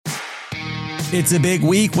It's a big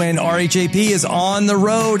week when RHAP is on the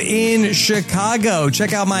road in Chicago.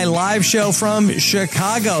 Check out my live show from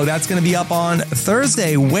Chicago. That's going to be up on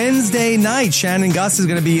Thursday. Wednesday night, Shannon Gus is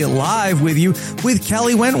going to be live with you with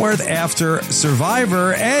Kelly Wentworth after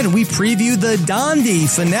Survivor. And we preview the Dondi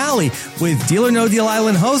finale with Deal or No Deal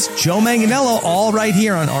Island host Joe Manganiello, all right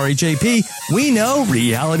here on RHAP. We know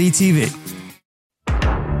reality TV.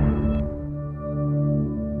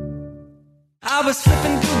 I was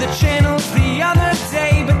flipping through the channels the other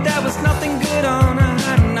day, but there was nothing good on, I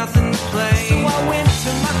had nothing to play. So I went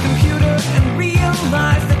to my computer and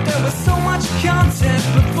realized that there was so much content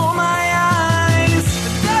before my eyes.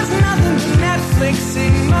 But there's nothing but Netflix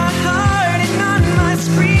in my heart and on my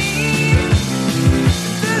screen.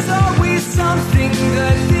 There's always something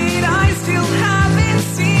good that I still haven't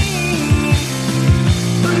seen.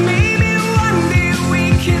 But maybe one day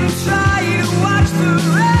we can try and watch the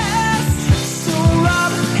rest.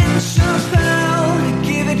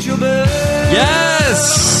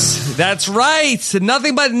 Yes, that's right.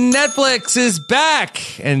 Nothing But Netflix is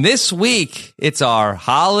back. And this week, it's our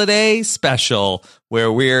holiday special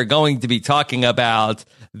where we're going to be talking about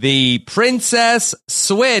the Princess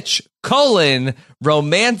Switch,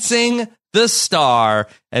 Romancing the Star.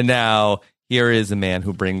 And now here is a man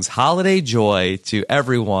who brings holiday joy to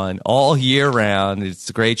everyone all year round. It's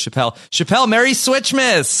the great Chappelle. Chappelle, Merry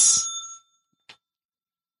Switchmas.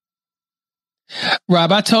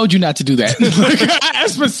 Rob, I told you not to do that. I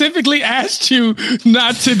specifically asked you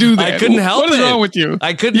not to do that. I couldn't help it. What is wrong with you?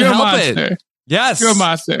 I couldn't help it. Yes. You're a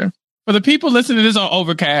monster. For the people listening to this on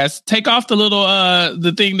Overcast, take off the little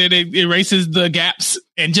the thing that it erases the gaps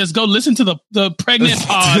and just go listen to the pregnant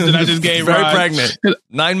pause that I just gave. Very Rob. pregnant.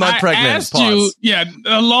 9-month pregnant. I asked pause. you,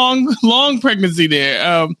 a long pregnancy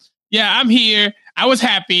there. I'm here. I was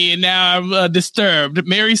happy, and now I'm disturbed.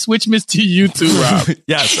 Merry Switchmas to you too, Rob.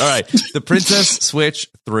 Yes, all right. The Princess Switch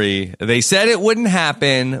 3. They said it wouldn't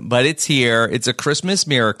happen, but it's here. It's a Christmas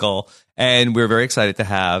miracle, and we're very excited to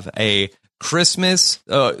have a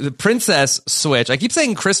the Princess Switch. I keep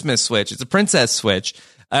saying Christmas Switch. It's a Princess Switch.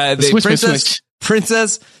 The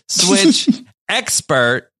Princess Switch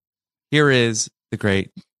expert. Here is the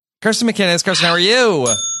great Kirsten McInnes. Kirsten, how are you?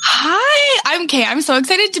 Hi, I'm Kay. I'm so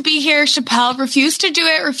excited to be here. Chappelle refused to do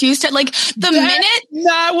it, minute.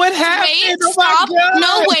 Not what happened. Wait, oh stop.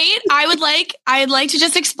 No, wait. I'd like to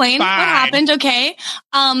just explain Fine. what happened, okay?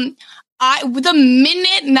 The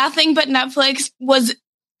minute Nothing But Netflix was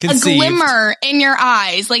Conceived. a glimmer in your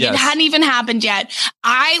eyes, Yes. It hadn't even happened yet.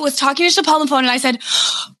 I was talking to Chappelle on the phone and I said,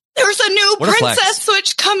 there's a new Princess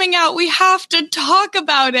Switch coming out. We have to talk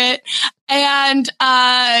about it. And,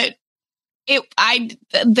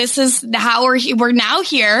 this is how we're now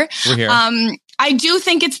here. We're here. I do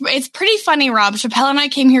think it's pretty funny, Rob. Chappelle and I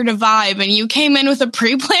came here to vibe, and you came in with a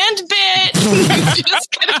pre-planned bit. You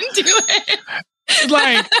just couldn't do it.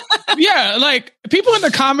 People in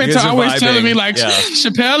the comments are always telling me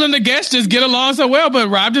Chappelle and the guests just get along so well, but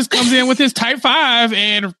Rob just comes in with his type 5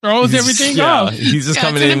 and throws everything off. He's just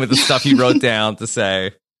coming in with the stuff he wrote down to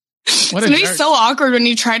say. It's going to be so awkward when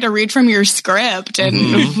you try to read from your script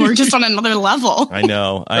and we're just on another level. I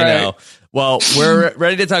know. Well, we're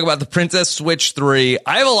ready to talk about the Princess Switch 3.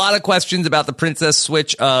 I have a lot of questions about the Princess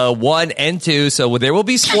Switch 1 and 2, so there will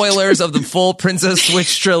be spoilers of the full Princess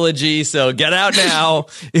Switch trilogy, so get out now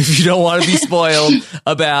if you don't want to be spoiled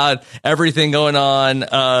about everything going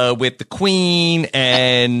on with the Queen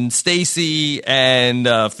and Stacy and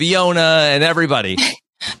Fiona and everybody.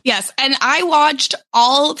 Yes, and I watched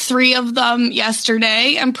all 3 of them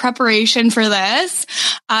yesterday in preparation for this.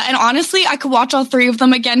 And honestly, I could watch all 3 of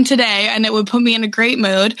them again today, and it would put me in a great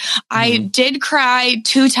mood. I did cry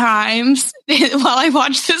 2 times while I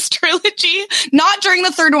watched this trilogy. Not during the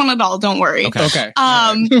 3rd one at all, don't worry. Okay.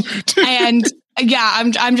 And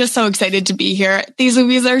yeah, I'm just so excited to be here. These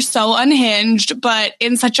movies are so unhinged, but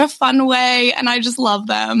in such a fun way, and I just love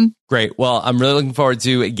them. Great. Well, I'm really looking forward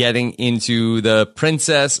to getting into the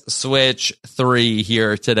Princess Switch 3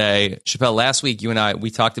 here today. Chappelle, last week, you and I, we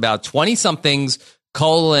talked about 20-somethings,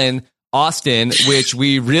 Austin, which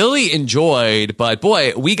we really enjoyed, but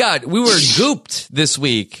boy, we were gooped this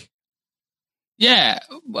week. Yeah.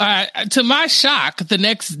 To my shock, the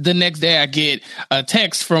next day I get a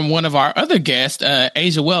text from one of our other guests,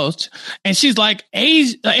 Asia Welch, and she's like,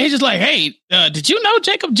 Asia's like, hey, did you know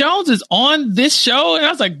Jacob Jones is on this show? And I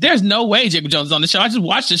was like, there's no way Jacob Jones is on the show. I just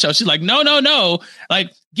watched the show. She's like, no.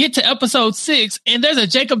 Like, get to episode 6 and there's a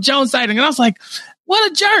Jacob Jones sighting. And I was like, what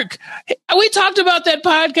a jerk. We talked about that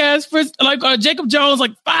podcast for Jacob Jones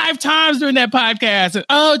 5 times during that podcast.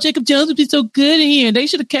 And, Jacob Jones would be so good in here. They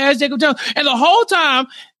should have cast Jacob Jones. And the whole time,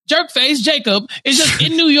 jerkface Jacob is just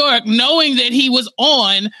in New York knowing that he was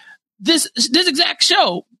on this exact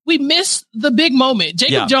show. We missed the big moment.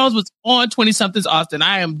 Jacob Jones was on 20-somethings Austin.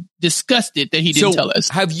 I am disgusted that he didn't tell us.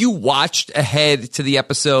 Have you watched ahead to the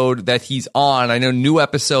episode that he's on? I know new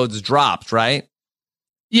episodes dropped, right?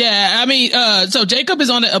 Yeah, I mean, so Jacob is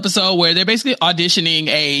on the episode where they're basically auditioning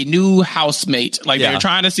a new housemate. Like they're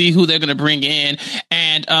trying to see who they're going to bring in.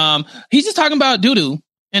 And he's just talking about doo-doo.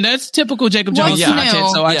 And that's typical Jacob Jones content.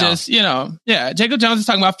 So I just, Jacob Jones is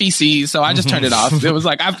talking about feces. So I just turned it off. It was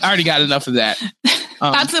like, I've already got enough of that.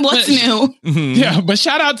 That's what's new. Yeah, but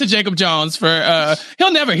shout out to Jacob Jones for,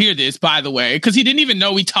 he'll never hear this, by the way, because he didn't even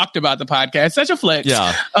know we talked about the podcast. Such a flex.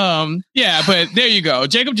 Yeah. But there you go.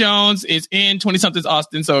 Jacob Jones is in 20-somethings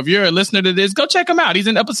Austin. So if you're a listener to this, go check him out. He's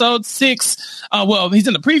in episode 6. He's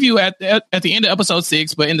in the preview at the end of episode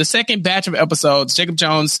 6, but in the second batch of episodes, Jacob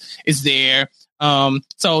Jones is there.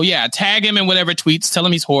 Tag him in whatever tweets. Tell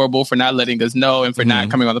him he's horrible for not letting us know and for not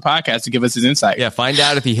coming on the podcast to give us his insight. Yeah, find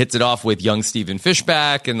out if he hits it off with young Stephen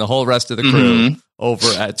Fishback and the whole rest of the crew over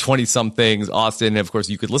at 20-somethings Austin. And of course,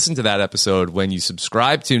 you could listen to that episode when you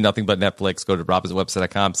subscribe to Nothing But Netflix. Go to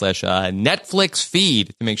robbinswebsite.com/Netflix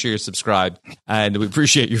feed to make sure you're subscribed. And we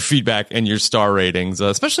appreciate your feedback and your star ratings,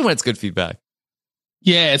 especially when it's good feedback.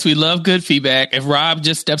 Yes, we love good feedback. If Rob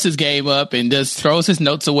just steps his game up and just throws his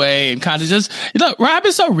notes away and kind of just, Rob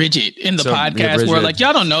is so rigid in the podcast where like,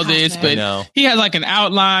 y'all don't know this, but he has like an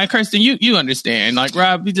outline. Kirsten, you understand. Like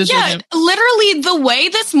Rob, he just literally the way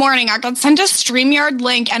this morning I got sent a StreamYard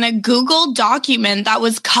link and a Google document that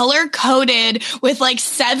was color coded with like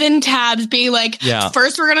 7 tabs being like,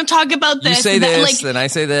 first we're going to talk about this. You say this, then I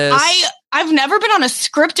say this. I've never been on a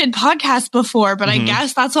scripted podcast before, but I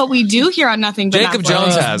guess that's what we do here on Nothing But Jacob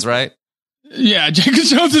Jones has, right? Yeah, Jacob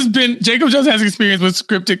Jones has experience with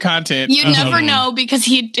scripted content. You never know because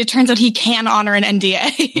it turns out he can honor an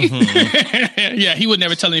NDA. Yeah, he would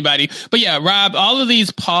never tell anybody. But yeah, Rob, all of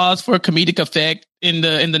these pause for comedic effect in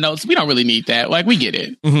the notes, we don't really need that. Like, we get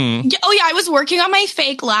it. Yeah, I was working on my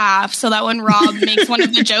fake laugh so that when Rob makes one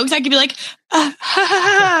of the jokes, I could be like, how's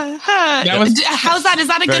that? Is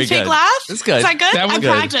that a good fake laugh? It's good. Is that good? I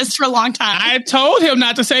practiced for a long time. I told him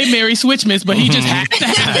not to say Mary Switchmas, but he just had to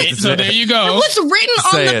have it. So there you go. It was written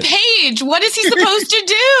on the page. What is he supposed to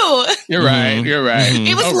do? You're right. You're right.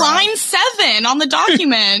 It was line 7 on the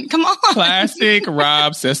document. Come on. Classic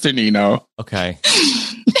Rob Cesternino. Okay.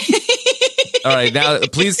 All right, now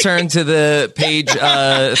please turn to the page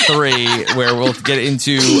 3 where we'll get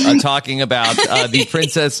into talking about the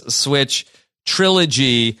Princess Switch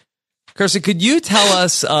trilogy. Kirsten, could you tell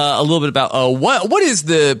us a little bit about what is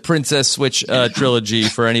the Princess Switch trilogy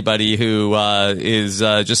for anybody who is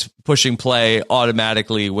just pushing play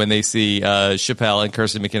automatically when they see Chappelle and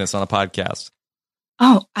Kirsten McInnes on a podcast?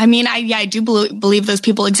 Oh, I mean, I do believe those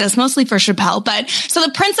people exist, mostly for Chappelle. But so the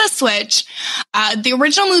Princess Switch, the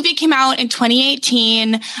original movie came out in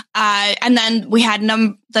 2018. And then we had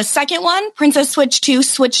the second one, Princess Switch 2,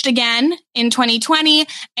 switched again in 2020.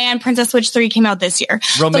 And Princess Switch 3 came out this year.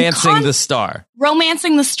 Romancing the Star.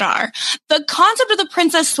 Romancing the Star. The concept of the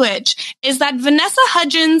Princess Switch is that Vanessa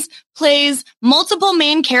Hudgens plays multiple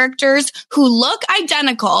main characters who look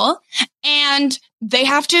identical and they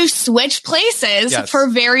have to switch places for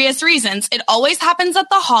various reasons. It always happens at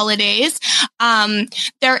the holidays.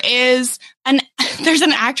 There's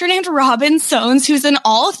an actor named Robin Soanes who's in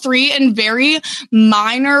all 3 in very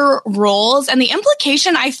minor roles. And the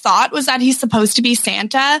implication I thought was that he's supposed to be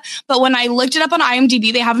Santa. But when I looked it up on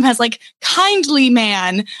IMDb, they have him as like kindly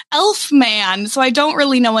man, elf man. So I don't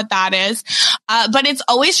really know what that is. But it's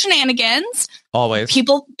always shenanigans. Always.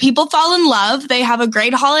 People fall in love. They have a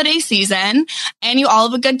great holiday season and you all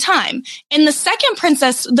have a good time. In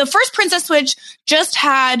the first Princess Switch just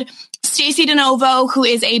had Stacey DeNovo, who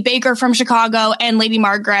is a baker from Chicago, and Lady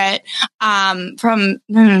Margaret from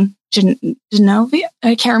Genovia.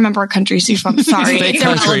 I can't remember what country she's from. Sorry. State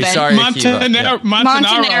country. Sorry, Montenegro.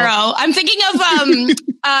 I'm thinking of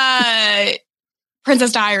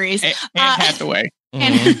Princess Diaries. Anne Hathaway.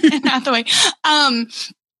 Anne Hathaway.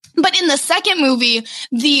 But in the second movie,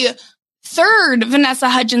 the third Vanessa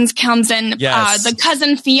Hudgens comes in, the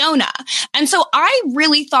cousin Fiona. And so I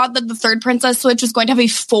really thought that the third Princess Switch was going to have a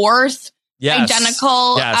fourth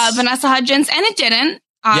identical Vanessa Hudgens, and it didn't.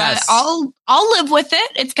 I'll live with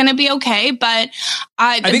it. It's going to be okay. But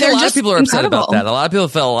I think a lot of people are upset about that. A lot of people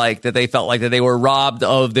felt like that they were robbed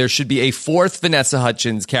of. There should be a fourth Vanessa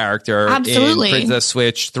Hudgens character in Princess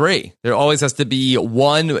Switch 3. There always has to be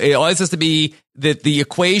one. It always has to be that the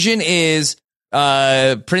equation is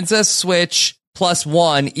Princess Switch plus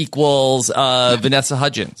 1 equals Vanessa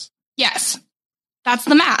Hudgens. Yes. That's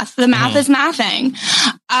the math. The math is mathing.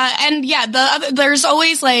 And yeah, there's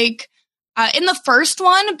always like, in the first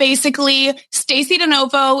one, basically, Stacey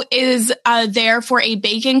DeNovo is there for a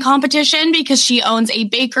baking competition because she owns a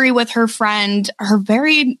bakery with her friend, her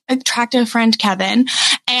very attractive friend, Kevin.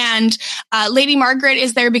 And Lady Margaret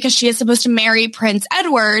is there because she is supposed to marry Prince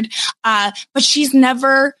Edward, but she's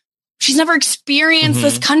never experienced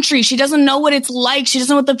this country. She doesn't know what it's like. She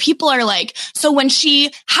doesn't know what the people are like. So when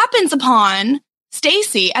she happens upon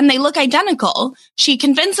Stacey and they look identical, she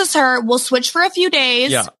convinces her, we'll switch for a few days.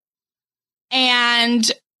 Yeah.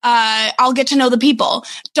 And I'll get to know the people.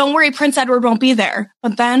 Don't worry, Prince Edward won't be there.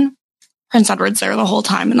 But then Prince Edward's there the whole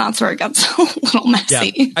time, and that's where it gets a little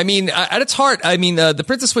messy. Yeah. I mean, at its heart, the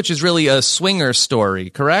Princess Switch is really a swinger story,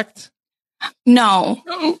 correct? No.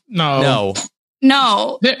 No.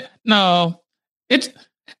 It's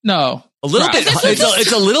no. A little bit.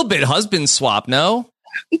 It's a little bit husband swap. No.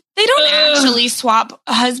 They don't actually swap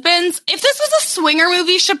husbands. If this was a swinger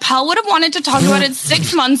movie, Chappelle would have wanted to talk about it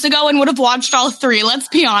 6 months ago and would have watched all three. Let's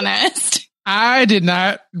be honest. I did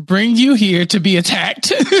not bring you here to be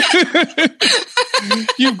attacked.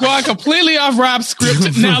 You've gone completely off Rob's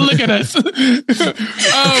script. Now look at us.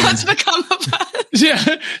 What's become of us? Yeah.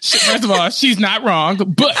 First of all, she's not wrong,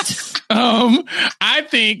 but I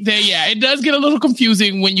think that, it does get a little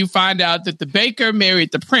confusing when you find out that the baker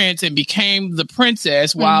married the prince and became the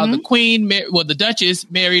princess while the queen, the duchess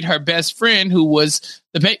married her best friend who was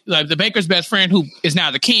the baker's best friend who is now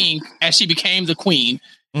the king as she became the queen.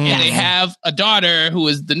 And they have a daughter who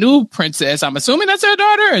is the new princess. I'm assuming that's her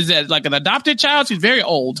daughter. Or is that like an adopted child? She's very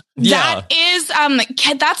old. Yeah. That is,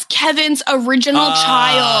 that's Kevin's original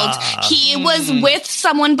child. He was with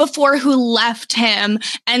someone before who left him.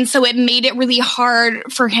 And so it made it really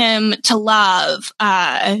hard for him to love.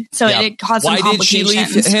 It caused some complications. Why did she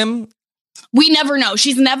leave him? We never know.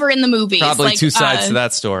 She's never in the movie. Probably two sides to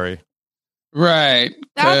that story. Right.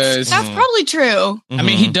 That's probably true. I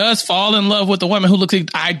mean, he does fall in love with a woman who looks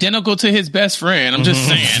identical to his best friend. I'm just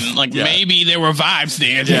saying, maybe there were vibes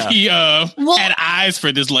there that he had eyes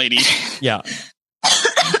for this lady. Yeah.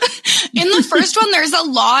 In the first one, there's a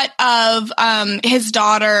lot of his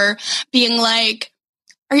daughter being like,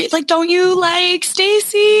 are you like, don't you like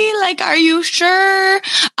Stacey? Like, are you sure?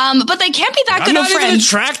 But they can't be that good of friends. I'm not even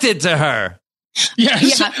attracted to her.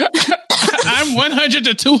 Yes. Yeah. I'm 100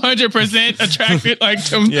 to 200% attracted,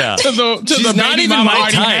 to the not baby even mama my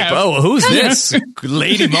type. have. Oh, who's this?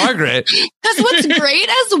 Lady Margaret. Because what's great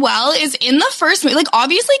as well is in the first movie,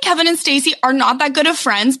 obviously Kevin and Stacey are not that good of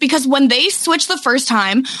friends because when they switched the first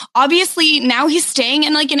time, obviously now he's staying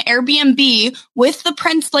in an Airbnb with the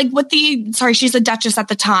prince, she's a duchess at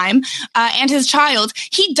the time, and his child.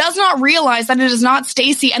 He does not realize that it is not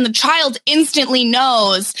Stacey, and the child instantly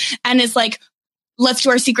knows and is like, let's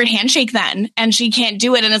do our secret handshake then. And she can't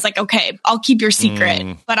do it. And it's like, okay, I'll keep your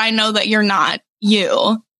secret, but I know that you're not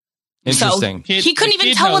you. Interesting. So he couldn't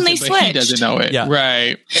even tell when they switched. He doesn't know it. Yeah.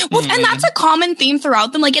 Right. Well, and that's a common theme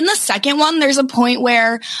throughout them. Like in the second one, there's a point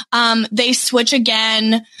where they switch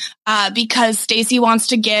again because Stacey wants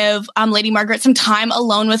to give Lady Margaret some time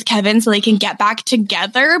alone with Kevin so they can get back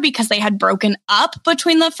together because they had broken up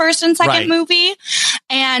between the first and second movie.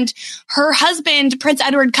 And her husband, Prince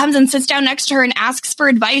Edward, comes and sits down next to her and asks for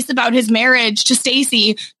advice about his marriage to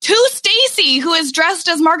Stacey, who is dressed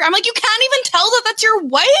as Margaret. I'm like, you can't even tell that that's your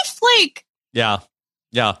wife? Yeah.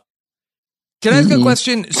 Can I ask a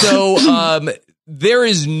question? So, there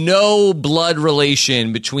is no blood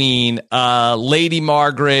relation between Lady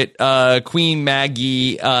Margaret, Queen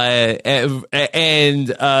Maggie,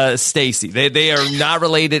 and Stacey. They are not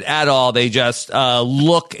related at all. They just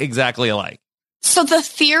look exactly alike. So the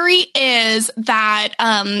theory is that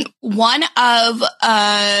one of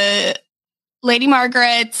Lady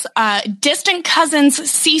Margaret's distant cousins,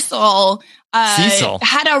 Cecil,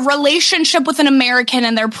 had a relationship with an American,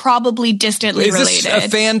 and they're probably distantly related. Is this a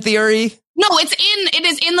fan theory? No, it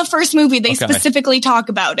is in the first movie. They specifically talk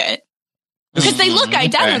about it because they look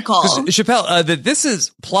identical. Chappelle,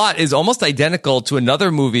 this plot is almost identical to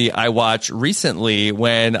another movie I watched recently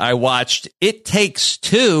when I watched It Takes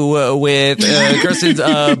Two with Kirsten's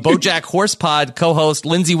BoJack Horsepod co-host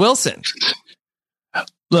Lindsay Wilson.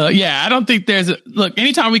 Look, I don't think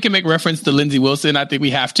anytime we can make reference to Lindsay Wilson, I think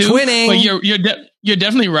we have to. Twinning. But you're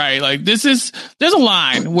definitely right. Like there's a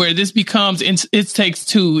line where this becomes It Takes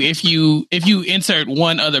Two if you insert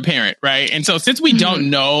one other parent, right? And so since we don't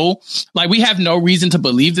know, we have no reason to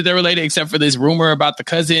believe that they're related except for this rumor about the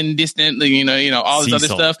cousin distantly, all this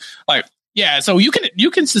Cecil. other stuff. So you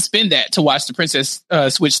can suspend that to watch The Princess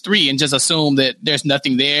Switch 3 and just assume that there's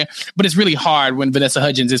nothing there. But it's really hard when Vanessa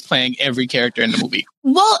Hudgens is playing every character in the movie.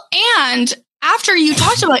 Well, and after you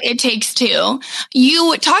talked about It Takes Two,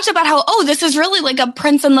 you talked about how, this is really like a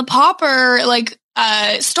Prince and the Pauper, like,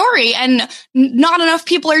 story, and not enough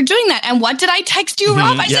people are doing that. And what did I text you,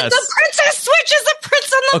 Rob? I said the Princess Switch is a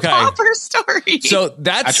Prince and the Pauper story. So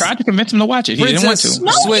I tried to convince him to watch it. He didn't want to.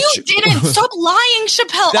 No, Switch. You didn't. Stop lying,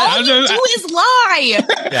 Chappelle. All you do is lie.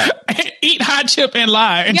 Eat hot chip and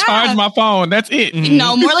lie and charge my phone. That's it.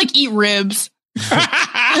 No, more like eat ribs.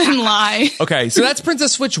 And lie. Okay, so that's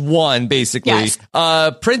Princess Switch 1, basically. Yes.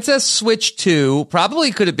 Princess Switch 2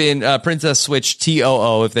 probably could have been Princess Switch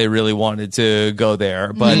TOO if they really wanted to go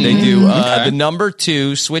there, but they do the number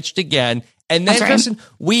 2 switched again. And then, Kirsten,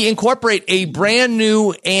 we incorporate a brand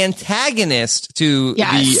new antagonist to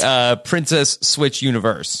the Princess Switch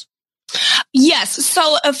universe. Yes.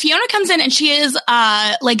 So Fiona comes in and she is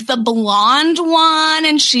like the blonde one,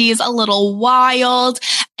 and she's a little wild.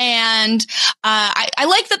 And I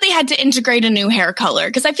like that they had to integrate a new hair color,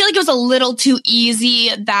 because I feel like it was a little too easy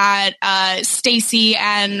that Stacy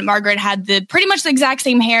and Margaret had pretty much the exact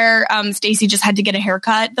same hair. Stacy just had to get a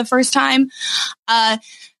haircut the first time.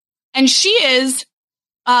 And she is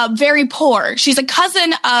very poor. She's a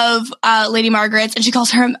cousin of Lady Margaret's, and she calls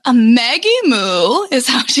her a Maggie Moo, is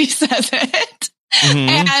how she says it.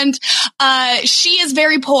 And she is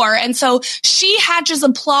very poor, and so she hatches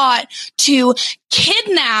a plot to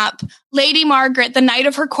kidnap Lady Margaret the night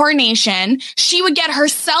of her coronation. She would get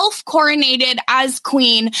herself coronated as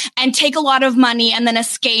queen and take a lot of money and then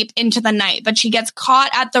escape into the night. But she gets caught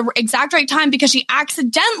at the exact right time because she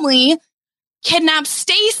accidentally kidnaps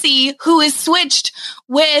Stacy, who is switched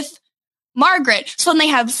with Margaret. So then they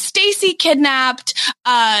have Stacy kidnapped,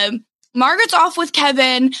 Margaret's off with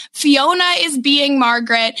Kevin, Fiona is being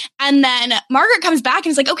Margaret, and then Margaret comes back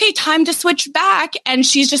and is like, okay, time to switch back. And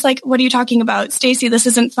she's just like, what are you talking about? Stacy, this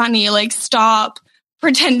isn't funny. Like, stop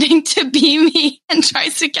pretending to be me, and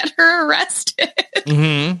tries to get her arrested.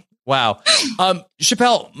 Wow.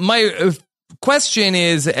 Chappelle, my question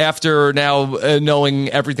is, after now knowing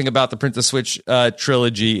everything about the Princess Switch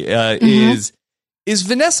trilogy, is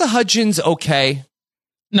Vanessa Hudgens okay?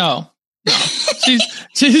 No.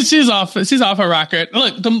 She's off her rocker.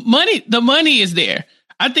 Look, the money is there.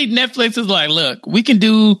 I think Netflix is like, look, we can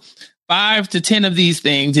do 5 to 10 of these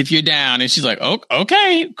things if you're down. And she's like, oh,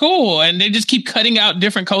 okay, cool. And they just keep cutting out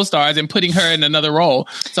different co-stars and putting her in another role.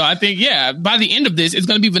 So I think, by the end of this, it's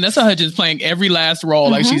going to be Vanessa Hudgens playing every last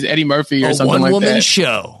role like she's Eddie Murphy or something like that. A one-woman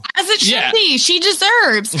show. As it should be. She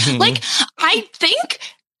deserves. Like, I think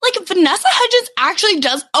Vanessa Hudgens actually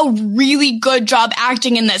does a really good job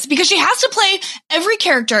acting in this, because she has to play every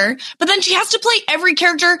character, but then she has to play every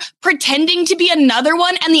character pretending to be another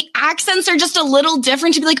one, and the accents are just a little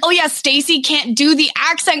different to be like, oh yeah, Stacy can't do the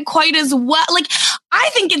accent quite as well. Like, I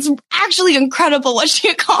think it's actually incredible what she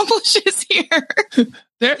accomplishes here.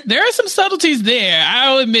 There are some subtleties there.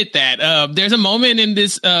 I'll admit that. There's a moment in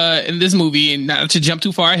this movie, and not to jump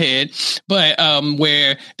too far ahead, but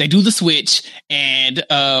where they do the switch, and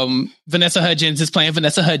Vanessa Hudgens is playing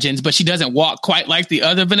Vanessa Hudgens, but she doesn't walk quite like the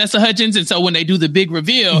other Vanessa Hudgens. And so when they do the big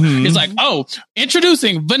reveal, it's like, oh,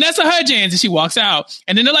 introducing Vanessa Hudgens, and she walks out,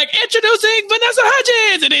 and then they're like, introducing Vanessa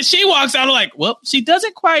Hudgens, and then she walks out. I'm like, well, she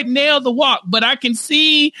doesn't quite nail the walk, but I can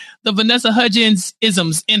see the Vanessa Hudgens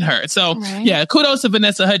isms in her. So kudos to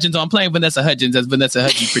Vanessa Hudgens on playing Vanessa Hudgens as Vanessa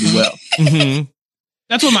Hudgens pretty well.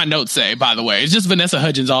 That's what my notes say, by the way. It's just Vanessa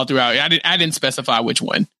Hudgens all throughout. I didn't specify which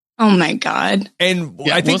one. Oh my God. And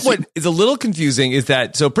I think what is a little confusing is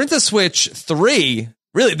that, so Princess Switch 3,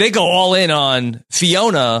 really, they go all in on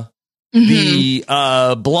Fiona, the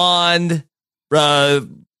blonde,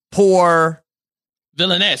 poor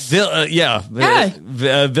villainess.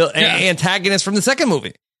 Antagonist from the second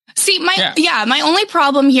movie. See, my only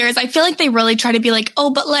problem here is I feel like they really try to be like,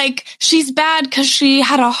 oh, but like, she's bad because she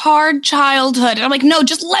had a hard childhood. And I'm like, no,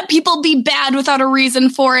 just let people be bad without a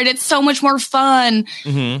reason for it. It's so much more fun.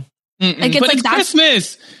 Like, it's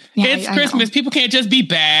Christmas. Yeah, it's Christmas. People can't just be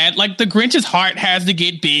bad. Like, the Grinch's heart has to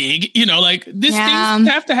get big. You know, like, these things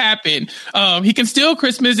have to happen. He can steal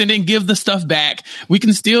Christmas and then give the stuff back. We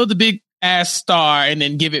can steal the big ass star and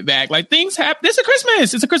then give it back. Like, things happen. It's a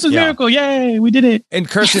Christmas. It's a Christmas miracle. Yay, we did it. And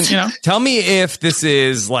Kirsten, tell me if this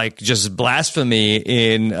is like just blasphemy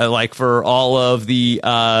in like for all of the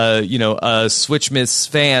Switchmas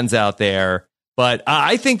fans out there, but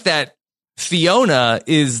I think that Fiona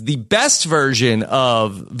is the best version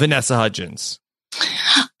of Vanessa Hudgens.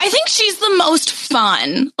 I think she's the most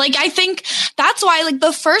fun. Like, I think that's why, like,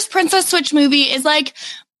 the first Princess Switch movie is like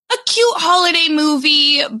a cute holiday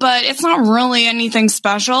movie, but it's not really anything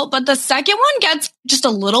special. But the second one gets just a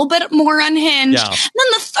little bit more unhinged. Yeah. And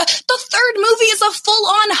then the third movie is a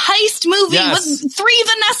full-on heist movie with 3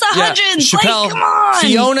 Vanessa Hudgens. Chappelle, like, come on.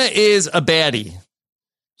 Fiona is a baddie.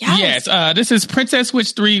 Yes, this is Princess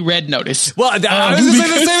Switch 3 Red Notice. Well, I was going to say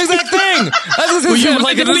the same exact thing. I was going to say,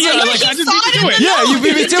 I just beat you to it. Yeah, you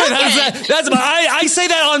beat me to it. How's that? I say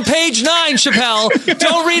that on page 9, Chappelle.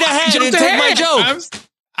 Don't read ahead and take my joke.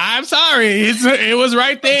 I'm sorry. It was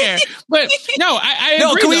right there. But no, I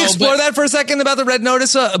agree. Can we explore that for a second about the Red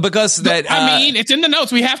Notice? Because that I mean, it's in the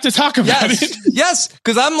notes. We have to talk about it. Yes,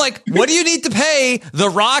 because I'm like, what do you need to pay The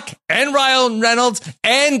Rock and Ryan Reynolds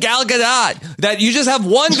and Gal Gadot that you just have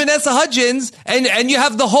one Vanessa Hudgens and you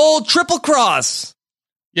have the whole triple cross?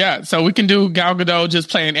 Yeah, so we can do Gal Gadot just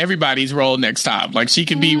playing everybody's role next time. Like she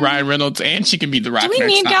can be Ryan Reynolds and she can be The Rock. Do we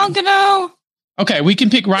next need time. Gal Gadot? Okay, we can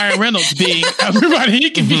pick Ryan Reynolds being everybody. He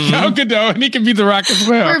can be Gal Gadot and he can be The Rock as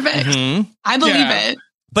well. Perfect. I believe it.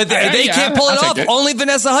 But they can't pull it off. Only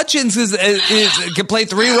Vanessa Hudgens can play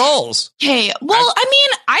 3 roles. Okay. Well, I mean,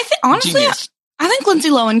 honestly, I think Lindsay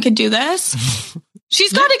Lohan could do this.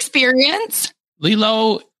 She's got experience.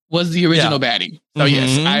 Lilo was the original baddie. So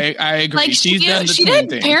yes, I agree. Like she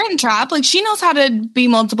did Parent Trap. Like she knows how to be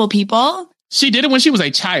multiple people. She did it when she was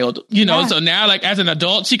a child, you know. So now, like as an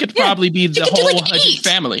adult, she could probably be the whole Hudgens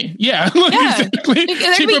family. Yeah, exactly.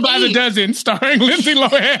 She provides a dozen, starring Lindsay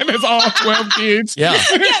Lohan as all 12 kids. Yeah,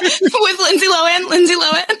 with Lindsay Lohan,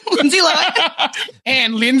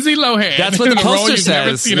 and Lindsay Lohan. That's what the poster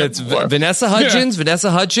says. It's Vanessa Hudgens,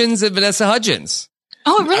 Vanessa Hudgens, and Vanessa Hudgens.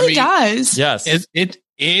 Oh, it really does. Yes,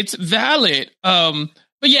 it's valid.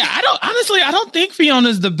 But yeah, I don't think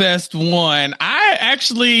Fiona's the best one. I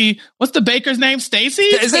actually, what's the baker's name?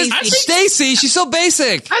 Stacy? Stacy. She's so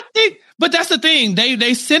basic. I think, but that's the thing.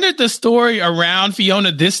 They centered the story around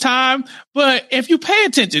Fiona this time. But if you pay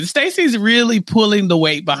attention, Stacy's really pulling the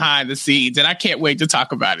weight behind the scenes, and I can't wait to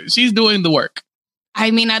talk about it. She's doing the work.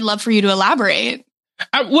 I mean, I'd love for you to elaborate.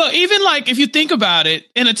 Well, even like if you think about it,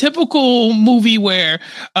 in a typical movie where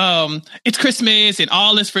it's Christmas and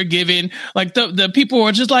all is forgiven, like the people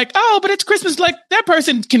are just like, oh, but it's Christmas. Like that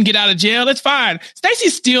person can get out of jail. It's fine.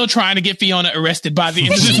 Stacy's still trying to get Fiona arrested by the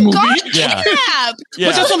end of this movie. Yeah.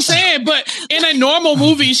 But that's what I'm saying. But in a normal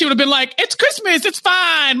movie, she would have been like, it's Christmas. It's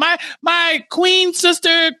fine. My queen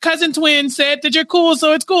sister, cousin twin said that you're cool.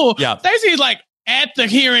 So it's cool. Yeah. Stacy's like at the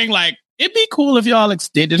hearing, like, it'd be cool if y'all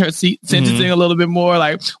extended her sentencing a little bit more.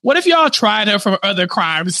 Like, what if y'all tried her for other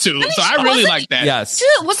crimes too? So I really like that. Yes. She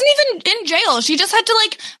wasn't even in jail. She just had to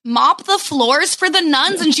like mop the floors for the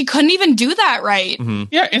nuns and she couldn't even do that right. Mm-hmm.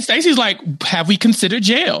 Yeah. And Stacey's like, have we considered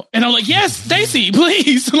jail? And I'm like, yes, Stacey,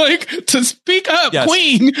 please, like to speak up,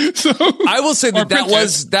 queen. So I will say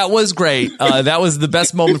that was great. That was the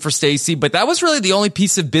best moment for Stacey, but that was really the only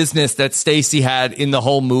piece of business that Stacey had in the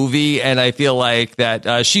whole movie. And I feel like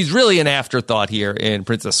that she's really an afterthought here in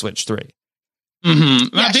Princess Switch 3.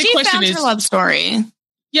 Mm-hmm. Yeah, she found her love story.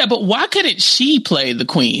 Yeah, but why couldn't she play the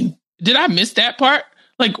queen? Did I miss that part?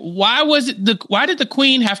 Like, why did the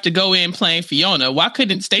queen have to go in playing Fiona? Why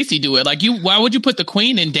couldn't Stacey do it? Like, why would you put the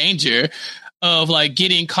queen in danger of like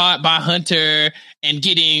getting caught by Hunter and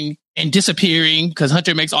disappearing because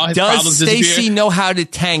Hunter makes all his problems disappear? Does Stacey know how to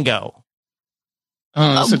tango?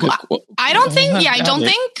 I don't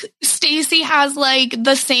think Stacey has like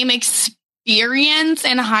the same experience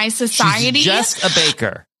in high society. She's just a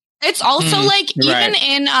baker. It's also like even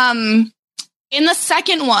in the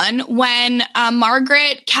second one when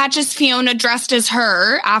Margaret catches Fiona dressed as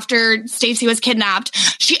her after Stacey was kidnapped,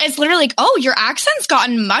 it's literally like, oh, your accent's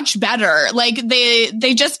gotten much better. Like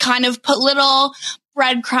they just kind of put little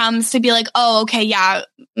breadcrumbs to be like, oh, okay, yeah,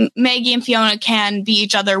 Maggie and Fiona can be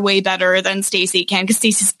each other way better than Stacey can because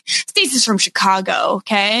Stacey's from Chicago,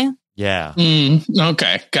 okay? Yeah.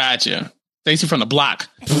 Okay, gotcha. Stacey from the block.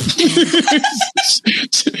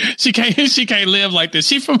 she can't live like this.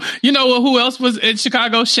 She from, you know who else was in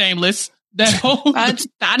Chicago? Shameless.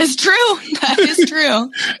 That is true. That is true.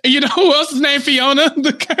 You know who else is named Fiona?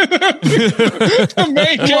 The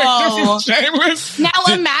main character from Shameless. Now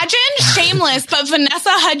imagine Shameless, but Vanessa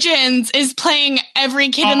Hudgens is playing every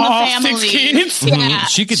kid in the family. 6 kids? Yeah.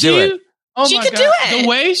 She could do it. She could do it. The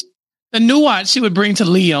way the nuance she would bring to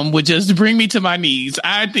Liam would just bring me to my knees.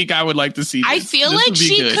 I think I would like to see this. I feel like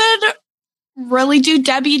she could really do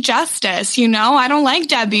Debbie justice, you know? I don't like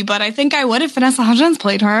Debbie, but I think I would if Vanessa Hudgens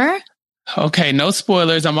played her. Okay, no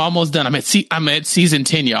spoilers. I'm almost done. I'm at season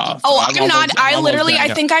 10, y'all. So I'm not.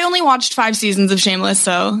 I think I only watched 5 seasons of Shameless,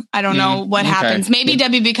 so I don't know what happens. Maybe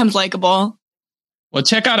Debbie becomes likable. Well,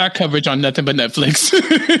 check out our coverage on Nothing But Netflix.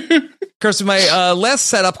 Kirsten, my last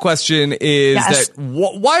setup question is Yes. that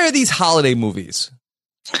why are these holiday movies?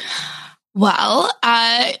 Well,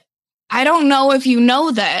 I don't know if you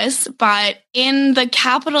know this, but in the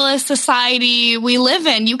capitalist society we live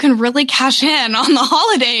in, you can really cash in on the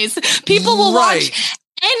holidays. People will watch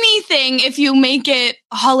anything if you make it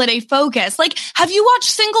holiday focused. Like, have you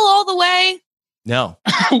watched Single All the Way? No.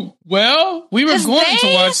 Well, we were 'Cause going to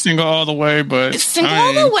they- watch Single All the Way, but Single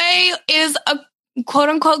All the Way is a quote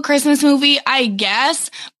unquote Christmas movie, I guess,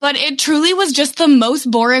 but it truly was just the most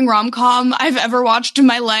boring rom-com I've ever watched in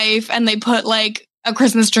my life, and they put like a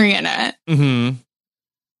Christmas tree in it. Mm-hmm.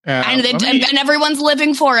 Yeah, And, I mean, and everyone's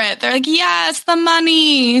living for it. They're like, yes, the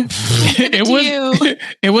money.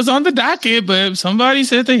 it was on the docket, but somebody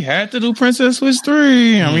said they had to do Princess Switch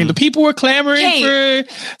 3. I mean, the people were clamoring for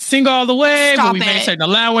Single All the Way, but Stop we made it. certain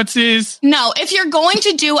allowances. No, if you're going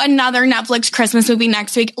to do another Netflix Christmas movie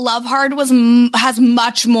next week, Love Hard has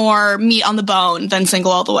much more meat on the bone than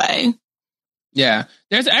Single All the Way. Yeah,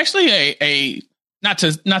 there's actually a not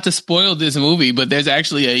to spoil this movie, but there's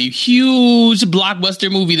actually a huge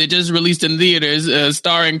blockbuster movie that just released in theaters,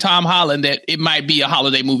 starring Tom Holland. That it might be a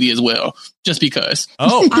holiday movie as well, just because.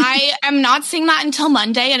 Oh, I am not seeing that until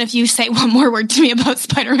Monday, and if you say one more word to me about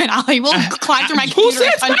Spider-Man, I will climb through my Who computer.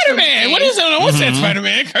 said and punch your Spider-Man? face. What is it? What said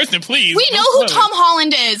Spider-Man? Kirsten, please. We know who Tom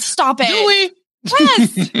Holland is. Stop it. Do we?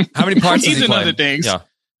 Yes. how many parts He's does he in play? other things. Yeah.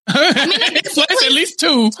 He plays at least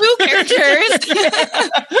two. Two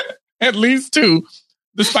characters. At least two.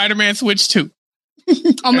 The Spider-Man Switch 2.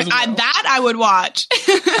 Oh my As well. god, that I would watch.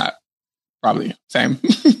 Probably. Same.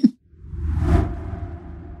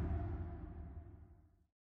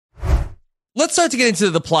 Let's start to get into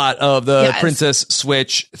the plot of the Yes. Princess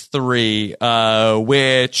Switch 3,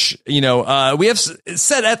 which, we have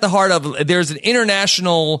set at the heart of, there's an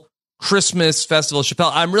international Christmas festival.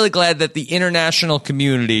 Chappelle, I'm really glad that the international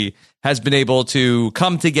community has been able to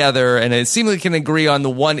come together and it seemingly can agree on the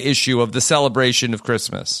one issue of the celebration of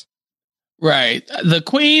Christmas. Right. The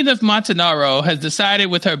Queen of Montenaro has decided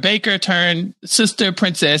with her baker turned sister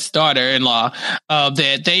princess daughter-in-law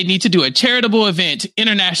that they need to do a charitable event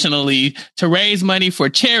internationally to raise money for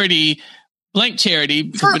charity, blank charity.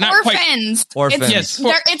 Because For we're not quite- orphans. Orphans. Yes,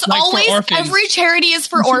 It's like for always, orphans. every charity is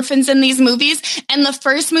for orphans in these movies. And the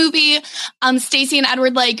first movie, Stacey and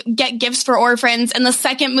Edward like get gifts for orphans. And the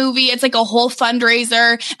second movie, it's like a whole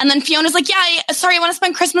fundraiser. And then Fiona's like, I want to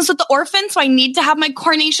spend Christmas with the orphans, so I need to have my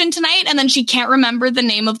coronation tonight. And then she can't remember the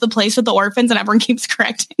name of the place with the orphans, and everyone keeps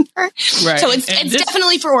correcting her. Right. So it's And this-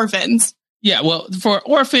 definitely for orphans. Yeah, well, for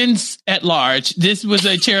orphans at large, this was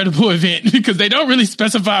a charitable event because they don't really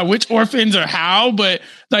specify which orphans or how, but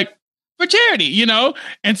like for charity,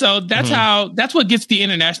 And so that's that's what gets the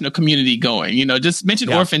international community going, just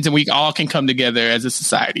mention orphans and we all can come together as a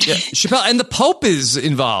society. Yeah. Chappelle, and the Pope is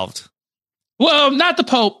involved. Well, not the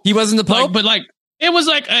Pope. He wasn't the Pope? but it was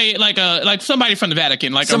like somebody from the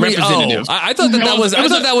Vatican, like Somebody- a representative. I thought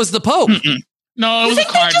that was the Pope. No, it You was think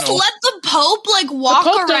a they cardinal. just let the Pope walk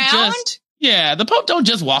Pope don't around? Yeah, the Pope don't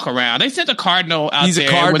just walk around. They sent a cardinal out He's a there.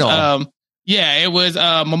 cardinal. It was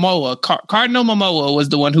Momoa. Cardinal Momoa was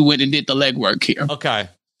the one who went and did the legwork here. Okay.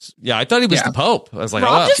 Yeah, I thought he was the Pope. I was like,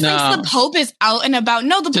 Rob just No. thinks the Pope is out and about.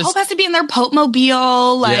 No, the Just- Pope has to be in their Pope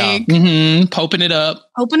mobile, Poping it up.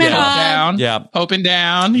 open it Yeah. up. Down. Yeah. Poping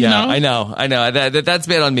down. You Yeah, know? I know. That's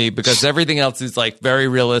bad on me because everything else is like very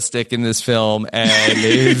realistic in this film, and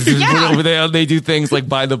they do things like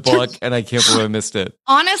by the book, and I can't believe I missed it.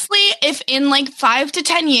 Honestly, if in like 5 to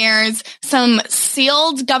 10 years, some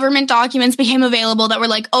sealed government documents became available that were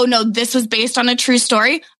like, oh no, this was based on a true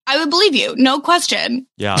story, I would believe you. No question.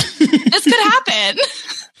 Yeah. This could happen.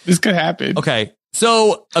 This could happen. Okay.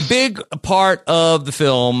 So a big part of the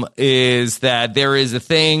film is that there is a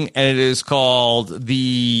thing, and it is called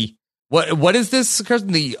the what is this,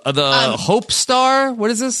 Kirsten? The Hope Star?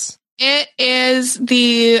 What is this? It is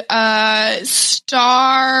the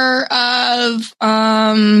star of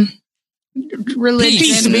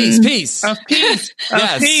religion. Peace. Of peace.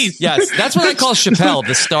 Yes, Of peace. yes. That's what I call Chappelle,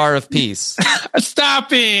 the Star of Peace.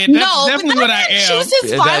 Stop it. That's No, definitely but what I am.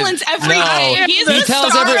 chooses violence every No. day. He's He the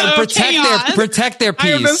tells star everyone of chaos. protect their I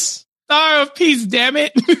am the peace. Star of peace, damn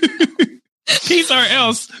it. Peace or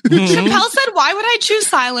else. Chappelle said, why would I choose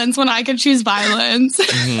silence when I could choose violence?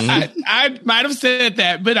 I might have said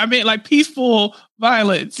that, but I meant like peaceful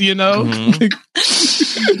violence, The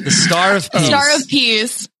Star of Peace. Star of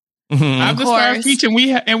peace. I'm the Star of course. Peach, and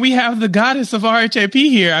we have the goddess of RHAP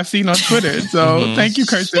here. I've seen on Twitter. So thank you,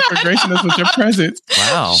 Kirsten, for gracing us with your presence.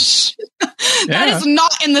 Wow. That is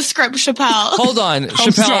not in the script, Chappelle. Hold on,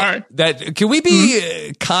 sorry. Chappelle. Can we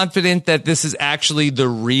be confident that this is actually the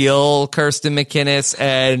real Kirsten McInnes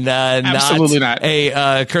and Absolutely not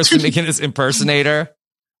a Kirsten McInnes impersonator?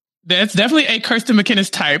 That's definitely a Kirsten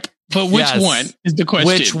McInnes type, but which one is the question?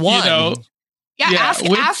 Which one? You know?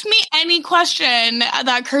 Ask me any question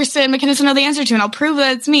that Kirsten McInnes will know the answer to, and I'll prove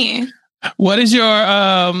that it's me. What is your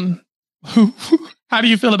how do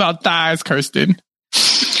you feel about thighs, Kirsten?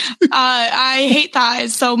 I hate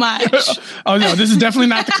thighs so much. Oh no, this is definitely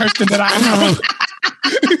not the Kirsten that I know.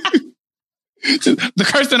 The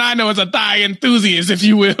Kirsten I know is a thigh enthusiast, if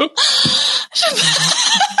you will.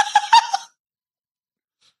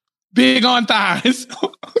 Big on thighs.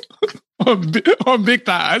 on big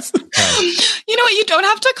thighs. You know what? You don't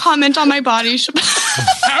have to comment on my body,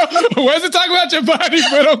 Chappelle. Wasn't talking about your body,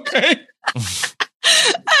 but okay.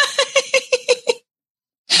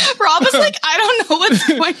 Rob is like, I don't know what's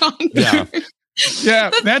going on here.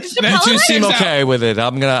 Yeah, that's you seem okay with it.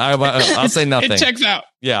 I'll say nothing. It checks out.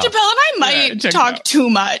 Yeah, Chappelle and I might talk too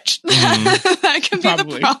much. That could be the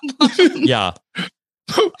problem. Yeah.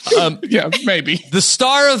 Yeah, maybe. The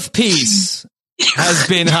Star of Peace has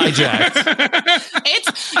been hijacked.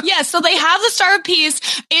 So they have the Star of Peace.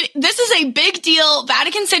 This is a big deal.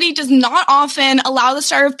 Vatican City does not often allow the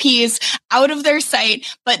Star of Peace out of their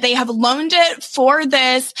site, but they have loaned it for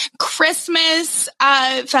this Christmas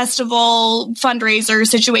festival fundraiser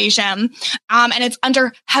situation. And it's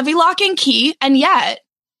under heavy lock and key, and yet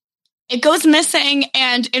it goes missing,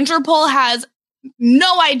 and Interpol has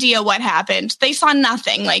no idea what happened. They saw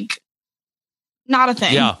nothing, not a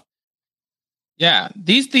thing. Yeah,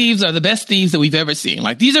 these thieves are the best thieves that we've ever seen.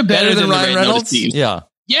 Like, these are better than Ryan Reynolds thieves. Yeah,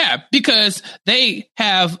 because they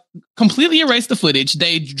have completely erased the footage.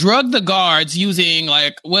 They drug the guards using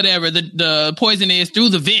whatever the poison is through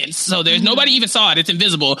the vents, so there's nobody even saw it. It's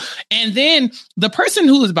invisible. And then the person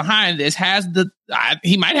who is behind this has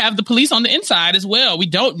he might have the police on the inside as well. We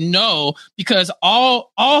don't know, because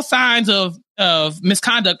all signs of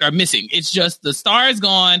misconduct are missing. It's just the Star is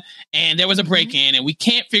gone and there was a break-in, and we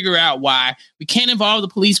can't figure out why. We can't involve the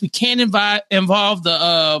police. We can't involve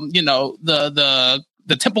the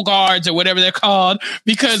temple guards or whatever they're called,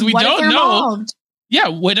 because we don't know. Involved? Yeah,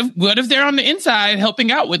 what if they're on the inside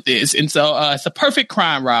helping out with this? And so it's a perfect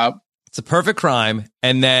crime, Rob. It's a perfect crime.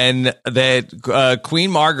 And then that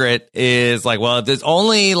Queen Margaret is like, well, if there's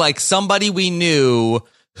only somebody we knew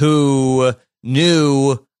who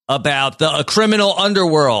knew about the criminal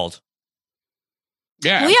underworld.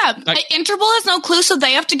 Yeah. Well, yeah. Interpol has no clue, so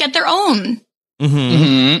they have to get their own. So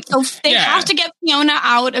they have to get Fiona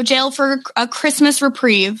out of jail for a Christmas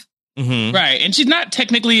reprieve. Right. And she's not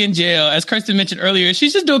technically in jail. As Kirsten mentioned earlier,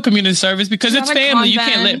 she's just doing community service because it's family. You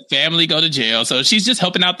can't let family go to jail. So she's just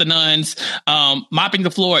helping out the nuns, mopping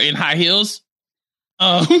the floor in high heels.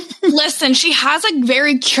 Listen, she has a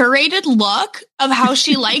very curated look of how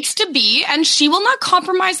she likes to be, and she will not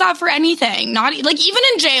compromise that for anything. Not even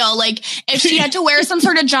in jail. If she had to wear some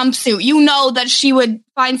sort of jumpsuit, you know that she would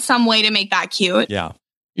find some way to make that cute. Yeah.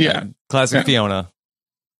 Classic Fiona.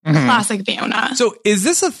 Classic Fiona. So is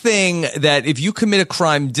this a thing that if you commit a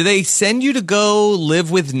crime, do they send you to go live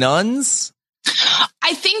with nuns?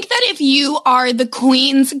 I think that if you are the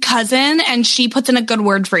Queen's cousin and she puts in a good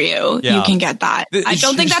word for you, you can get that. I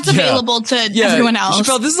don't think that's available to everyone else.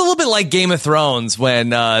 This is a little bit like Game of Thrones when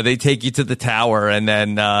they take you to the tower and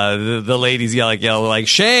then the ladies yell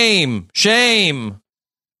shame, shame.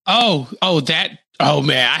 Oh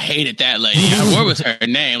man, I hated that lady. What was her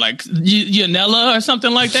name? Yanela or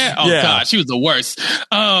something like that? Oh God, she was the worst.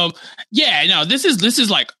 This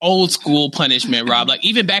is like old school punishment, Rob.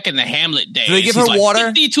 Even back in the Hamlet days. Do they give her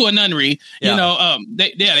water? Get thee to a nunnery. Yeah.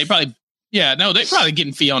 They probably they're probably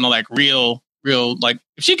getting Fiona real if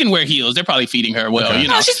she can wear heels, they're probably feeding her well. Okay.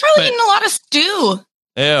 No, she's probably eating a lot of stew.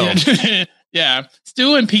 Ew. Yeah,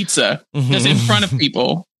 stew and pizza just in front of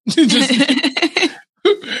people.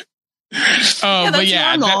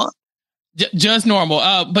 Normal. Just normal.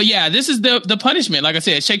 But yeah, this is the punishment. Like I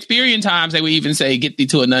said, Shakespearean times, they would even say, get thee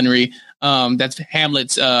to a nunnery. That's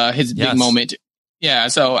Hamlet's, his big moment. Yeah.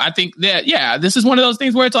 So I think that, this is one of those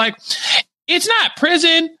things where it's not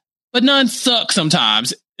prison, but nuns suck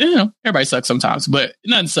sometimes. Everybody sucks sometimes, but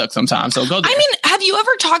nuns suck sometimes. So go there. I mean, have you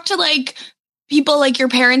ever talked to people your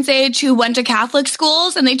parents' age who went to Catholic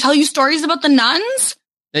schools and they tell you stories about the nuns?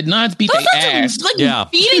 The nuns beat their ass.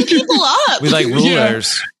 Beating people up. We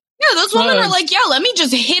rulers. Yeah, those women are let me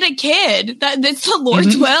just hit a kid. That's the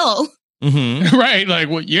Lord's will. Right.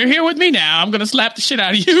 You're here with me now. I'm going to slap the shit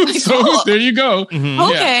out of you. There you go.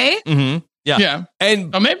 Okay. Yeah.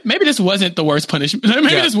 And maybe this wasn't the worst punishment.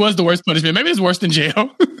 Maybe this was the worst punishment. Maybe it's worse than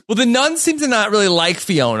jail. Well, the nuns seem to not really like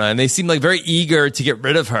Fiona, and they seem like very eager to get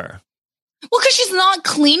rid of her. Well, because she's not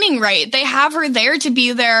cleaning right. They have her there to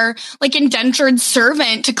be their like indentured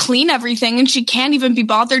servant to clean everything, and she can't even be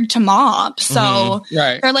bothered to mop. So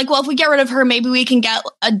Right. they're like, well, if we get rid of her, maybe we can get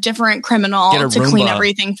a different criminal Get a to clean Roomba.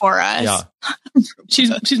 everything for us. Yeah.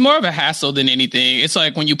 She's more of a hassle than anything. It's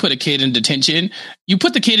like when you put a kid in detention, you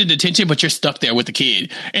put the kid in detention, but you're stuck there with the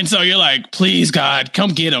kid. And so you're like, please, God,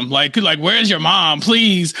 come get him. Like, where's your mom?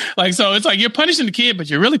 Please. Like, so it's like you're punishing the kid, but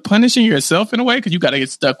you're really punishing yourself in a way because you got to get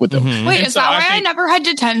stuck with them. Wait, And is so that why I think- never had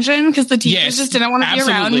detention? Because the teachers Yes, just didn't want to be around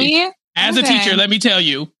absolutely. me? As a Okay. teacher, let me tell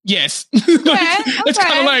you, yes. It's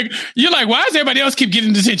kind of like, you're like, why does everybody else keep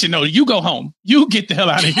getting detention? No, you go home. You get the hell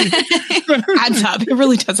out of here. Adds up. It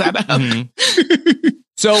really does add up.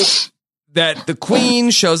 So that the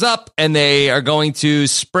queen shows up and they are going to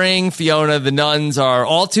spring Fiona. The nuns are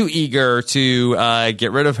all too eager to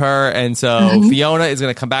get rid of her. And so Fiona is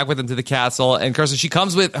going to come back with them to the castle. And Kirsten, she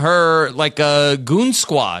comes with her like a goon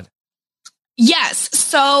squad. Yes.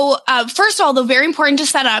 So, first of all, though, very important to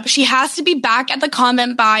set up, she has to be back at the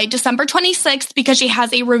convent by December 26th because she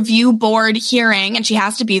has a review board hearing and she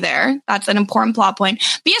has to be there. That's an important plot point.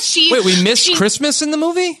 But yes, Wait, we missed Christmas in the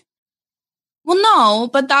movie? Well, no,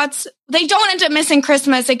 but they don't end up missing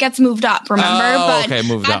Christmas. It gets moved up, remember? Oh, but okay,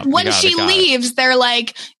 moved up. when Got she it. leaves, they're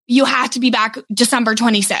like, you have to be back December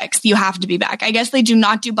 26th. You have to be back. I guess they do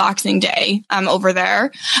not do Boxing Day over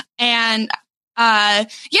there. And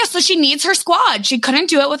so she needs her squad. She couldn't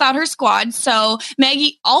do it without her squad. So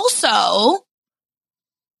Maggie also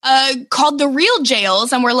called the real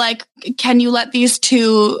jails and we're like, can you let these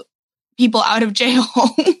two people out of jail?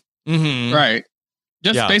 Right.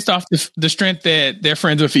 Just based off the strength that they're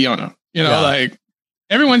friends with Fiona. You know, Yeah. like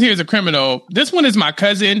everyone here is a criminal. This one is my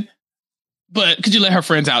cousin, but could you let her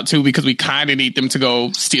friends out too? Because we kind of need them to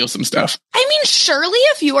go steal some stuff. I mean, surely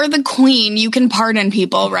if you are the queen, you can pardon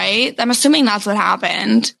people, right? I'm assuming that's what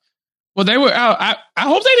happened. Well, they were out. I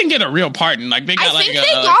hope they didn't get a real pardon. Like they got I think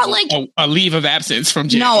they got, a leave of absence from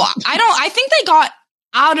jail. No, I don't. I think they got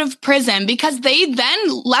out of prison because they then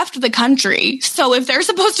left the country. So if they're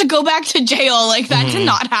supposed to go back to jail, like that did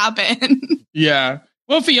not happen. Yeah.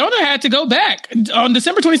 Well, Fiona had to go back on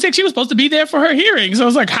December 26th. She was supposed to be there for her hearing. So I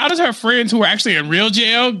was like, how does her friends who are actually in real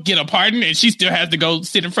jail get a pardon and she still has to go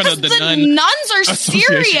sit in front of the nuns are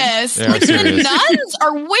association? serious. They are Like serious. the nuns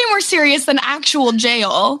are way more serious than actual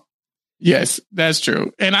jail. Yes, that's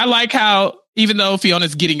true. And I like how even though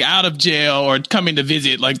Fiona's getting out of jail or coming to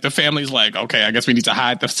visit, like the family's like, okay, I guess we need to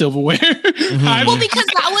hide the silverware. Well, because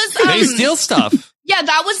that was They steal stuff. Yeah,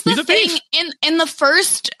 that was the He's a thing thief. in the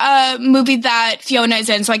first movie that Fiona is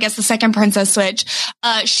in. So I guess the second Princess Switch,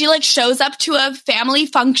 she like shows up to a family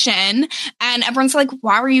function and everyone's like,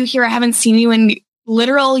 why were you here? I haven't seen you in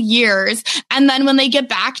literal years. And then when they get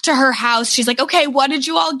back to her house, she's like, okay, what did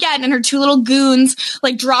you all get? And her two little goons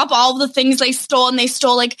like drop all of the things they stole, and they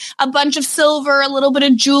stole like a bunch of silver, a little bit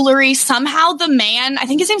of jewelry. Somehow the man, I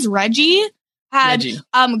think his name's Reggie, had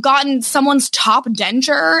gotten someone's top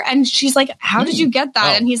denture, and she's like, how did you get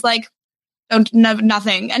that? Oh. And he's like, oh, no,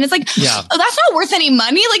 nothing. And it's like, Yeah. oh, that's not worth any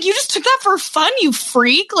money. Like, you just took that for fun, you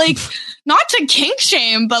freak. Like, not to kink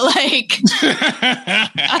shame, but like,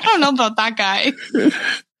 I don't know about that guy.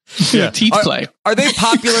 Teeth play. Are they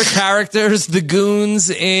popular characters, the goons,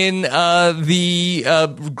 in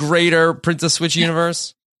the greater Princess Switch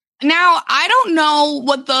universe? Now, I don't know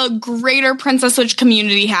what the greater Princess Switch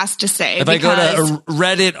community has to say. If I go to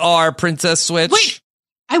Reddit r Princess Switch. Wait,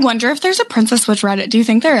 I wonder if there's a Princess Switch Reddit. Do you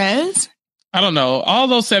think there is? I don't know. All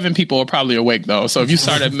those 7 people are probably awake though. So if you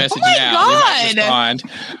started messaging out, they might respond.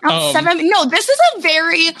 No, this is a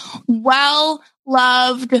very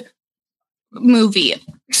well-loved movie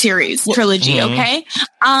series trilogy. Okay,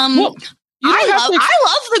 I love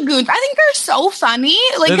the goons. I think they're so funny.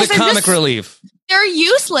 Like, They're 'cause the comic relief. They're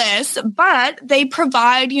useless, but they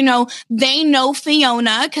provide, they know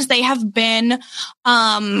Fiona because they have been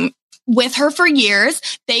with her for years.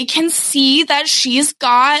 They can see that she's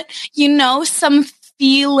got, some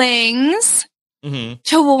feelings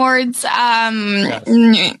towards what's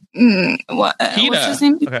his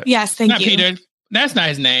name? Okay. Yes, thank Not you. Peter. That's not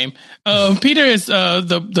his name. Peter is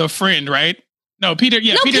the friend, right? No, Peter.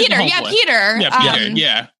 Yeah, No, Peter's the Peter. Yeah, homeboy. Peter. Yeah, Peter.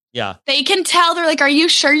 Yeah. Yeah. They can tell. They're like, are you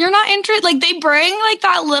sure you're not interested? Like, they bring like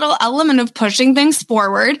that little element of pushing things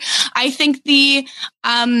forward. I think the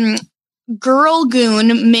girl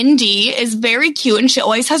goon, Mindy, is very cute, and she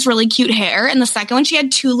always has really cute hair. And the second one, she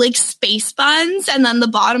had 2 like space buns, and then the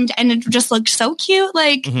bottom, and it just looked so cute.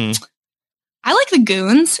 Like, I like the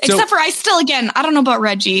goons, except for I don't know about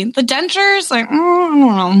Reggie. The dentures, like, I don't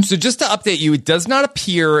know. So just to update you, it does not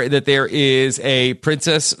appear that there is a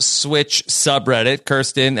Princess Switch subreddit.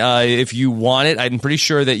 Kirsten, if you want it, I'm pretty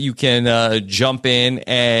sure that you can jump in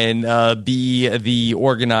and be the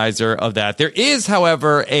organizer of that. There is,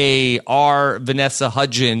 however, a R. Vanessa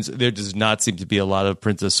Hudgens. There does not seem to be a lot of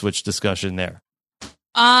Princess Switch discussion there.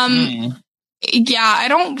 Yeah, I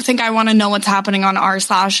don't think I want to know what's happening on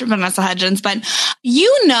r/Vanessa Hudgens, but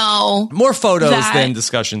more photos than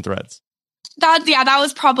discussion threads. That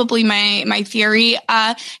was probably my theory.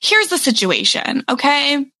 Here's the situation,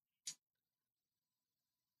 okay?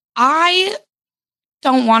 I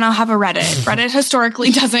don't want to have a Reddit. Reddit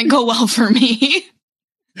historically doesn't go well for me.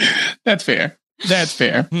 That's fair. That's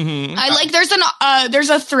fair. There's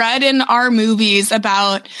a thread in our movies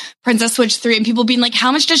about Princess Switch 3 and people being like,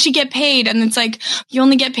 how much does she get paid? And it's like, you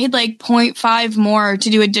only get paid like 0.5 more to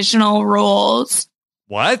do additional roles.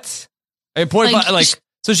 What? And 0.5,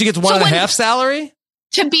 so she gets one and a half salary?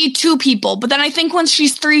 To be 2 people. But then I think once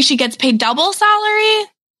she's 3, she gets paid double salary.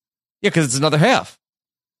 Yeah, because it's another half.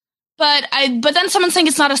 But then someone's saying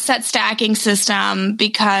it's not a set stacking system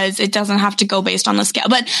because it doesn't have to go based on the scale.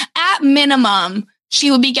 But at minimum, she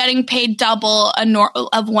would be getting paid double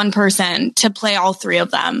of one person to play all 3 of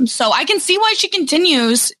them. So I can see why she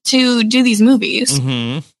continues to do these movies.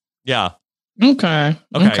 Mm-hmm. Yeah. Okay.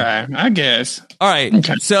 I guess. All right.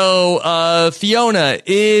 Okay. So Fiona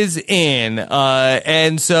is in,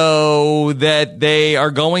 and so that they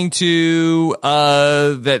are going to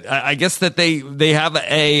I guess that they have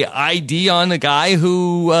a ID on a guy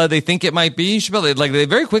who they think it might be. They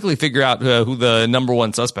very quickly figure out who the number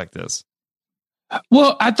one suspect is.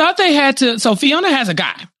 Well, I thought they had to. So Fiona has a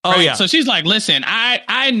guy. Oh, right? yeah. So she's like, listen,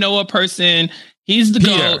 I know a person. He's the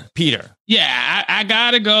GOAT. Peter. Yeah, I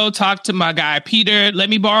gotta go talk to my guy, Peter. Let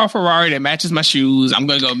me borrow a Ferrari that matches my shoes. I'm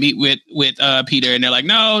gonna go meet with Peter. And they're like,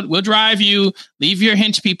 no, we'll drive you. Leave your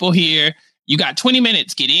hench people here. You got 20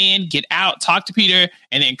 minutes. Get in, get out, talk to Peter,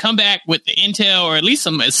 and then come back with the intel or at least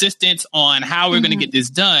some assistance on how we're gonna get this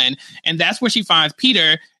done. And that's where she finds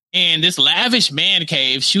Peter in this lavish man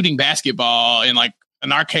cave shooting basketball in like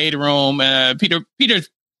an arcade room. Peter's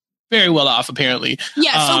very well off, apparently.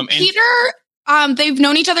 Yeah, so Peter... they've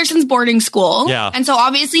known each other since boarding school. Yeah. And so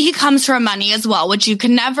obviously he comes from money as well, which you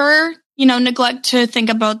can never, neglect to think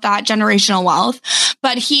about that generational wealth.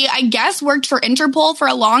 But he, I guess, worked for Interpol for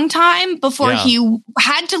a long time before he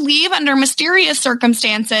had to leave under mysterious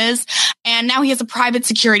circumstances. And now he has a private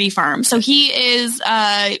security firm. So he is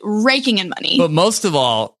raking in money. But most of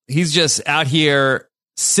all, he's just out here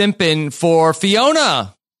simping for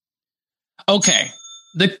Fiona. Okay.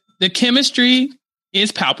 The chemistry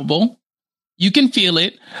is palpable. You can feel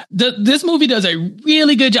it. This movie does a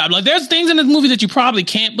really good job. Like, there's things in this movie that you probably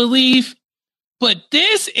can't believe, but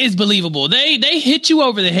this is believable. They hit you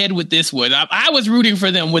over the head with this one. I was rooting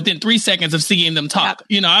for them within 3 seconds of seeing them talk.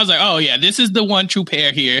 Yep. I was like, oh yeah, this is the one true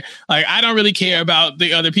pair here. Like, I don't really care about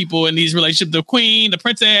the other people in these relationships. The queen, the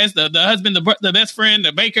princess, the husband, the best friend,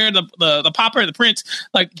 the baker, the pauper, the prince.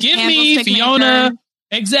 Like, give me Fiona. Maker.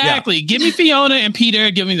 Exactly. Yeah. Give me Fiona and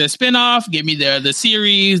Peter. Give me the spinoff. Give me the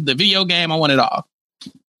series, the video game. I want it all.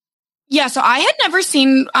 Yeah, so I had never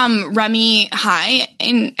seen Remy high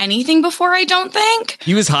in anything before, I don't think.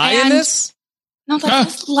 He was high in this? No, that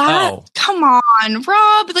was last. Oh. Come on,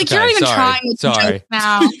 Rob. Like, okay, you're not even trying with the joke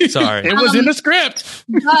now. Sorry. It was in the script.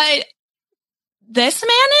 But this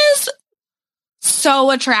man is so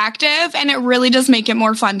attractive, and it really does make it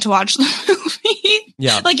more fun to watch the movie.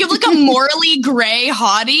 Yeah. Like, if like a morally gray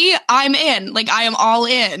hottie, I'm in. Like, I am all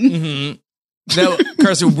in. Mm-hmm. Now,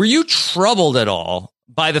 Carson, were you troubled at all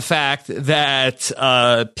by the fact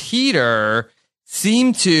that Peter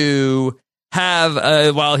seemed to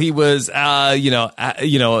have, while he was, madly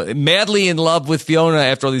in love with Fiona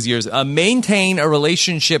after all these years, maintain a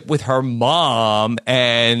relationship with her mom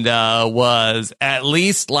and was at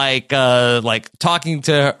least like talking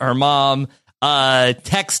to her mom,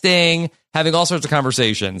 texting, having all sorts of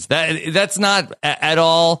conversations. That's not at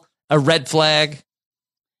all a red flag.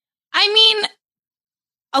 I mean,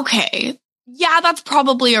 okay, yeah, that's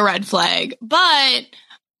probably a red flag, but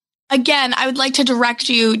again, I would like to direct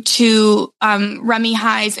you to Remy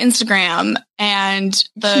High's Instagram and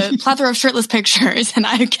the plethora of shirtless pictures, and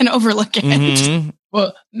I can overlook it. Mm-hmm.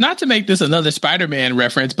 Well, not to make this another Spider-Man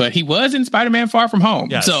reference, but he was in Spider-Man Far From Home.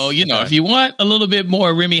 Yes. So, if you want a little bit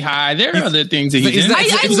more Remy High, there are other things that he did. I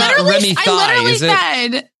literally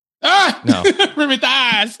said... No. Remy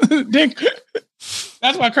Thighs.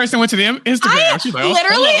 That's why Kirsten went to the Instagram. She's like,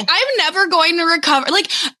 I'm never going to recover.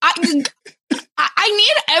 Like, I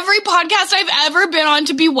need every podcast I've ever been on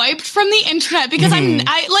to be wiped from the internet because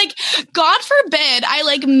I like, God forbid I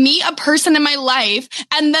like meet a person in my life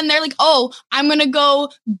and then they're like, oh, I'm going to go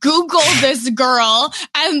Google this girl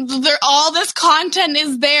and all this content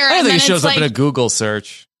is there. I don't and think then it shows it's up in a Google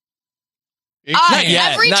search. Not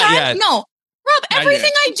yet. Every Not time, yet. no. Rob,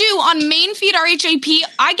 everything I do on main feed RHAP,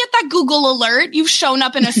 I get that Google alert. You've shown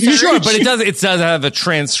up in a search. Sure, but it does have a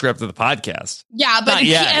transcript of the podcast. Yeah, but Not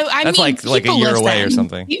yet. I That's mean, like a people year away or listen.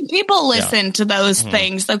 something. People listen to those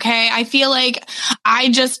things, okay? I feel like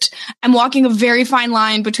I just am walking a very fine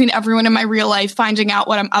line between everyone in my real life finding out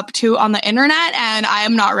what I'm up to on the internet, and I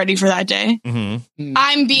am not ready for that day.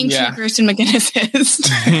 I'm being Yeah. too Kirsten McGinnis is.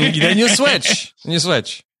 Then you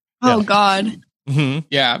switch. Oh, God.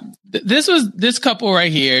 Yeah, this couple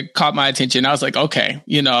right here caught my attention. I was like, okay,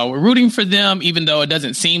 we're rooting for them, even though it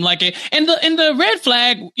doesn't seem like it. And the red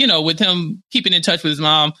flag, with him keeping in touch with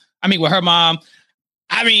with her mom.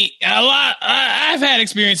 I mean, I've had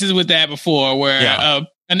experiences with that before, where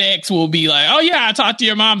an ex will be like, "Oh yeah, I talked to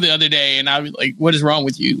your mom the other day," and I'll be like, "What is wrong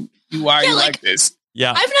with you? Why are you like this?"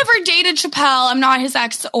 Yeah, I've never dated Chappelle. I'm not his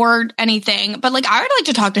ex or anything, but like, I would like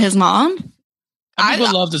to talk to his mom.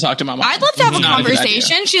 People love to talk to my mom. I'd love to have a Not good idea.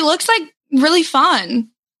 conversation. She looks like really fun.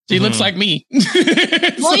 She looks like me.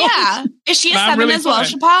 Well, yeah. Is she a 7 really as well,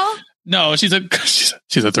 fun. Chappelle? No, she's a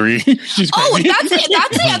 3. She's Oh, crazy. that's it.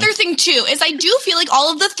 That's the other thing too, is I do feel like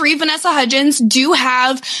all of the 3 Vanessa Hudgens do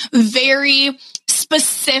have very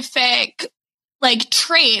specific like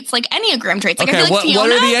traits, like Enneagram traits. Like I okay, feel like Fiona,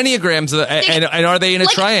 what are the Enneagrams, and are they in a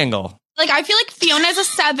like- triangle? like I feel like Fiona is a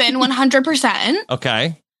 7, 100%.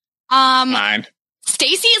 Okay. Fine.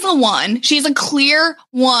 Stacey is a 1. She's a clear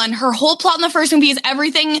 1. Her whole plot in the first movie is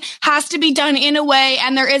everything has to be done in a way,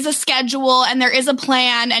 and there is a schedule, and there is a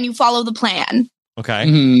plan, and you follow the plan. Okay.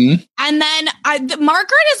 Mhm. And then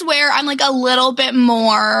Margaret is where I'm like a little bit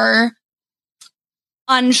more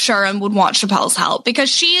unsure and would want Chappelle's help, because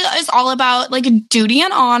she is all about like duty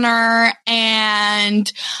and honor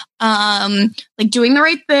and like doing the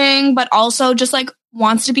right thing, but also just like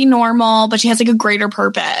wants to be normal, but she has like a greater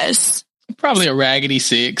purpose. Probably a raggedy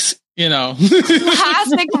 6,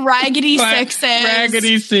 Classic raggedy sixes.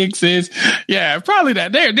 Raggedy 6s. Yeah, probably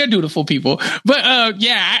that. They're dutiful people. But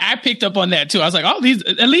I picked up on that too. I was like, oh, these,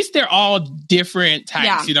 at least they're all different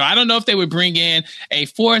types. Yeah. I don't know if they would bring in a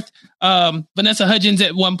 4th Vanessa Hudgens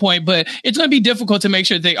at one point, but it's going to be difficult to make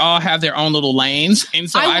sure they all have their own little lanes. And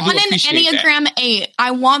so I want do an appreciate that. Enneagram 8.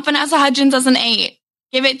 I want Vanessa Hudgens as an 8.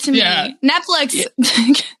 Give it to me. Yeah. Netflix,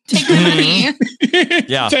 take my money.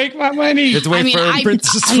 Yeah. Take my money. You have to wait I mean, for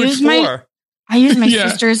Princess Switch use my- 4. I use my Yeah.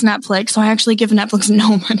 sister's Netflix, so I actually give Netflix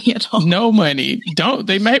no money at all. No money.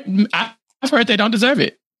 I've heard they don't deserve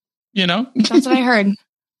it. That's what I heard.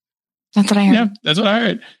 Yeah, that's what I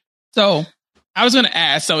heard. So I was going to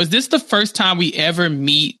ask, so is this the first time we ever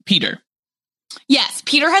meet Peter? Yes,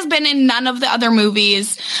 Peter has been in none of the other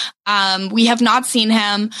movies. We have not seen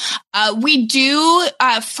him. We do.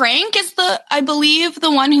 Frank is I believe,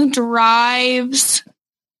 the one who drives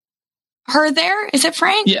her there. Is it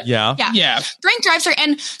Frank? Yeah. Yeah. Frank drives her.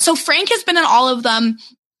 And so Frank has been in all of them.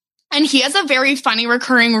 And he has a very funny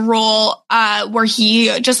recurring role where he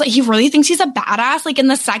really thinks he's a badass. Like in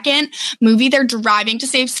the second movie, they're driving to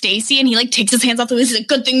save Stacey, and he like takes his hands off the wheel. He's like,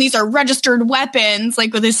 "Good thing these are registered weapons,"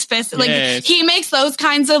 like with his fist. Like Yes. he makes those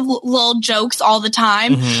kinds of little jokes all the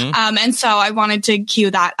time. And so I wanted to cue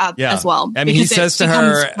that up Yeah. as well. I mean, he because it says to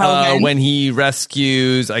becomes her relevant. when he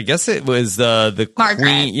rescues, I guess it was the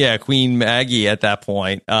Margaret. Queen Maggie at that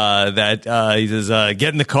point, that he says,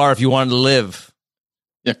 get in the car if you want to live.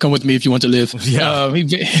 Yeah, come with me if you want to live. Yeah.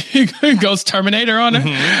 He goes Terminator on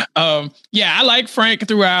her. I like Frank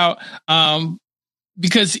throughout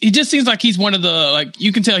because he just seems like he's one of the, like,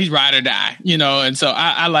 you can tell he's ride or die, and so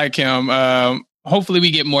I like him. Hopefully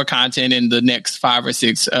we get more content in the next 5 or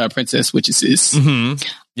 6 Princess Witches.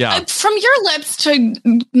 Yeah. From your lips to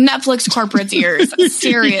Netflix corporate's ears.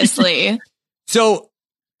 Seriously. So,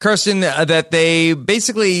 Kirsten, that they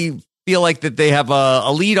basically feel like that they have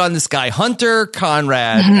a lead on this guy, Hunter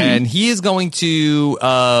Conrad, and he is going to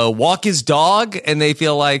walk his dog, and they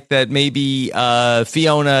feel like that maybe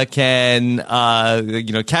Fiona can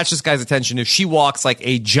catch this guy's attention if she walks like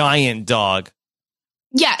a giant dog.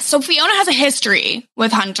 Yeah, so Fiona has a history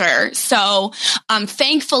with Hunter. So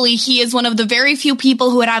thankfully, he is one of the very few people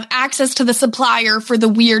who would have access to the supplier for the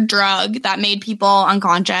weird drug that made people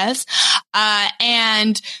unconscious.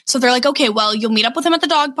 And so they're like, okay, well, you'll meet up with him at the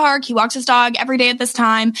dog park. He walks his dog every day at this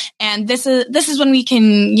time. And this is when we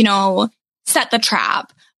can, set the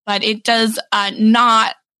trap. But it does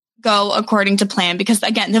not go according to plan because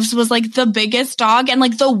again, this was like the biggest dog and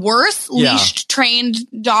like the worst leash trained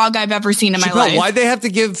dog I've ever seen in my life. Why'd they have to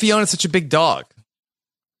give Fiona such a big dog?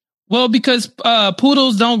 Well, because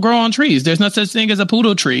poodles don't grow on trees. There's no such thing as a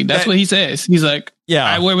poodle tree. That's what he says. He's like,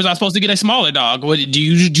 where was I supposed to get a smaller dog? What, do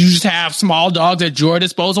you just have small dogs at your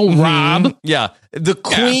disposal, Rob? Yeah. The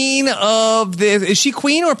queen of this, is she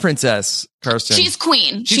queen or princess, Kirsten? She's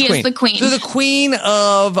queen. She is the queen. So the queen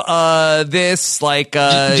of this, like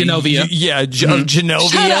Genovia.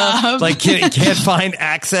 Genovia, like can't find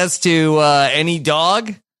access to any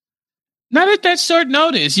dog. Not at that short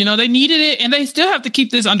notice. You know, they needed it and they still have to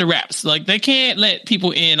keep this under wraps. Like they can't let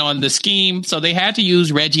people in on the scheme. So they had to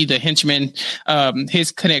use Reggie, the henchman,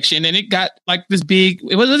 his connection. And it got like this big,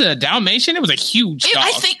 was it a Dalmatian? It was a huge dog.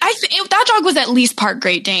 I think that dog was at least part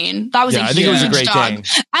Great Dane. That was a huge dog. Dane.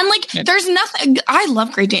 And like, there's nothing, I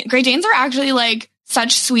love Great Dane. Great Danes are actually like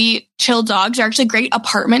such sweet, chill dogs. They're actually great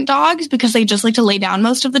apartment dogs because they just like to lay down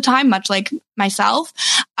most of the time, much like myself.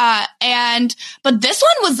 But this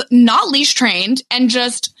one was not leash trained and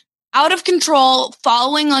just out of control,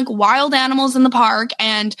 following like wild animals in the park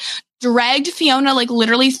and dragged Fiona like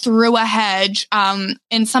literally through a hedge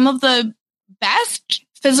in some of the best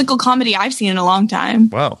physical comedy I've seen in a long time.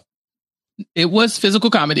 Wow. It was physical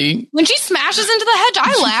comedy. When she smashes into the hedge,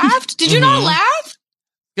 I laughed. Did you not laugh?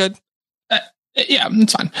 Good. Yeah,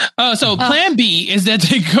 it's fine. So plan B is that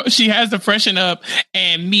she has to freshen up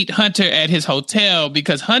and meet Hunter at his hotel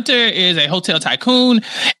because Hunter is a hotel tycoon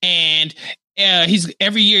and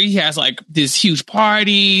every year he has like these huge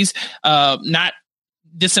parties, not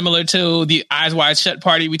dissimilar to the Eyes Wide Shut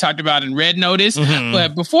party we talked about in Red Notice. Mm-hmm.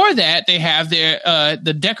 But before that, they have their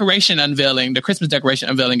the decoration unveiling, the Christmas decoration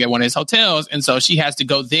unveiling at one of his hotels. And so she has to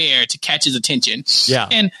go there to catch his attention. Yeah.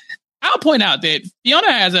 And I'll point out that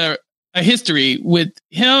Fiona has a history with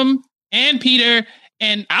him and Peter,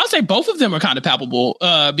 and I'll say both of them are kind of palpable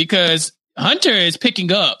because Hunter is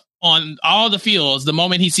picking up on all the feels the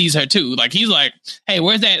moment he sees her too. Like he's like, "Hey,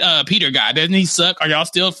 where's that Peter guy? Doesn't he suck? Are y'all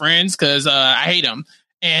still friends? Because I hate him."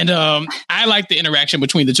 And I like the interaction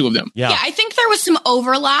between the two of them. Yeah, I think there was some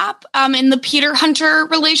overlap in the Peter Hunter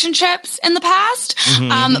relationships in the past.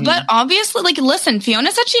 But obviously, like, listen,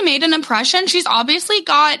 Fiona said she made an impression. She's obviously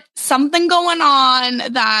got something going on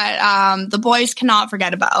that the boys cannot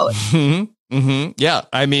forget about. Yeah,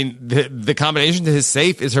 I mean, the combination to his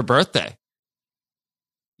safe is her birthday.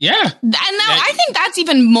 Yeah. And now I think that's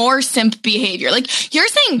even more simp behavior. Like, you're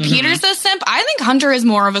saying Peter's a simp. I think Hunter is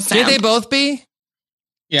more of a simp. Did they both be?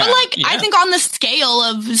 Yeah, but like, I think on the scale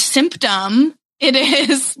of symptom, it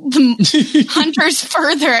is Hunter's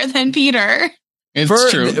further than Peter.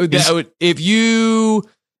 It's true. If you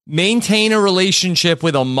maintain a relationship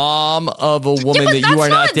with a mom of a woman that you are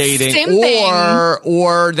not dating,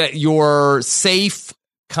 or that your safe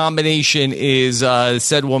combination is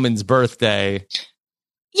said woman's birthday.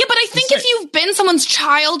 Yeah, but I think if you've been someone's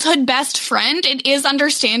childhood best friend, it is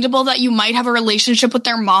understandable that you might have a relationship with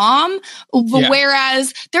their mom. Yeah.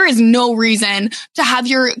 Whereas there is no reason to have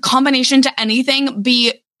your combination to anything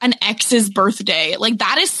be an ex's birthday. Like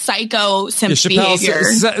that is psycho simp behavior.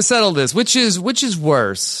 Settle this. Which is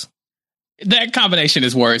worse? That combination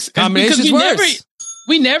is worse. Combination is worse.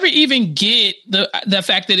 We never even get the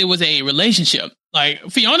fact that it was a relationship. Like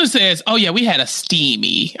Fiona says, "Oh yeah, we had a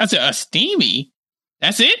steamy." I said, "A steamy?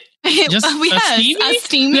 That's it? Just a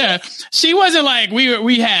steamy?" Yeah. She wasn't like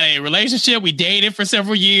we had a relationship, we dated for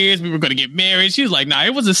several years, we were going to get married. She was like, "Nah,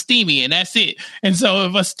 it was a steamy and that's it." And so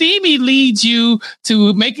if a steamy leads you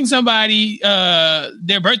to making somebody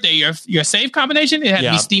their birthday your safe combination, it had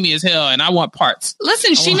to be steamy as hell, and I want parts.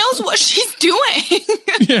 Listen, she knows what she's doing.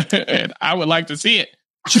 Yeah, and I would like to see it.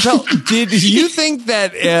 Chappelle, did you think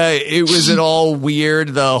that it was at all weird,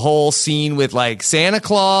 the whole scene with like Santa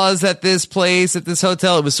Claus at this place, at this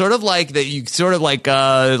hotel? It was sort of like that you sort of like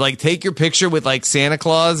take your picture with like Santa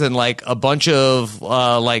Claus and like a bunch of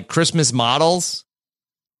like Christmas models.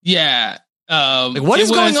 Yeah. Like what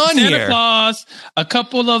is going on Santa here? Claus, a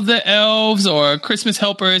couple of the elves or Christmas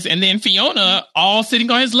helpers, and then Fiona all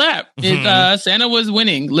sitting on his lap. Santa was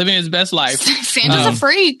winning, living his best life. Santa's a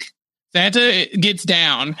freak. Santa gets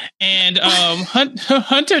down, and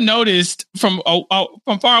Hunter noticed from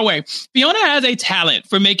far away, Fiona has a talent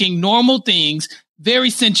for making normal things very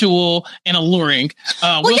sensual and alluring.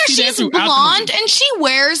 She's blonde and she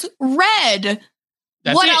wears red.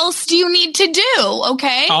 What else do you need to do?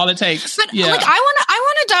 Okay, all it takes. But like,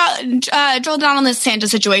 I want to drill down on this Santa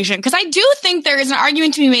situation because I do think there is an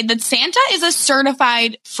argument to be made that Santa is a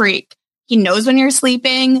certified freak. He knows when you're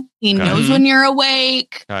sleeping. He knows when you're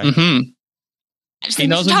awake. He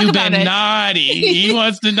knows when you've been naughty. He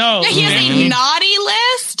wants to know. Yeah, he has a naughty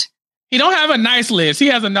list. He don't have a nice list. He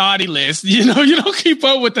has a naughty list. You know, you don't keep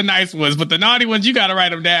up with the nice ones, but the naughty ones, you got to write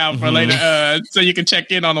them down for later, so you can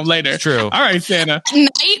check in on them later. True. All right, Santa. At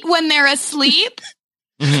night when they're asleep.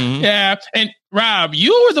 Yeah. And Rob,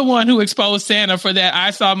 you were the one who exposed Santa for that.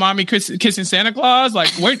 I saw mommy kissing Santa Claus.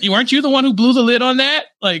 Like, weren't you the one who blew the lid on that?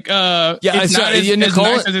 Like, it's not as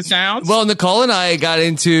nice as it sounds. Well, Nicole and I got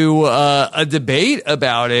into a debate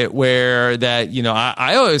about it where that, you know,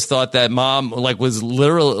 I always thought that mom like was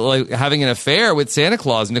literally like having an affair with Santa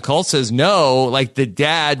Claus. Nicole says no, like the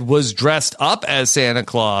dad was dressed up as Santa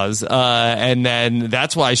Claus, and then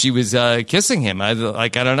that's why she was kissing him. I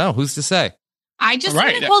don't know, who's to say. I just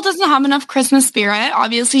think Nicole doesn't have enough Christmas spirit.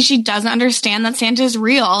 Obviously, she doesn't understand that Santa is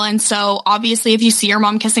real. And so, obviously, if you see your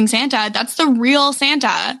mom kissing Santa, that's the real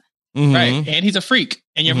Santa. Right. And he's a freak.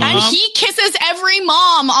 And your mom... And he kisses every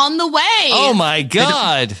mom on the way. Oh, my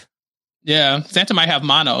God. Yeah. Santa might have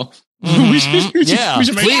mono. We should please.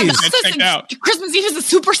 check out. Christmas Eve is a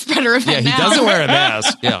super spreader event now. He doesn't wear a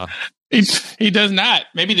mask. Yeah. He does not.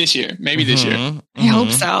 Maybe this year. I hope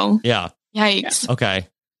so. Yeah. Yikes. Okay.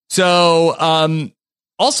 So,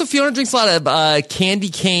 also Fiona drinks a lot of candy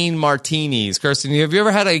cane martinis. Kirsten, have you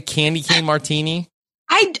ever had a candy cane martini?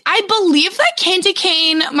 I believe that candy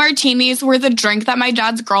cane martinis were the drink that my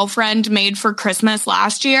dad's girlfriend made for Christmas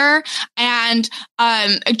last year. And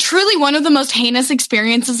truly one of the most heinous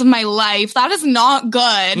experiences of my life. That is not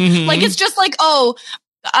good. Like, it's just like,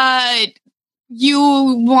 you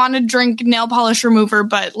want to drink nail polish remover,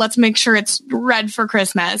 but let's make sure it's red for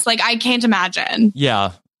Christmas. Like, I can't imagine.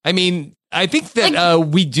 Yeah. I mean, I think that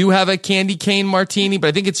we do have a candy cane martini, but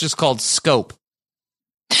I think it's just called Scope.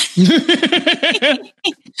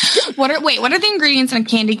 What are the ingredients in a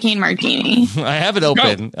candy cane martini? I have it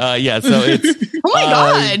open. So it's oh my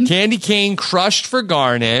God. Candy cane crushed for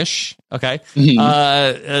garnish. Okay.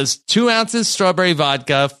 2 ounces strawberry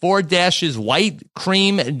vodka, 4 dashes white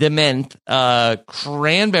creme de menthe,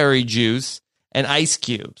 cranberry juice, and ice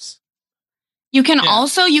cubes. You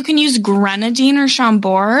can use grenadine or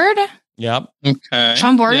Chambord. Yep. Okay.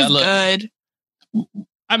 Chambord is good.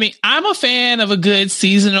 I mean, I'm a fan of a good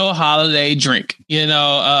seasonal holiday drink. You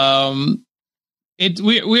know,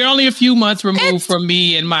 we're only a few months removed from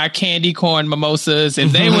me and my candy corn mimosas,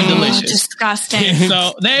 and they were delicious. Disgusting.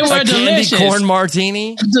 So they were delicious. Candy corn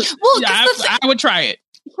martini. Well, I would try it.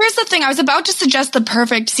 Here's the thing. I was about to suggest the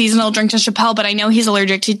perfect seasonal drink to Chappelle, but I know he's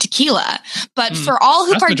allergic to tequila. But for all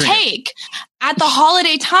who partake at the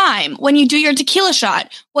holiday time, when you do your tequila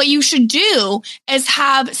shot, what you should do is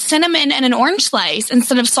have cinnamon and an orange slice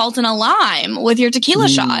instead of salt and a lime with your tequila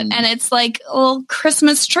shot. And it's like a little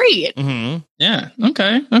Christmas treat. Yeah.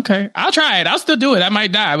 Okay. I'll try it. I'll still do it. I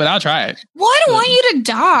might die, but I'll try it. Well, I don't want you to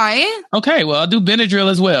die. Okay. Well, I'll do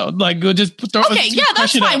Benadryl as well. Like, we'll just throw. Okay. Yeah,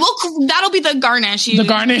 that's fine. That'll be the garnish. The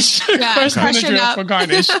garnish. Yeah. First Benadryl for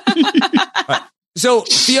garnish. So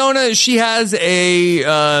Fiona, she has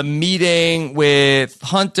a meeting with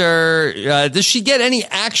Hunter. Does she get any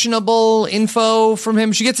actionable info from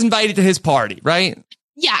him? She gets invited to his party, right?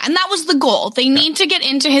 Yeah, and that was the goal. They need to get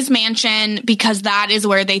into his mansion because that is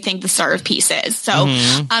where they think the serve piece is. So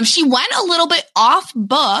she went a little bit off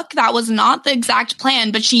book. That was not the exact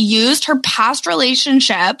plan, but she used her past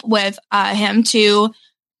relationship with him to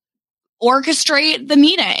orchestrate the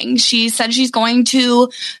meeting. She said she wants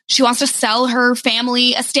to sell her family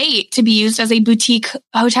estate to be used as a boutique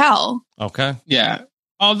hotel. Okay. Yeah.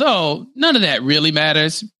 Although none of that really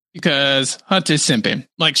matters because Hunter's simping.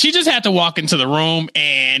 Like, she just had to walk into the room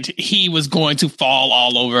and he was going to fall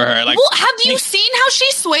all over her. Like, well, have you seen how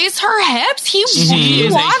she sways her hips? He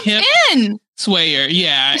walked in. Swayer,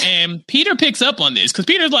 yeah, and Peter picks up on this because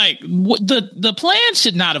Peter's like, the plan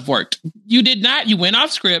should not have worked. You did not. You went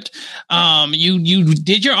off script. You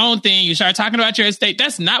did your own thing. You started talking about your estate.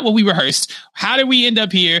 That's not what we rehearsed. How did we end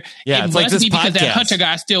up here? Yeah, it's like this podcast. Because that Hunter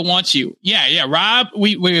guy still wants you. Yeah. Rob,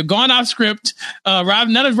 we're going off script. Rob,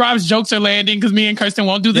 none of Rob's jokes are landing because me and Kirsten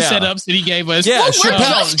won't do the setups that he gave us. Yeah, we're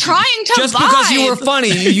just trying to just because you were funny,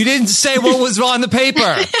 you didn't say what was on the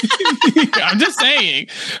paper. I'm just saying.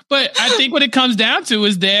 But I think what it comes down to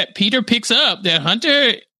is that Peter picks up that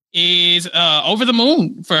Hunter is over the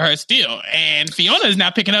moon for her still, and Fiona is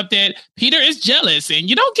now picking up that Peter is jealous, and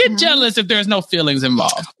you don't get jealous if there's no feelings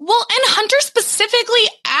involved. Well, and Hunter specifically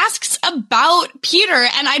asks about Peter,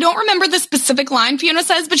 and I don't remember the specific line Fiona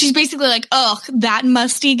says, but she's basically like, "Ugh, that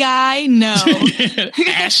musty guy, no."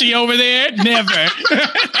 Ashy over there, never.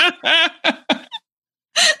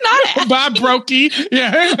 Not Bob Brokey.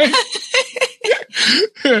 Yeah.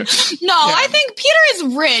 No, I think Peter is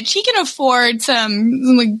rich. He can afford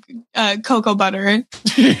some cocoa butter.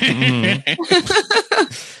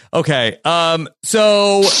 Okay.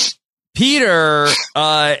 So Peter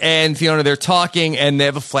and Fiona, they're talking and they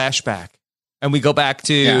have a flashback. And we go back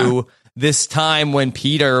to this time when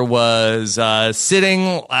Peter was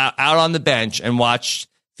sitting out on the bench and watched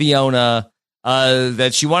Fiona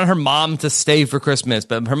that she wanted her mom to stay for Christmas,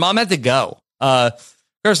 but her mom had to go.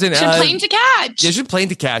 Kirsten, she had plane to catch. Yeah, she had plane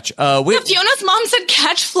to catch. Fiona's mom said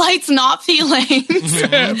catch flights, not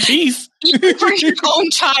feelings. Peace. Even for your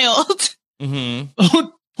own child. Mm-hmm.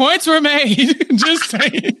 Points were made. Just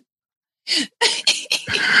saying.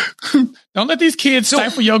 Don't let these kids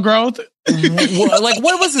stifle your growth.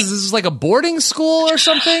 What was this? This is like a boarding school or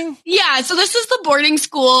something? Yeah, so this is the boarding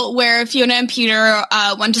school where Fiona and Peter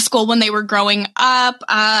went to school when they were growing up.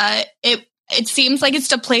 It seems like it's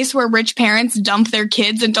the place where rich parents dump their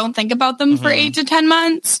kids and don't think about them for 8 to 10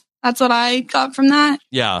 months. That's what I got from that.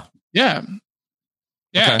 Yeah. Okay.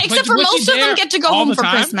 Except for most of them get to go home for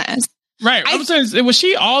Christmas. Right. I'm saying, was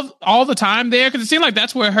she all the time there? Because it seemed like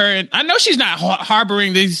that's where her. I know she's not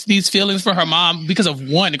harboring these feelings for her mom because of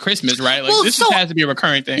one Christmas, right? Like this just has to be a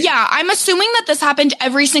recurring thing. Yeah, I'm assuming that this happened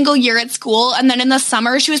every single year at school, and then in the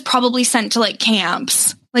summer she was probably sent to like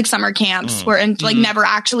camps, like summer camps, where never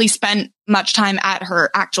actually spent much time at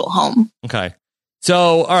her actual home. Okay.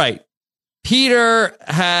 So, all right. Peter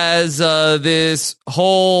has this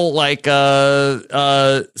whole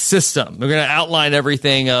system. We're going to outline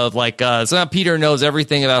everything of so now Peter knows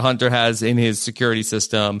everything about Hunter has in his security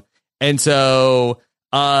system. And so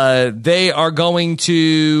they are going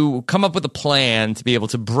to come up with a plan to be able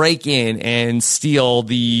to break in and steal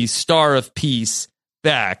the Star of Peace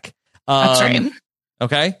back. That's right.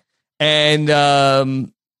 Okay.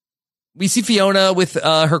 And we see Fiona with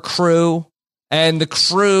her crew. And the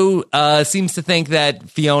crew seems to think that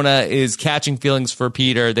Fiona is catching feelings for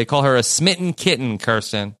Peter. They call her a smitten kitten,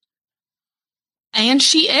 Kirsten. And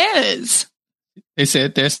she is. They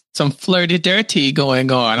said there's some flirty dirty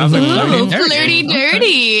going on. I was like, flirty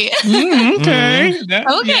dirty. Okay.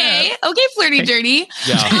 Okay, flirty dirty.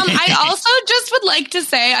 Yeah. I also just would like to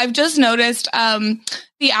say, I've just noticed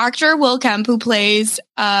the actor Will Kemp, who plays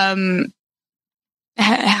Hunter,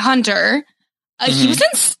 he was in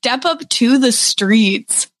Step Up to the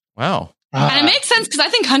Streets. Wow. And it makes sense because I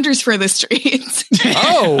think Hunter's for the streets.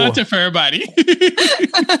 Oh. Hunter for everybody.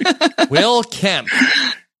 Will Kemp.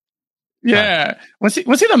 Yeah. Was he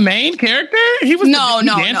the main character? He was No.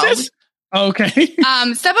 Okay.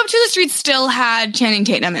 Step Up to the Streets still had Channing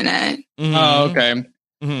Tatum in it. Mm-hmm. Oh, okay.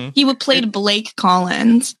 Mm-hmm. He played Blake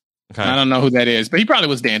Collins. Okay. I don't know who that is, but he probably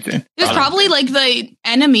was dancing. He was probably like the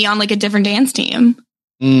enemy on like a different dance team.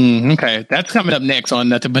 Okay, that's coming up next on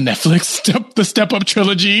Netflix, the Step Up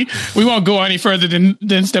trilogy. We won't go any further than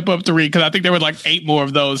Step Up 3 because I think there were like 8 more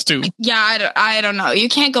of those too. Yeah, I don't know. You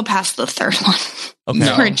can't go past the third one.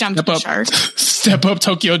 Okay. Or jump the shark. Step Up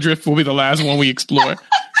Tokyo Drift will be the last one we explore.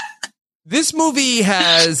 This movie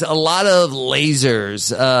has a lot of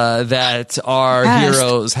lasers that our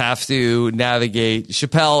heroes have to navigate.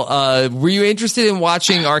 Chappelle, were you interested in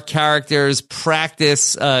watching our characters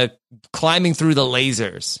practice climbing through the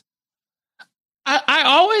lasers? I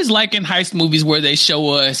always like in heist movies where they show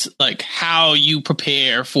us like how you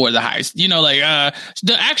prepare for the heist. You know, like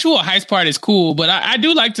the actual heist part is cool, but I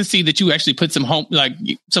do like to see that you actually put some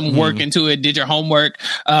work into it, did your homework.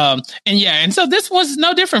 And so this was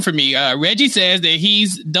no different for me. Reggie says that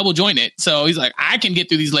he's double jointed, so he's like, I can get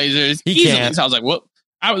through these lasers easily. Can't. So I was like, well,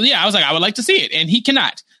 I was like, I would like to see it, and he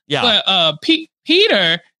cannot. Yeah. But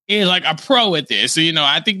Peter is like a pro at this. So, you know,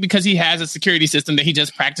 I think because he has a security system that he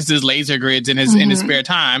just practices laser grids in his spare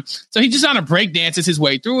time. So he just kind of break dances his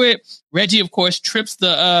way through it. Reggie, of course, trips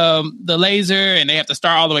the laser and they have to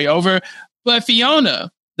start all the way over. But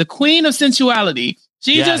Fiona, the queen of sensuality,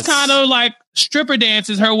 she just kind of like stripper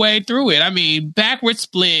dances her way through it. I mean, backward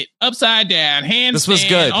split, upside down, handstand. This was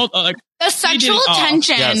good. The sexual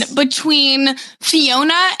tension between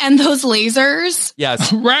Fiona and those lasers.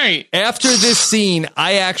 Yes. Right. After this scene,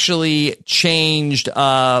 I actually changed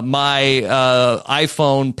my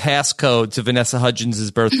iPhone passcode to Vanessa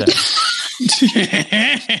Hudgens' birthday.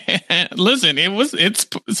 Listen, it's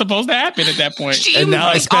supposed to happen at that point. And now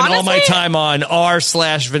I spend all my time on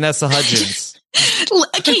r/Vanessa Hudgens.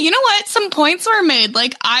 Okay, you know what? Some points were made.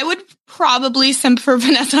 Like, I would probably simp for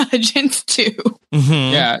Vanessa Hudgens too.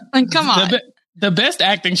 Mm-hmm. Yeah. Like, come on. The best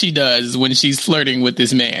acting she does is when she's flirting with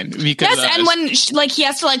this man. Because, and when he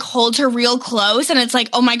has to like hold her real close and it's like,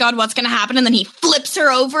 oh my God, what's going to happen? And then he flips her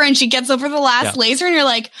over and she gets over the last laser and you're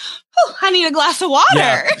like, oh, I need a glass of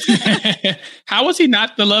water. Yeah. How was he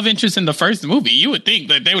not the love interest in the first movie? You would think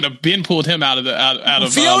that they would have been pulled him out of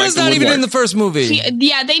Fiona's not even in the first movie. They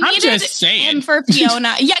needed him for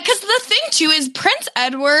Fiona. Yeah, because the thing too is Prince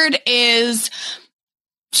Edward is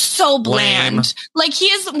so bland. Lame. Like he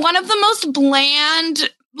is one of the most bland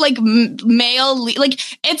like male like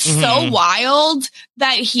it's so wild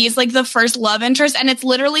that he's like the first love interest, and it's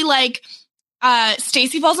literally like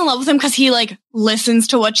Stacy falls in love with him because he like listens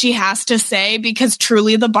to what she has to say, because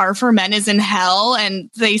truly the bar for men is in hell,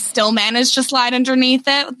 and they still manage to slide underneath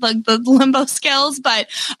it, like the limbo skills. But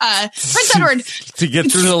Prince Edward to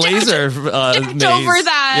get through the laser maze. Over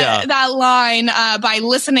that line by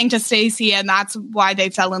listening to Stacy, and that's why they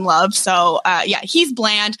fell in love. So yeah, he's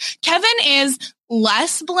bland. Kevin is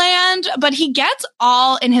less bland, but he gets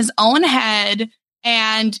all in his own head,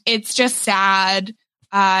 and it's just sad.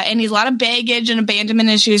 And he's a lot of baggage and abandonment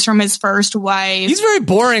issues from his first wife. He's very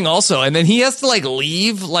boring also. And then he has to like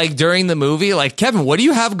leave like during the movie. Like, Kevin, what do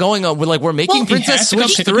you have going on? We're making Princess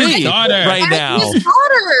Switch 3 right now. His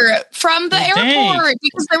daughter from the airport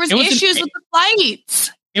because there was issues with the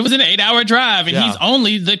flights. It was an 8-hour drive, and he's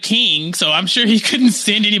only the king, so I'm sure he couldn't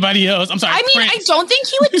send anybody else. I'm sorry. I mean, I don't think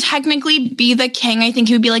he would technically be the king. I think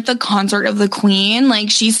he would be like the consort of the queen. Like,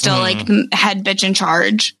 she's still like head bitch in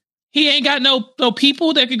charge. He ain't got no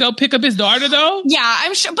people that could go pick up his daughter, though. Yeah,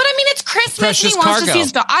 I'm sure. But I mean, it's Christmas. Precious he wants cargo. to see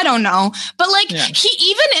his daughter. I don't know. But like,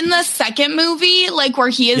 he even in the second movie, like where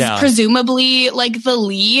he is presumably like the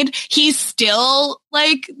lead, he's still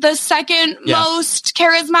like the second most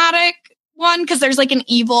charismatic one, because there's like an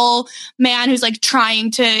evil man who's like trying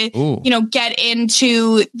to, get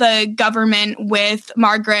into the government with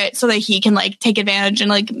Margaret so that he can like take advantage and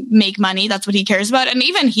like make money. That's what he cares about. And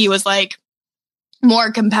even he was like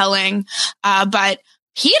more compelling. But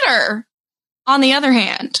Peter, on the other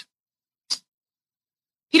hand,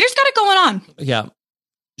 Peter's got it going on. Yeah.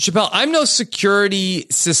 Chappelle, I'm no security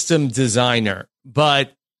system designer,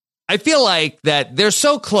 but I feel like that they're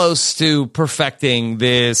so close to perfecting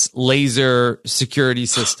this laser security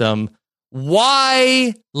system.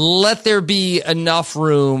 Why let there be enough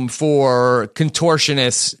room for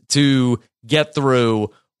contortionists to get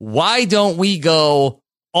through? Why don't we go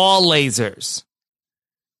all lasers?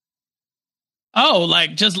 Oh,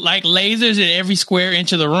 like just like lasers in every square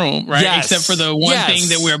inch of the room, right? Yes. Except for the one thing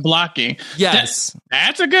that we're blocking. Yes.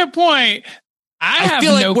 That's a good point. I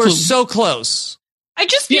feel like we're clue. so close. I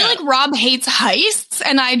just feel like Rob hates heists,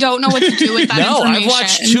 and I don't know what to do with that information. I've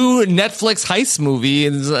watched 2 Netflix heist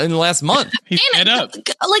movies in the last month. He's fed up.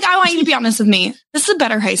 Like, I want you to be honest with me. This is a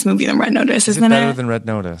better heist movie than Red Notice, isn't it? Better than Red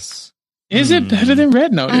Notice. Is it better than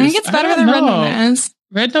Red Notice? I think it's better than Red Notice.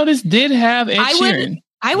 Red Notice did have Ed Sheeran.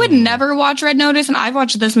 I would never watch Red Notice, and I've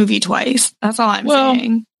watched this movie twice. That's all I'm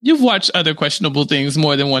saying. You've watched other questionable things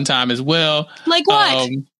more than one time as well. Like what?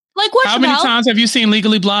 Like what? How many times have you seen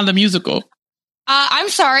Legally Blonde, the musical? I'm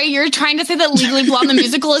sorry, you're trying to say that Legally Blonde the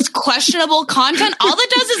musical is questionable content? All that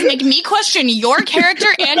does is make me question your character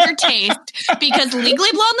and your taste, because Legally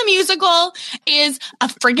Blonde the musical is a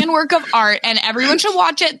friggin' work of art, and everyone should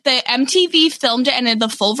watch it. The MTV filmed it, and the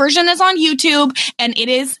full version is on YouTube, and it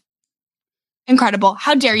is incredible.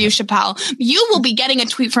 How dare you, Chappelle? You will be getting a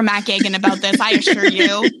tweet from Matt Gagan about this, I assure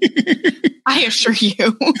you. I assure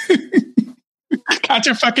you. Got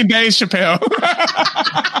your fucking days, Chappelle.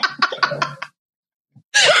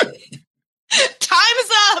 Time's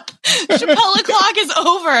up. Chappelle o'clock is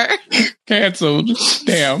over. Canceled.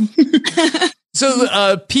 Damn.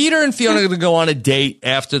 So Peter and Fiona are going to go on a date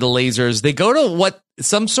after the lasers. They go to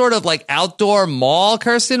some sort of like outdoor mall,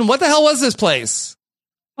 Kirsten? What the hell was this place?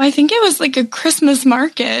 Well, I think it was like a Christmas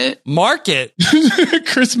market. Market?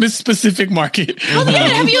 Christmas specific market. Oh, yeah.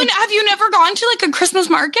 Have you never gone to like a Christmas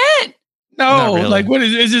market? No, really. Like what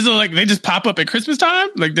is this? Like they just pop up at Christmas time?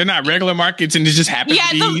 Like they're not regular markets, and it just happens. Yeah,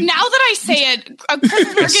 to be... now that I say it, a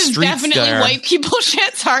Christmas market is definitely white people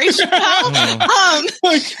shit. Sorry, Chappelle.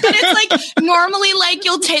 But it's like normally like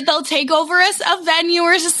they'll take over a venue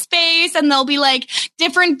or a space, and there'll be like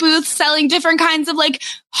different booths selling different kinds of like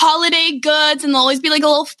holiday goods, and there'll always be like a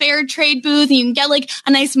little fair trade booth, and you can get like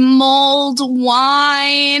a nice mulled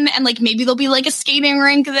wine, and like maybe there'll be like a skating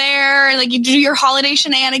rink there, and like you do your holiday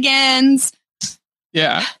shenanigans.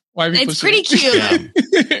 Yeah. It's pretty cute.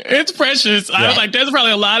 It's precious. Yeah. I was like, there's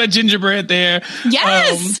probably a lot of gingerbread there.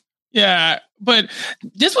 Yes. Yeah. But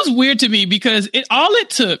this was weird to me because all it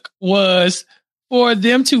took was for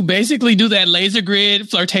them to basically do that laser grid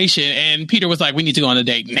flirtation. And Peter was like, we need to go on a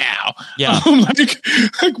date now. Yeah.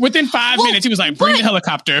 Like within 5 minutes, he was like, bring the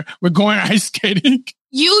helicopter. We're going ice skating.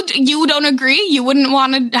 You don't agree? You wouldn't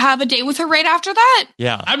want to have a date with her right after that?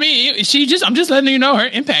 Yeah. I mean, I'm just letting you know her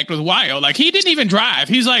impact was wild. Like he didn't even drive.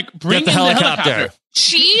 He's like, bring the helicopter.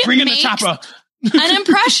 She bring in the chopper. An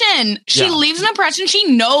impression. She leaves an impression.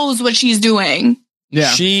 She knows what she's doing. Yeah.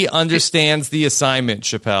 She understands the assignment,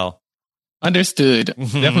 Chappelle. Understood.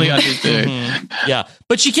 Definitely understood. Yeah.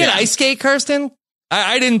 But she can't ice skate, Kirsten?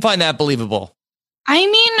 I didn't find that believable. I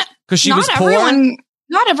mean, because she was poor.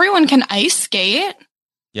 Not everyone can ice skate.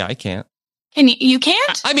 Yeah, I can't. Can you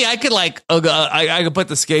can't? I mean, I could like, I could put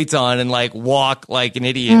the skates on and like walk like an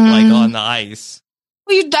idiot, like on the ice.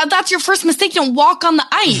 Well, that's your first mistake. Don't walk on the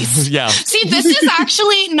ice. Yeah. See, this is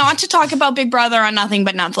actually not to talk about Big Brother on Nothing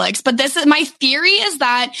But Netflix, but this is my theory is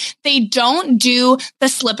that they don't do the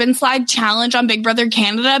slip and slide challenge on Big Brother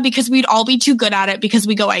Canada because we'd all be too good at it because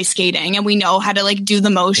we go ice skating and we know how to like do the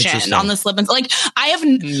motion on the slip and like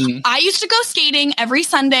I used to go skating every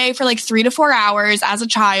Sunday for like 3 to 4 hours as a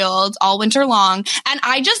child all winter long. And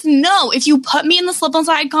I just know if you put me in the slip and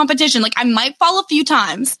slide competition, like I might fall a few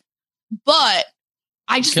times, but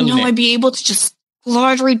I just know I'd be able to just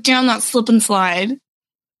slide right down that slip and slide.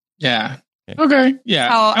 Yeah. Okay. Yeah.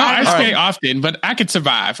 So, I skate often, but I could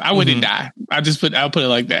survive. I wouldn't die. I'll put it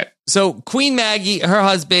like that. So Queen Maggie, her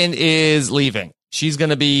husband is leaving. She's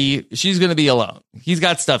gonna be alone. He's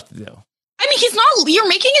got stuff to do. I mean, he's not. You're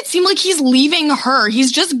making it seem like he's leaving her.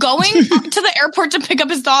 He's just going to the airport to pick up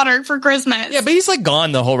his daughter for Christmas. Yeah, but he's like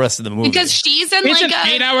gone the whole rest of the movie because she's in it's like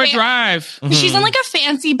an 8-hour drive. She's in like a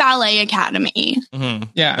fancy ballet academy.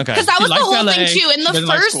 Yeah, because that was the whole thing too.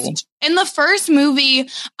 In the first movie,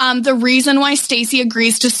 the reason why Stacey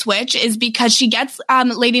agrees to switch is because she gets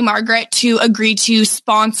Lady Margaret to agree to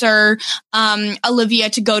sponsor Olivia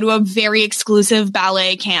to go to a very exclusive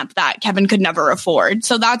ballet camp that Kevin could never afford.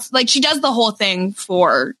 So that's like she does the whole thing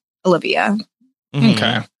for Olivia.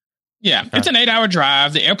 Okay. Yeah, it's an 8-hour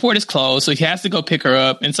drive. The airport is closed, so he has to go pick her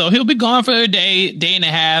up, and so he'll be gone for a day and a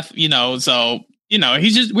half. So.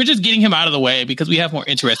 We're just getting him out of the way because we have more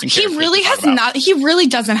interesting characters. He really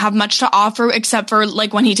doesn't have much to offer except for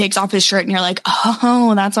like when he takes off his shirt and you're like,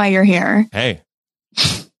 oh, that's why you're here. Hey,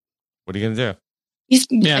 what are you going to do?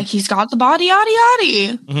 He's got the body,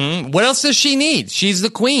 yaddy. What else does she need? She's the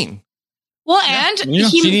queen. Well, and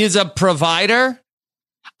she needs a provider.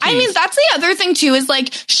 I mean, that's the other thing too, is like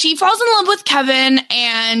she falls in love with Kevin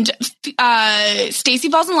and Stacey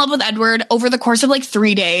falls in love with Edward over the course of like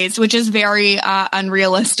 3 days, which is very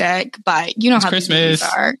unrealistic, but you know how these movies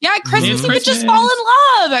are. Yeah, Christmas, you could just fall in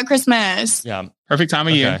love at Christmas. Yeah. Perfect time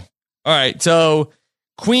of year. All right. So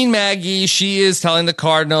Queen Maggie, she is telling the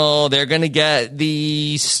Cardinal they're going to get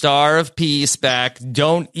the Star of Peace back.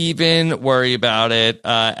 Don't even worry about it,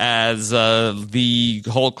 as the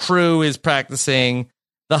whole crew is practicing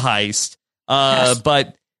the heist.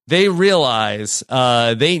 But they realize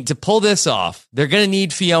to pull this off, they're going to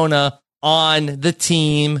need Fiona on the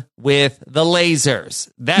team with the lasers.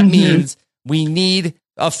 That means we need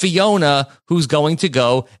a Fiona who's going to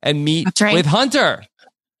go and meet with Hunter.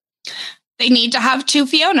 They need to have 2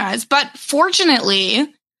 Fionas, but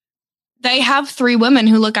fortunately, they have 3 women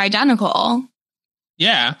who look identical.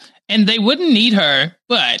 Yeah, and they wouldn't need her,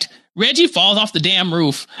 but Reggie falls off the damn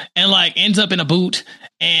roof and like ends up in a boot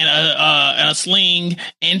and a sling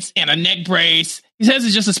and a neck brace. He says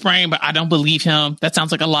it's just a sprain, but I don't believe him. That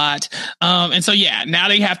sounds like a lot. And so, yeah, now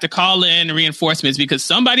they have to call in reinforcements because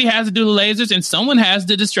somebody has to do the lasers and someone has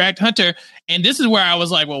to distract Hunter. And this is where I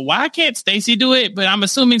was like, well, why can't Stacey do it? But I'm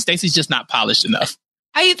assuming Stacey's just not polished enough.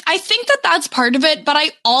 I think that's part of it, but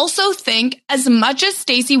I also think as much as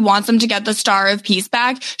Stacey wants them to get the Star of Peace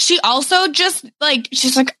back, she also just like,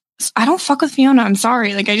 she's like, I don't fuck with Fiona. I'm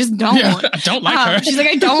sorry. Like, I just don't. Yeah, I don't like her. She's like,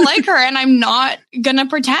 I don't like her and I'm not gonna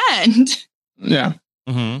pretend. Yeah.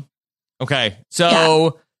 Okay.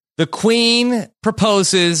 So the Queen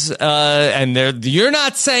proposes, and you're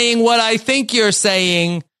not saying what I think you're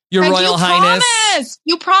saying, Your Royal Highness.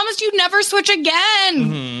 You promised you'd never switch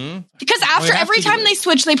again. Because after every time they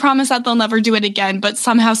switch, they promise that they'll never do it again, but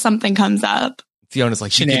somehow something comes up. Fiona's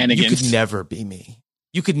like, you could never be me.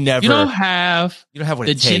 You could never. You don't have what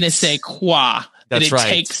the it takes. je ne sais quoi that it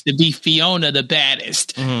takes to be Fiona the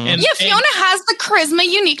baddest. Fiona has the charisma,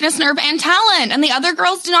 uniqueness, nerve, and talent, and the other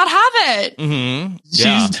girls do not have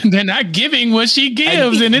it. They're not giving what she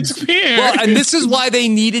gives, and it's clear. Well, and this is why they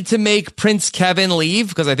needed to make Prince Kevin leave,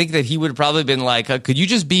 because I think that he would have probably been like, could you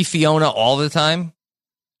just be Fiona all the time?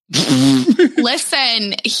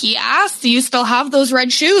 Listen, he asked, do you still have those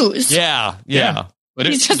red shoes? Yeah. But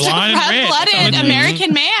he's just a red-blooded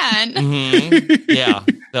American man. Yeah.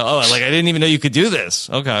 I didn't even know you could do this.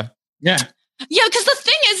 Okay. Yeah. Yeah, because the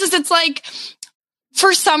thing is it's like,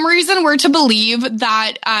 for some reason, we're to believe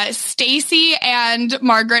that Stacey and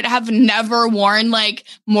Margaret have never worn like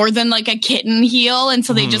more than like a kitten heel, and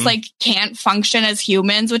so they just like can't function as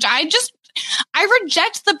humans. Which I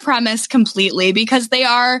reject the premise completely, because they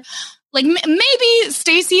are like maybe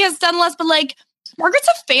Stacey has done less, but like Margaret's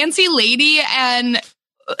a fancy lady, and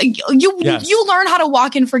you learn how to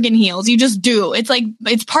walk in friggin' heels. You just do. It's like,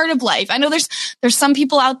 it's part of life. I know there's some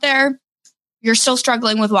people out there, you're still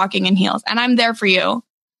struggling with walking in heels, and I'm there for you.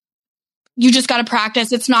 You just got to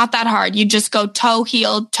practice. It's not that hard. You just go toe,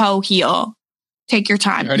 heel, toe, heel. Take your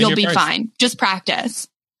time. You'll be fine. Just practice.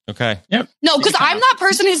 Okay. Yep. No, because I'm that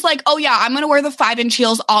person who's like, oh yeah, I'm going to wear the 5-inch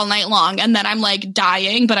heels all night long. And then I'm like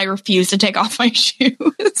dying, but I refuse to take off my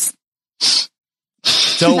shoes.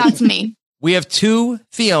 So that's me. We have 2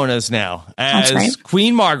 Fionas now, as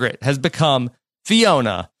Queen Margaret has become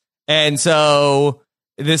Fiona. And so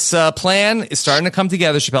this plan is starting to come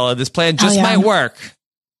together, Chappella. This plan just might work.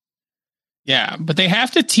 Yeah, but they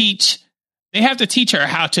have to teach her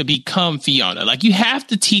how to become Fiona. Like, you have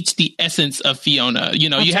to teach the essence of Fiona. You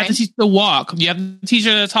know, you have to teach the walk. You have to teach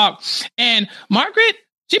her to talk. And Margaret,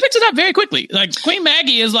 she picks it up very quickly. Like, Queen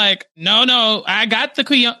Maggie is like, no, I got the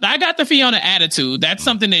Fiona attitude. That's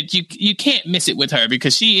something that you can't miss it with her,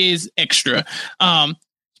 because she is extra.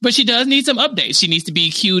 But she does need some updates. She needs to be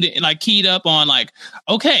keyed up on, like,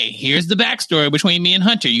 okay, here's the backstory between me and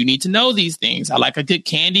Hunter. You need to know these things. I like a good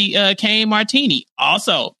candy cane martini.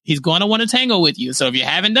 Also, he's going to want to tango with you. So if you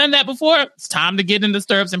haven't done that before, it's time to get in the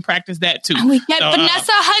stirrups and practice that too. And we get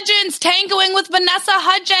Vanessa Hudgens tangoing with Vanessa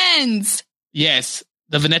Hudgens. Yes,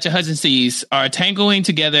 the Vanessa Hudgenses are tangoing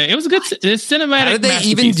together. It was a good cinematic. How did they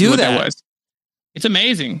even do that? It's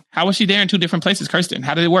amazing. How was she there in 2 different places, Kirsten?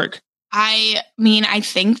 How did it work? I mean, I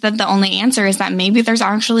think that the only answer is that maybe there's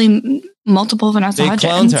actually multiple Vanessa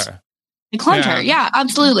Hudgens. They cloned her. Yeah,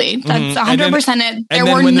 absolutely. That's 100% it. There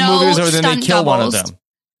were no stunt doubles.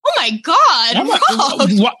 Oh my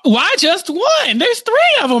God! Why just one? There's 3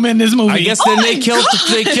 of them in this movie. I guess then they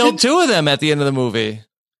killed 2 of them at the end of the movie.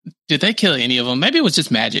 Did they kill any of them? Maybe it was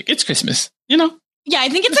just magic. It's Christmas, you know. Yeah, I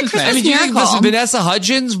think it's a Christmas miracle. Do you think Vanessa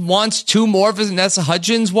Hudgens wants 2 more Vanessa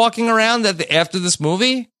Hudgens walking around after this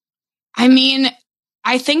movie? I mean,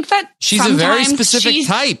 I think that she's a very specific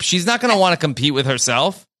type. She's not going to want to compete with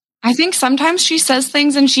herself. I think sometimes she says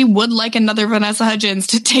things and she would like another Vanessa Hudgens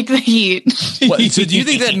to take the heat. So do you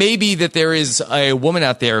think that maybe that there is a woman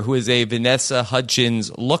out there who is a Vanessa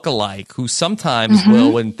Hudgens lookalike who sometimes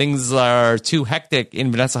will, when things are too hectic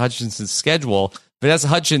in Vanessa Hudgens' schedule, Vanessa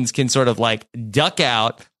Hudgens can sort of like duck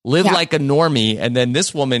out, live like a normie, and then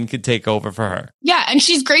this woman could take over for her. Yeah, and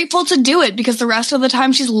she's grateful to do it because the rest of the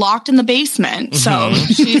time she's locked in the basement. So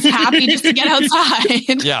she's happy just to get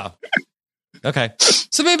outside. Yeah. Okay.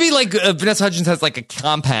 So maybe like Vanessa Hudgens has like a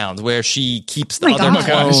compound where she keeps the other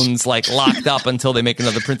clones like locked up until they make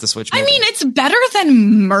another Princess Switch movie. I mean, it's better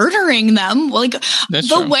than murdering them. Like That's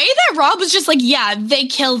the true. way that Rob was just like, yeah, they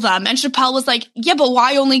kill them. And Chappelle was like, yeah, but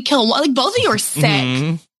why only kill one? Like both of you are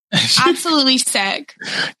sick. Absolutely sick.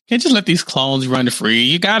 Can't just let these clones run free.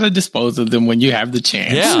 You got to dispose of them when you have the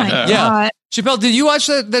chance. Yeah. Oh my God. Chappelle, did you watch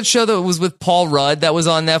that show that was with Paul Rudd that was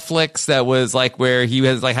on Netflix that was like where he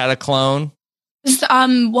was like had a clone?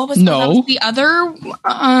 What was that was the other?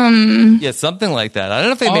 Yeah, something like that. I don't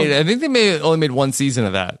know if they made it. I think they only made 1 season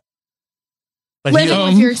of that. But living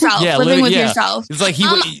with yourself. Yeah, living with yourself. It's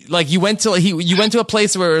like you went to a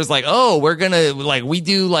place where it was like, oh, we're gonna like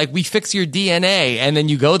we fix your DNA, and then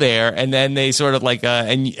you go there, and then they sort of like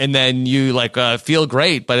and then you like feel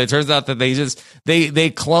great, but it turns out that they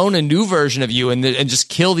clone a new version of you and just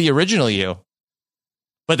kill the original you.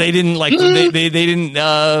 But they didn't like they didn't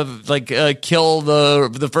kill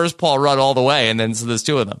the first Paul Rudd all the way, and then so there's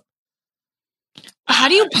 2 of them. How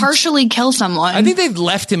do you partially kill someone? I think they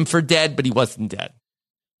left him for dead, but he wasn't dead.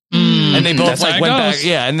 And they both like went back.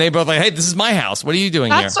 Yeah, and they both like, hey, this is my house. What are you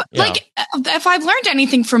doing here? Like, if I've learned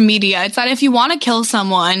anything from media, it's that if you want to kill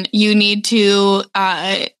someone, you need to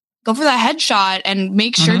go for the headshot and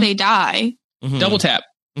make sure they die. Double tap.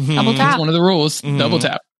 Double tap. That's one of the rules. Double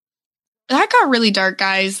tap. That got really dark,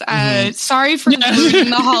 guys. Sorry for ruining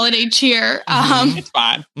the holiday cheer. It's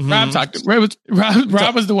fine.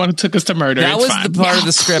 Rob was the one who took us to murder. That it's was fine. the part of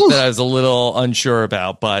the script that I was a little unsure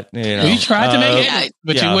about, but you know, we tried to make it,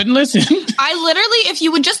 but you wouldn't listen. I literally, if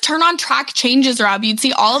you would just turn on track changes, Rob, you'd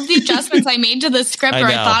see all of the adjustments I made to the script where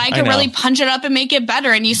I thought I could really punch it up and make it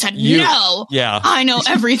better. And you said, no, I know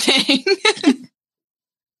everything.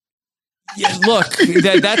 Yeah, look,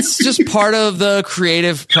 that's just part of the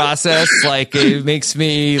creative process. Like it makes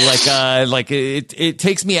me like it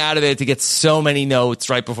takes me out of it to get so many notes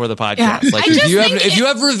right before the podcast. Yeah. Like if you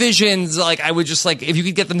have revisions, like I would just like if you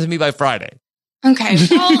could get them to me by Friday. Okay.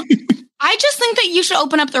 Well, I just think that you should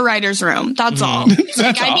open up the writer's room. That's all. I'd be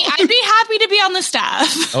happy to be on the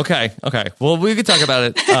staff. Okay. Well, we could talk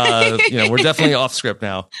about it. We're definitely off script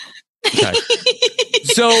now. Okay.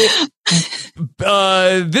 So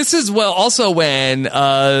This is also when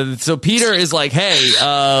so Peter is like, hey,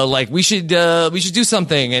 like we should do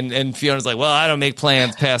something, and Fiona's like, well, I don't make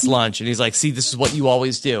plans past lunch, and he's like, see, this is what you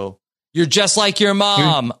always do. You're just like your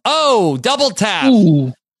mom. Oh, double tap.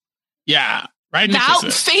 Ooh. Yeah, right.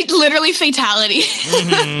 That literally fatality.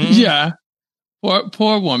 Mm-hmm. Yeah.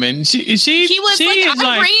 Poor woman. He was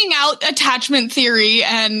I'm bringing out attachment theory,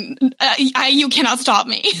 and you cannot stop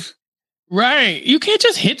me. Right. You can't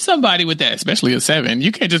just hit somebody with that, especially a 7.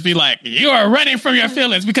 You can't just be like, you are running from your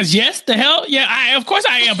feelings because yes, the hell? Yeah, of course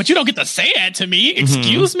I am, but you don't get to say that to me.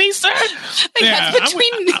 Excuse me, sir? That's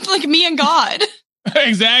between me and God.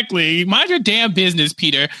 Exactly. Mind your damn business,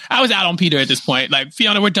 Peter. I was out on Peter at this point. Like,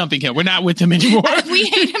 Fiona, we're dumping him. We're not with him anymore. We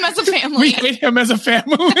hate him as a family. We hate him as a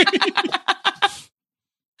family.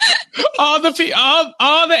 all the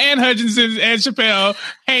Ann Hutchinsons and Chappelle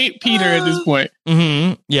hate Peter at this point.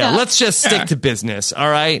 Yeah, let's just stick to business. All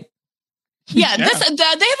right. Yeah, they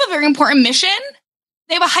have a very important mission.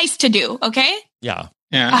 They have a heist to do. Okay. Yeah.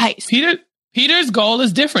 A heist. Peter's goal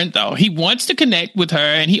is different, though. He wants to connect with her,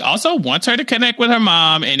 and he also wants her to connect with her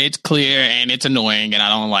mom, and it's clear, and it's annoying, and I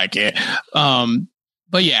don't like it.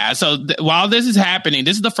 But yeah, so while this is happening,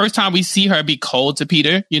 this is the first time we see her be cold to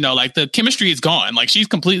Peter. You know, like the chemistry is gone. Like she's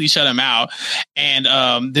completely shut him out.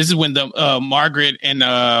 And this is when the Margaret and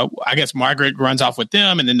I guess Margaret runs off with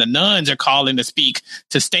them, and then the nuns are calling to speak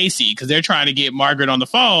to Stacy because they're trying to get Margaret on the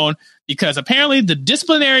phone because apparently the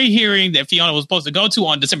disciplinary hearing that Fiona was supposed to go to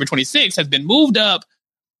on December 26th has been moved up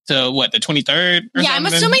to what, the 23rd? Or yeah, something? I'm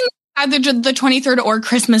assuming either the 23rd or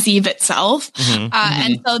Christmas Eve itself.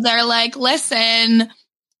 And so they're like, listen,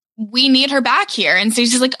 we need her back here. And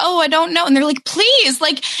Stacey's like, oh, I don't know. And they're like, please,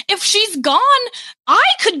 like, if she's gone, I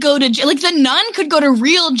could go to jail. Like, the nun could go to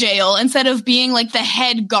real jail instead of being like the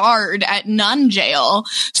head guard at nun jail.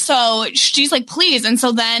 So she's like, please. And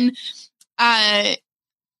so then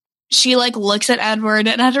she like looks at Edward,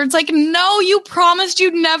 and Edward's like, no, you promised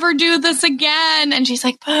you'd never do this again. And she's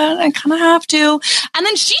like, but I kind of have to. And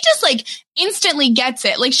then she just like instantly gets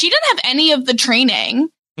it. Like, she didn't have any of the training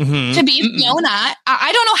to be Fiona.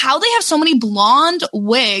 I don't know how they have so many blonde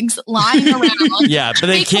wigs lying around. Yeah, but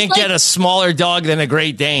they can't get a smaller dog than a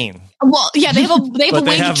Great Dane. Well, yeah, they have a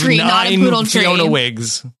wig tree, not a poodle tree. Fiona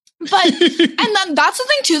wigs. But, and then that's the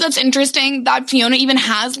thing too that's interesting, that Fiona even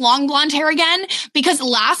has long blonde hair again, because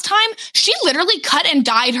last time she literally cut and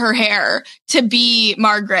dyed her hair to be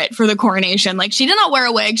Margaret for the coronation. Like, she did not wear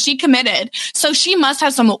a wig, she committed. So she must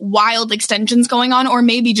have some wild extensions going on, or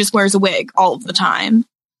maybe just wears a wig all of the time.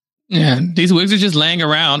 Yeah, these wigs are just laying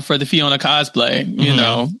around for the Fiona cosplay, you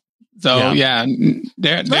know. So yeah,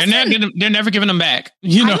 they're never giving them back.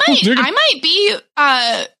 You know, I might be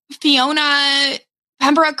Fiona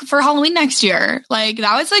Pembroke for Halloween next year. Like,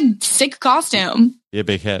 that was a sick costume. Be a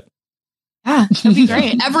big hit. Yeah, that'd be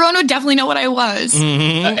great. Everyone would definitely know what I was.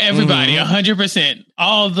 Everybody, 100%.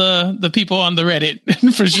 All the people on the Reddit,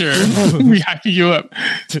 for sure. We hype you up.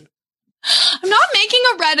 I'm not making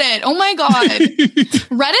a Reddit. Oh my God.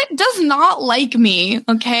 Reddit does not like me,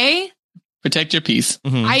 okay? Protect your peace.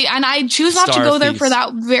 I choose not to go there for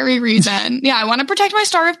that very reason. Yeah, I want to protect my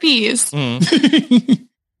star of peace.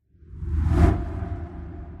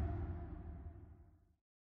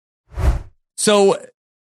 So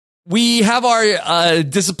we have our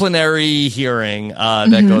disciplinary hearing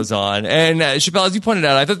that goes on, and Chappelle, as you pointed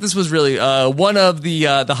out, I thought this was really one of the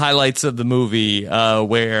highlights of the movie,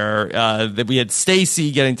 where that we had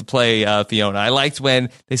Stacy getting to play Fiona. I liked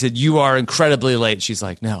when they said, "You are incredibly late." She's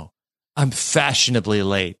like, "No, I'm fashionably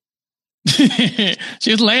late."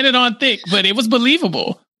 She was laying it on thick, but it was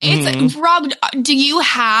believable. It's Rob, do you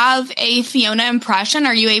have a Fiona impression?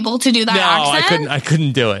 Are you able to do that accent? I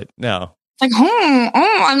couldn't do it. No. Like,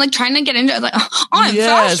 I'm like trying to get into it. Like, I'm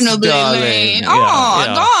fashionably late.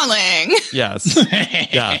 Darling. Yes.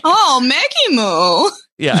 Yeah. Oh, Maggie Moo.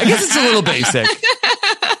 Yeah, I guess it's a little basic.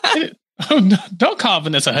 Oh, no, don't call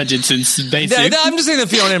Vanessa Hudgens basic. No, I'm just saying the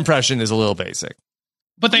Fiona impression is a little basic.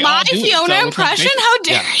 But they my all do Fiona it, so impression? How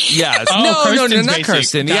dare you? Yes. Oh, No, not basic.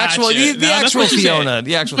 Kirsten. The Gotcha. actual actual Fiona.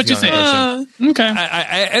 The actual Fiona impression. Okay.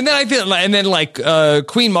 And then I feel, and then like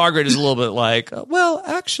Queen Margaret is a little bit like, well,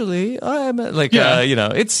 actually, I'm like, you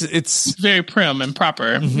know, it's very prim and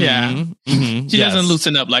proper. Yeah. She doesn't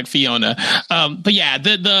loosen up like Fiona. But yeah,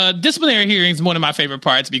 the disciplinary hearing is one of my favorite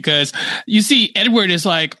parts because you see Edward is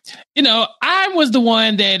like, you know, I was the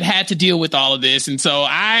one that had to deal with all of this. And so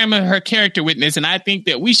I'm her character witness. And I think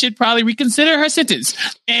that we should probably reconsider her sentence.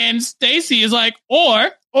 And Stacy is like, or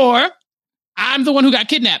I'm the one who got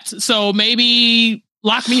kidnapped. So maybe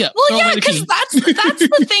lock me up. Well, yeah, because that's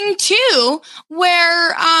the thing too,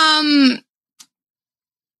 where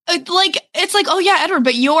like it's like, oh yeah, Edward,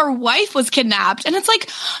 but your wife was kidnapped. And it's like,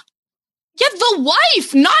 yeah, the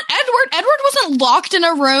wife, not Edward. Edward wasn't locked in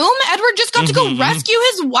a room. Edward just got to go rescue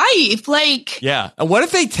his wife. Like, yeah. And what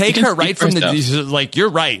if they take her right from the, like, you're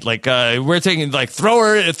right. Like, we're taking, like, throw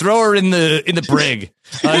her in the brig.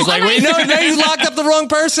 I was like, wait, no, you locked up the wrong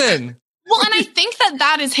person. Well, and I think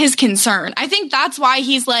that is his concern. I think that's why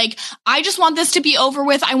he's like, I just want this to be over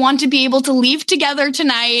with. I want to be able to leave together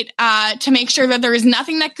tonight to make sure that there is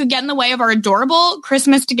nothing that could get in the way of our adorable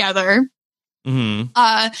Christmas together.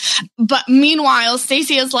 But meanwhile,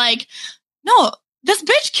 Stacey is like, no, this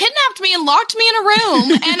bitch kidnapped me and locked me in a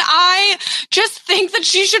room. And I just think that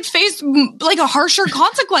she should face like a harsher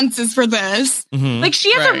consequences for this. Like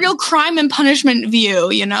she has a real crime and punishment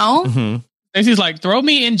view, you know? Stacey's like, throw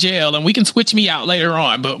me in jail and we can switch me out later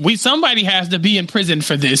on. But somebody has to be in prison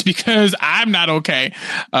for this because I'm not okay.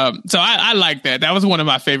 So I like that. That was one of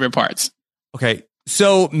my favorite parts. Okay.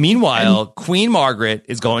 So meanwhile, Queen Margaret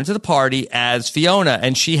is going to the party as Fiona,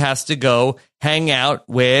 and she has to go hang out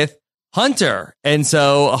with Hunter. And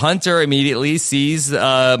so Hunter immediately sees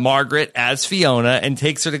Margaret as Fiona and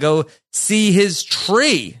takes her to go see his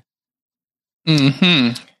tree.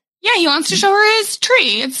 Yeah, he wants to show her his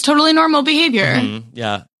tree. It's totally normal behavior.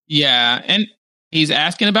 Yeah. And he's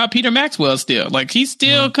asking about Peter Maxwell still. Like, he's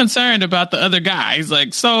still concerned about the other guy. He's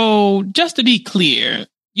like, so just to be clear,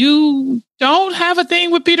 you don't have a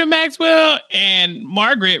thing with Peter Maxwell? And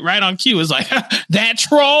Margaret, right on cue, is like, that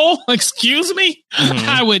troll? Excuse me?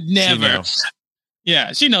 I would never.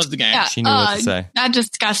 Yeah, she knows the game. Yeah, she knew what to say. That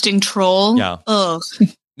disgusting troll. Yeah. Ugh.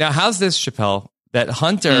 Now, how's this, Chappelle? That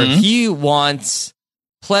Hunter, he wants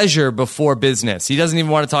pleasure before business. He doesn't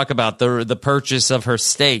even want to talk about the purchase of her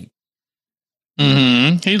state.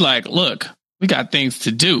 He's like, look, we got things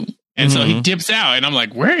to do. And so he dips out, and I'm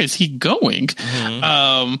like, where is he going?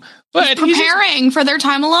 But he's preparing for their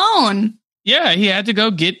time alone. Yeah, he had to go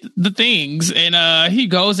get the things, and he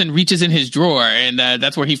goes and reaches in his drawer, and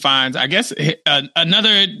that's where he finds, I guess,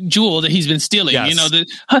 another jewel that he's been stealing. Yes. You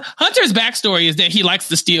know, Hunter's backstory is that he likes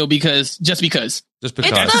to steal just because.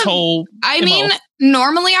 That's his whole I MO. mean,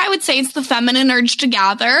 normally I would say it's the feminine urge to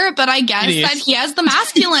gather, but I guess that he has the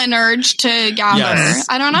masculine urge to gather. Yes.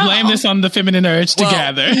 I don't know. Blame this on the feminine urge to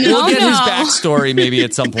gather. We'll get his backstory maybe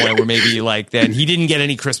at some point where maybe like then he didn't get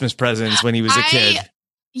any Christmas presents when he was a kid.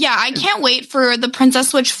 Yeah, I can't wait for the Princess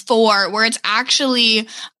Switch 4, where it's actually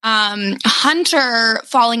Hunter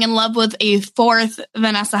falling in love with a fourth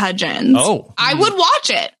Vanessa Hudgens. Oh. I would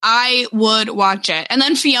watch it. And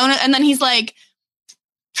then Fiona, and then he's like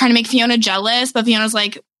trying to make Fiona jealous, but Fiona's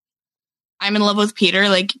like, I'm in love with Peter.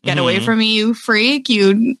 Like, get away from me, you freak,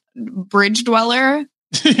 you bridge dweller.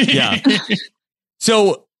 Yeah.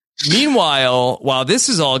 So meanwhile, while this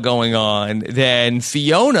is all going on, then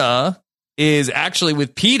Fiona is actually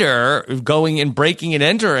with Peter going and breaking and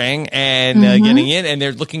entering and getting in, and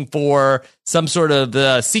they're looking for some sort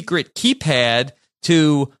of secret keypad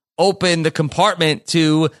to open the compartment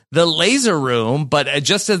to the laser room. But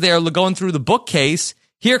just as they're going through the bookcase,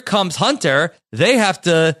 here comes Hunter. They have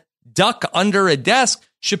to duck under a desk.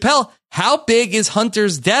 Chappelle, how big is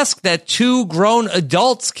Hunter's desk that two grown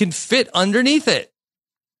adults can fit underneath it?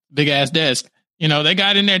 Big ass desk. You know, they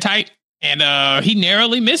got in there tight. And he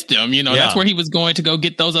narrowly missed him. You know, that's where he was going to go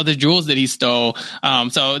get those other jewels that he stole.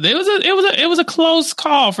 So it was a close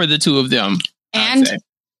call for the two of them. And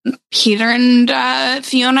Peter and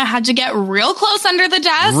Fiona had to get real close under the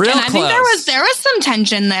desk, I think there was some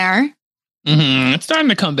tension there. It's starting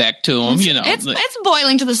to come back to him. You know, it's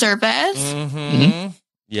boiling to the surface.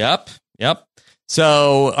 Yep.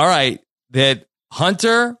 So, all right, that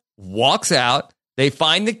Hunter walks out. They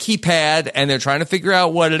find the keypad and they're trying to figure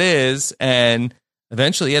out what it is. And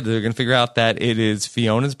eventually, they're going to figure out that it is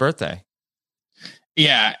Fiona's birthday.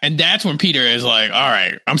 Yeah. And that's when Peter is like, all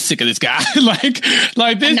right, I'm sick of this guy. like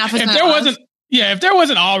this. If there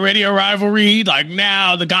wasn't already a rivalry, like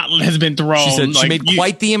now the gauntlet has been thrown. She said she made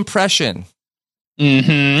quite the impression.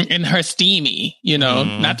 In her steamy, you know,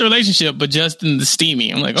 not the relationship, but just in the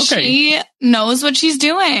steamy. I'm like, okay. She knows what she's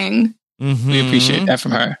doing. We appreciate that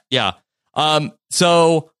from her. Yeah.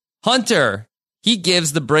 So Hunter, he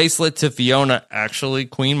gives the bracelet to Fiona, actually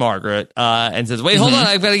Queen Margaret, and says, wait, hold on,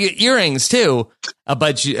 I've got to get earrings too.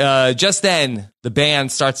 But just then the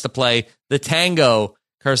band starts to play the tango,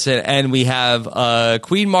 Kirsten, and we have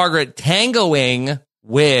Queen Margaret tangoing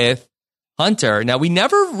with Hunter. Now, we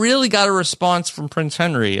never really got a response from Prince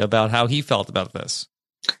Henry about how he felt about this.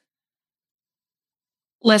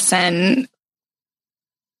 Listen,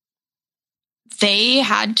 they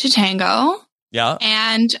had to tango. Yeah.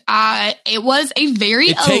 And it was a very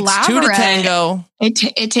It takes elaborate. two to tango.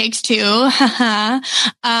 It takes two.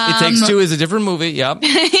 It Takes Two is a different movie. Yep.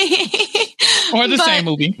 Or the But- same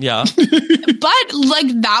movie. Yeah. But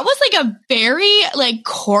like that was like a very like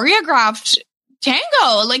choreographed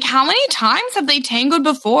tango. Like how many times have they tangoed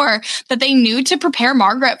before that they knew to prepare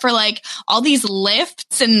Margaret for like all these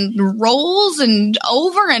lifts and rolls and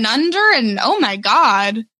over and under and oh my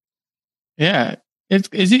God. Yeah.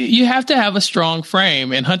 You have to have a strong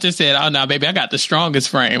frame. And Hunter said, "Oh no, baby, I got the strongest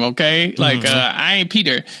frame. Okay. Like, I ain't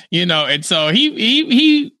Peter, you know?" And so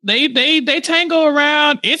they tango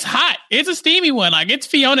around. It's hot. It's a steamy one. Like it's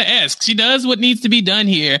Fiona-esque. She does what needs to be done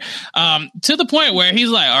here. To the point where he's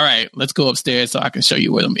like, "All right, let's go upstairs so I can show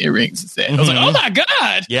you where them earrings is at." I was like, "Oh my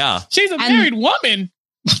God. Yeah. She's a married woman."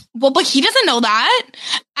 Well, but he doesn't know that.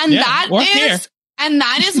 And Yeah, or care.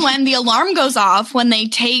 that is when the alarm goes off when they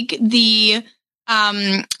take the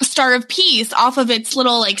Star of Peace off of its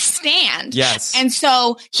little like stand. Yes. And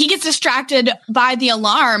so he gets distracted by the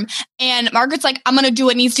alarm and Margaret's like, "I'm going to do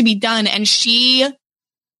what needs to be done." And she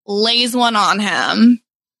lays one on him.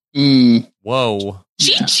 Whoa.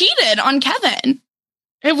 She cheated on Kevin.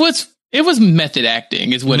 It was method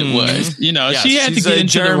acting is what it was. You know, Yes, she had to she's get a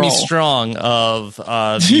into Jeremy the role. Strong of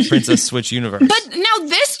the Princess Switch universe. But now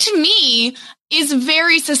this to me is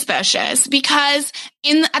very suspicious because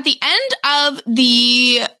at the end of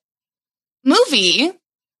the movie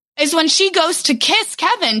is when she goes to kiss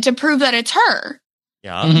Kevin to prove that it's her.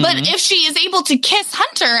 Yeah. Mhm. But if she is able to kiss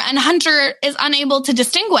Hunter and Hunter is unable to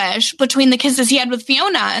distinguish between the kisses he had with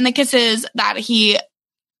Fiona and the kisses that he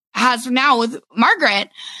has now with Margaret,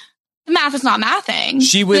 the math is not mathing.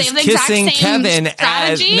 She was They have the exact kissing same Kevin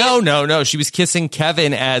strategy. as no. She was kissing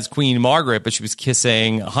Kevin as Queen Margaret, but she was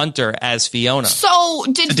kissing Hunter as Fiona. So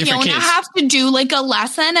did A different Fiona kiss. have to do like a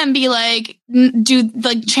lesson and be like,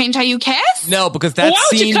 change how you kiss? No, because that Why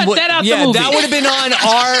would you scene cut that out the movie? that would have been on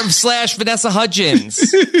r/Vanessa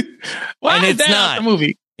Hudgens. Why And is it's that not. out the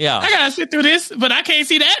movie? Yeah. I gotta sit through this, but I can't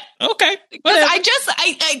see that. Okay, Because whatever.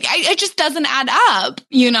 it just doesn't add up,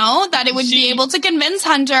 you know, that it would be able to convince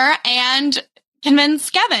Hunter and convince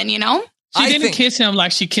Kevin, you know? She I didn't think- kiss him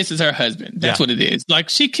like she kisses her husband. That's Yeah. what it is. Like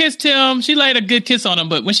she kissed him, she laid a good kiss on him,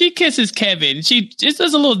 but when she kisses Kevin, she just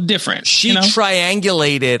does a little different. She you know?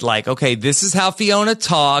 triangulated like, okay, this is how Fiona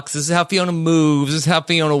talks. This is how Fiona moves. This is how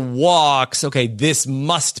Fiona walks. Okay, this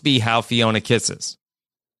must be how Fiona kisses.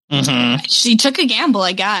 Mhm. She took a gamble,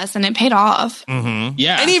 I guess, and it paid off. Mm-hmm.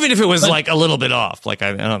 Yeah. And even if it was But- like a little bit off, like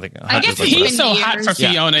I don't think. I guess like, he- He's so hot for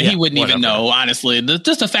Yeah, Fiona, yeah, he wouldn't even whatever. know, honestly.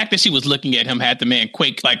 Just the fact that she was looking at him had the man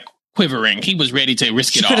quake, like quivering. He was ready to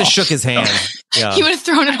risk She it could all. have shook his hand. Yeah. He would have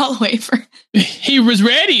thrown it all away for. He was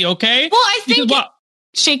ready, okay? Well, I He think just walked-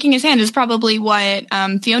 shaking his hand is probably what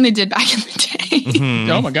Fiona did back in the day. Mhm.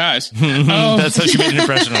 Oh my gosh. That's how she made an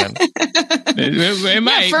impression on him. It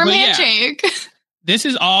might, Firm but yeah. handshake. This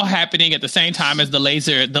is all happening at the same time as the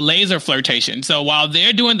laser flirtation. So while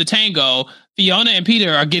they're doing the tango, Fiona and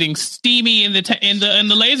Peter are getting steamy in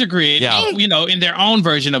the laser grid, Yeah. you know, in their own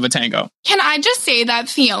version of a tango. Can I just say that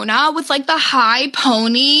Fiona with like the high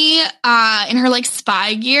pony in her like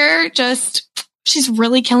spy gear, she's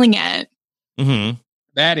really killing it. Mm-hmm.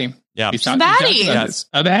 Baddie. Yeah. He's a baddie. Yes.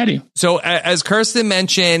 A baddie. So as Kirsten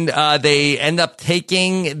mentioned, they end up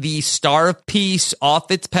taking the Star of Peace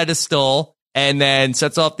off its pedestal and then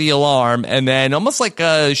sets off the alarm. And then almost like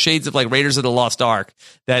shades of like Raiders of the Lost Ark,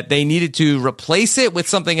 that they needed to replace it with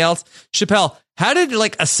something else. Chappelle, how did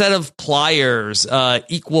like a set of pliers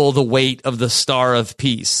equal the weight of the Star of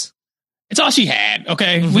Peace? It's all she had.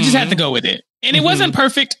 Okay. We just had to go with it. And it wasn't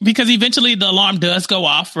perfect because eventually the alarm does go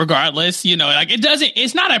off regardless. You know, like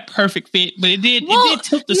it's not a perfect fit, but it did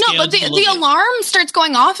tilt the scale. No, but the alarm starts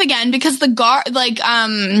going off again because the guard,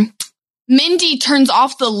 Mindy turns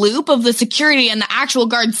off the loop of the security and the actual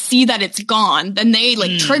guards see that it's gone. Then they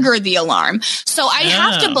trigger the alarm. So I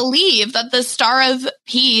have to believe that the Star of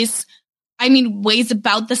Peace, weighs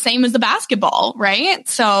about the same as the basketball, right?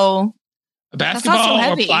 So a that's not so basketball or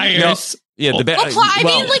heavy. pliers. Yeah,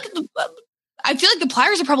 I feel like the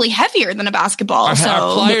pliers are probably heavier than a basketball. Are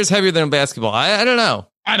So pliers heavier than a basketball? I don't know.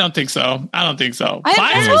 I don't think so. I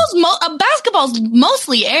suppose a basketball's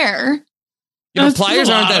mostly air. Yeah, but That's pliers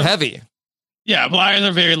a aren't lot that of- heavy. Yeah, pliers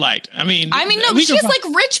are very light. No, we she has can-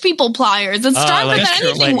 like rich people pliers. It's stronger that's than true.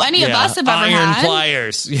 anything Like, any of us have ever iron had.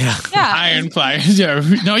 pliers. Yeah. Yeah. iron pliers. Yeah,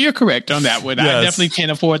 no, you're correct on that one. I Yes. definitely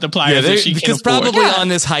can't afford the pliers that she can because afford. probably Yeah. on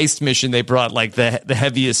this heist mission they brought like the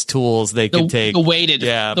heaviest tools they could take. The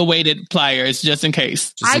weighted pliers just in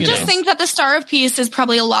case. I You just know. think that the Star of Peace is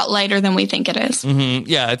probably a lot lighter than we think it is. Mhm.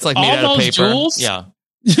 Yeah, it's like All made out of those paper. jewels? Yeah.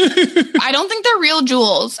 I don't think they're real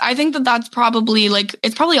jewels. I think that that's probably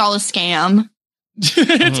it's probably all a scam.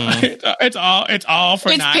 It's all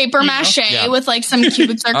for it's paper mache with like some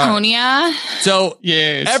cubic zirconia. Right. So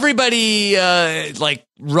everybody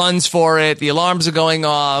runs for it. The alarms are going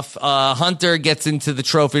off. Hunter gets into the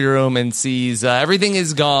trophy room and sees everything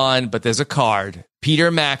is gone, but there's a card.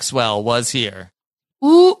 Peter Maxwell was here.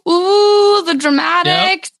 Ooh, the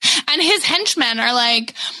dramatics. Yep. And his henchmen are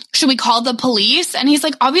like, should we call the police? And he's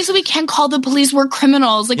like, obviously we can't call the police. We're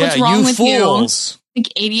criminals. Like, what's wrong with fools. You?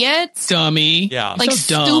 Like idiots. Dummy. Yeah. Like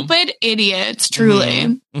so stupid idiots,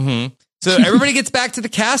 truly. Mm-hmm. So everybody gets back to the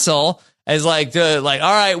castle as all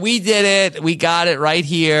right, we did it. We got it right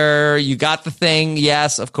here. You got the thing.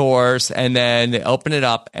 Yes, of course. And then they open it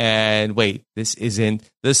up and wait, this isn't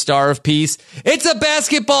the Star of Peace. It's a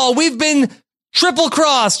basketball. We've been triple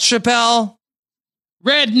crossed, Chappelle.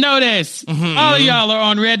 Red notice. Mm-hmm. All of y'all are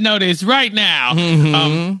on red notice right now.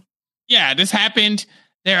 Mm-hmm. This happened.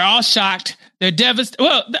 They're all shocked. They're devastated.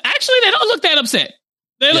 Well, actually, they don't look that upset.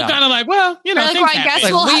 They look kind of like, well, things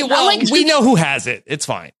I guess we know who has it. It's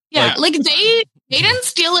fine. Yeah, they didn't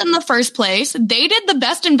steal it in the first place. They did the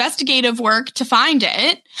best investigative work to find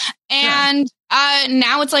it. And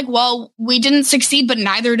now it's like, well, we didn't succeed, but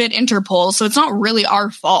neither did Interpol. So it's not really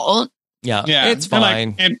our fault. Yeah, it's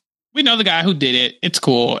fine. And we know the guy who did it. It's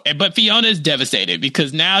cool. But Fiona is devastated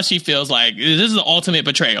because now she feels like this is the ultimate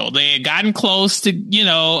betrayal. They had gotten close to,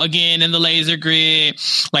 again, in the laser grid,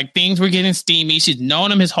 like things were getting steamy. She's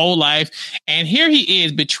known him his whole life. And here he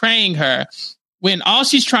is betraying her when all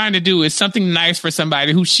she's trying to do is something nice for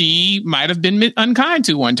somebody who she might have been unkind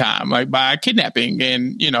to one time, like by kidnapping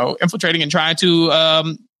and, infiltrating and trying to,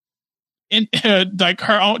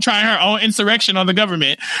 trying her own insurrection on the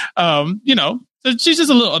government. So she's just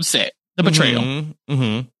a little upset. The betrayal. Mm-hmm.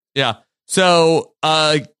 Mm-hmm. Yeah. So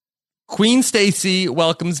Queen Stacy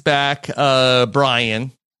welcomes back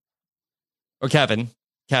Brian or Kevin.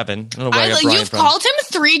 I don't know where you've called him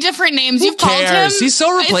 3 different names. Who cares? He's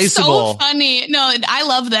so replaceable. It's so funny. No, I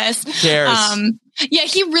love this. Who cares?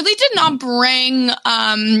 He really did not bring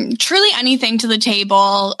truly anything to the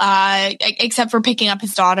table except for picking up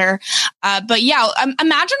his daughter. But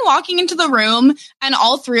imagine walking into the room and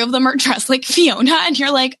all 3 of them are dressed like Fiona, and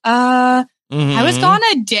you're like, I was gone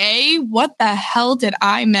a day. What the hell did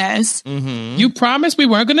I miss? Mm-hmm. You promised we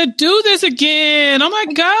weren't going to do this again. Oh my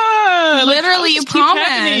God. Literally, you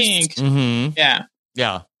promised. Mm-hmm. Yeah.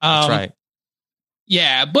 Yeah. That's right.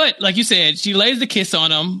 Yeah, but like you said, she lays the kiss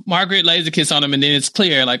on him. Margaret lays the kiss on him, and then it's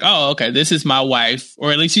clear, like, oh, okay, this is my wife,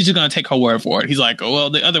 or at least she's just going to take her word for it. He's like, oh, well,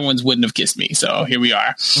 the other ones wouldn't have kissed me, so here we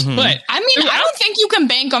are. Mm-hmm. But I don't think you can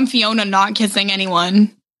bank on Fiona not kissing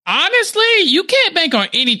anyone. Honestly, you can't bank on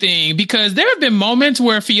anything because there have been moments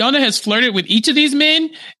where Fiona has flirted with each of these men.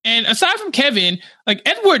 And aside from Kevin, like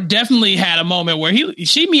Edward definitely had a moment where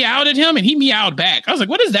she meowed at him and he meowed back. I was like,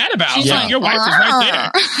 what is that about? She's like, your wife is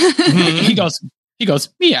right there. He goes,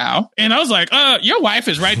 meow. And I was like, your wife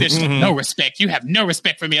is right there. She's like, no respect. You have no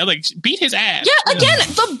respect for me. I was like, beat his ass. Yeah, again,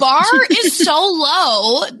 the bar is so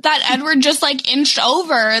low that Edward just inched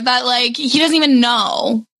over that he doesn't even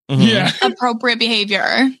know. Mm-hmm. Yeah. Appropriate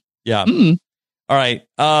behavior. Yeah. Mm. All right.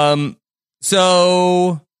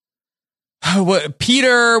 So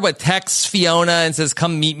Peter texts Fiona and says,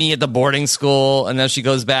 come meet me at the boarding school. And then she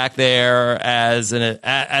goes back there as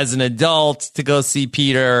an adult to go see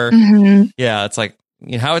Peter. Mm-hmm. Yeah. It's like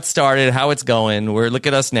how it started, how it's going. Look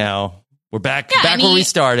at us now. We're back where we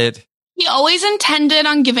started. He always intended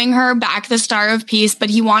on giving her back the Star of Peace,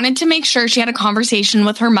 but he wanted to make sure she had a conversation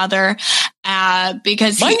with her mother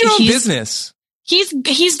because mind your own business. He's stay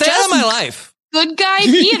just out of my life. Good guy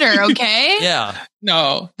Peter, okay? Yeah.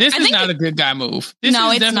 No, this is not a good guy move. This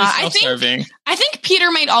is it's not. Self-serving. I think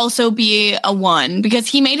Peter might also be a 1 because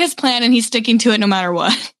he made his plan and he's sticking to it no matter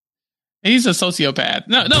what. He's a sociopath.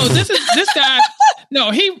 No, this guy. No,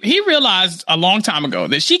 he realized a long time ago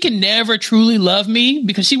that she can never truly love me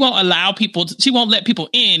because she won't she won't let people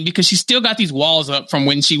in because she's still got these walls up from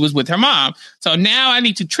when she was with her mom. So now I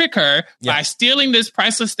need to trick her by stealing this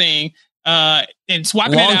priceless thing, and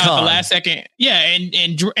swapping it out at the last second. Yeah.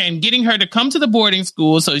 And getting her to come to the boarding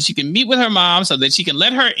school so she can meet with her mom so that she can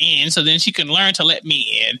let her in so then she can learn to let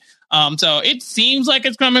me in. So it seems like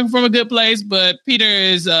it's coming from a good place, but Peter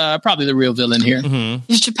is probably the real villain here.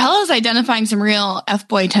 Mm-hmm. Chappelle is identifying some real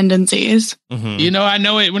F-boy tendencies. Mm-hmm. I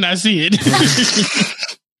know it when I see it.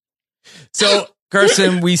 So,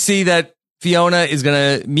 Kirsten, we see that Fiona is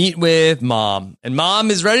going to meet with Mom, and Mom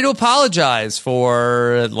is ready to apologize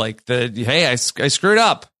for hey, I screwed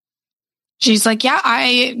up. She's like, yeah,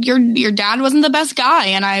 your dad wasn't the best guy,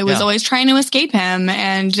 and I was always trying to escape him,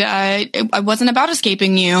 and I wasn't about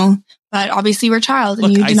escaping you, but obviously you're a child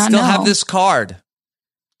and you do not know. I still have this card.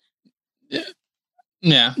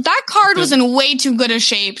 Yeah. That card was in way too good a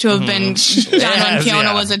shape to have been done when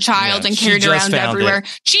Fiona was a child and carried around everywhere.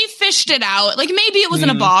 She fished it out. Like, maybe it was in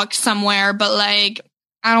a box somewhere, but like,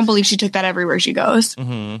 I don't believe she took that everywhere she goes.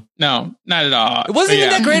 No, not at all. It wasn't even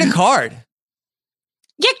that great a card.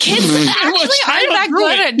 Yeah, kids actually aren't that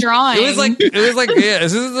good at drawing.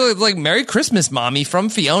 It was like Merry Christmas, Mommy from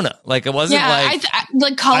Fiona. Like, it wasn't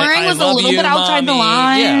like coloring was a little bit outside the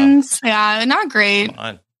lines. Yeah, not great. Come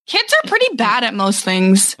on. Kids are pretty bad at most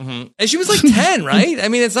things. And she was like 10, right? I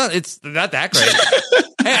mean, it's not that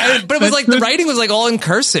great. But it was like, the writing was like all in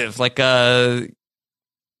cursive. Like, I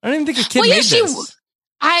don't even think a kid made this.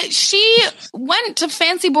 She went to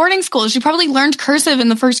fancy boarding school. She probably learned cursive in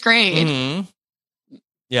the first grade.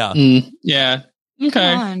 Yeah. Yeah.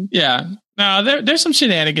 Okay. Yeah. No, there's some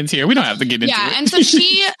shenanigans here. We don't have to get into it. Yeah, and so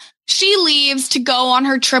she leaves to go on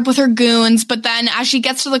her trip with her goons, but then as she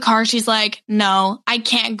gets to the car, she's like, no, I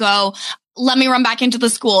can't go. Let me run back into the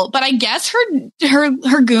school. But I guess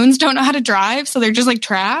her goons don't know how to drive, so they're just like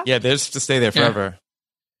trapped. Yeah, they're just to stay there forever.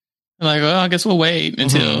 I'm like, well, I guess we'll wait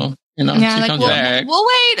until she comes back. We'll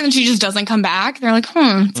wait, and she just doesn't come back. They're like,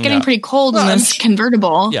 it's getting pretty cold in this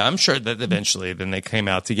convertible. Yeah, I'm sure that eventually then they came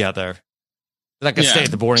out together. They're not going to stay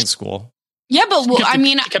at the boarding school. Yeah, but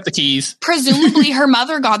she kept the keys. Presumably her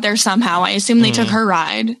mother got there somehow. I assume they took her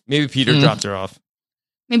ride. Maybe Peter dropped her off.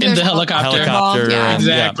 Maybe in the helicopter. Yeah.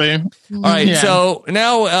 Exactly. All right, so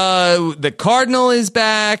now the Cardinal is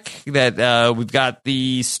back. That we've got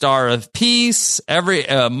the Star of Peace. Every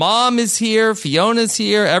Mom is here. Fiona's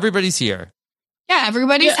here. Everybody's here. Yeah,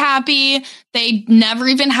 everybody's happy. They never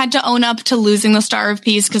even had to own up to losing the Star of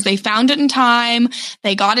Peace because they found it in time.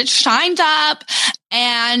 They got it shined up,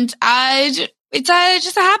 and it's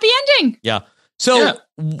just a happy ending. Yeah. So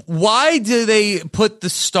why do they put the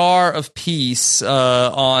Star of Peace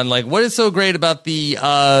on? Like, what is so great about the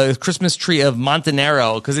Christmas tree of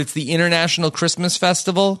Montenero? Because it's the International Christmas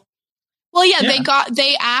Festival. Well,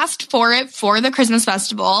 they asked for it for the Christmas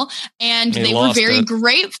festival, and they were very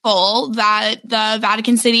grateful that the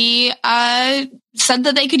Vatican City said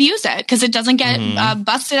that they could use it because it doesn't get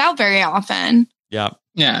busted out very often. Yeah.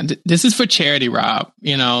 Yeah, this is for charity, Rob.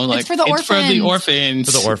 You know, like it's for the orphans. For the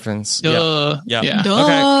orphans. For the orphans. Duh. Yeah. Duh.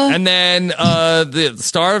 Okay. And then the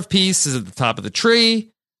Star of Peace is at the top of the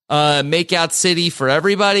tree. Make out city for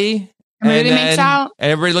everybody. Everybody makes out.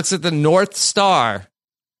 And everybody looks at the North Star.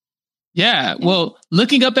 Yeah, well,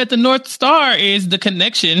 looking up at the North Star is the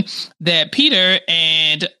connection that Peter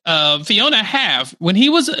and Fiona have. When he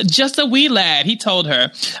was just a wee lad, he told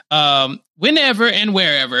her, whenever and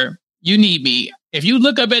wherever you need me, if you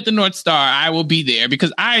look up at the North Star, I will be there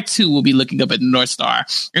because I too will be looking up at the North Star.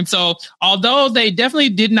 And so, although they definitely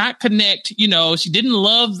did not connect, you know, she didn't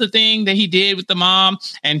love the thing that he did with the mom,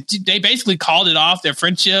 and they basically called it off, their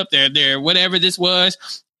friendship, their whatever this was.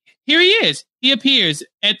 Here he is. He appears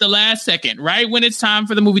at the last second, right when it's time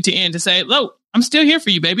for the movie to end, to say, look, I'm still here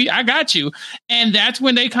for you, baby. I got you. And that's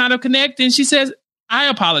when they kind of connect. And she says, I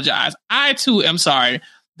apologize. I too am sorry.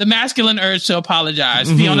 The masculine urge to apologize.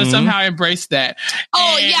 Fiona somehow embraced that.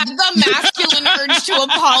 Oh, yeah, the masculine urge to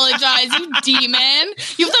apologize, you demon.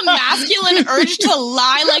 You have the masculine urge to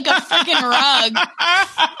lie like a freaking rug.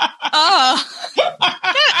 Oh,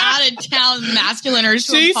 get out of town, masculine urge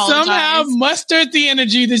to apologize. She somehow mustered the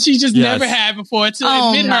energy that she just never had before to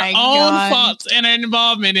admit her own faults and her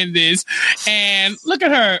involvement in this. And look at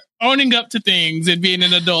her owning up to things and being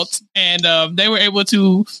an adult. And they were able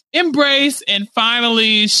to embrace and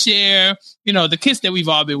finally share, you know, the kiss that we've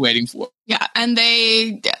all been waiting for. Yeah, and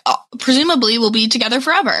they presumably will be together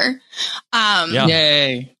forever.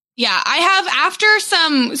 Yay. Yeah, I have, after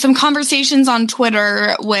some conversations on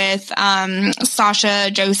Twitter with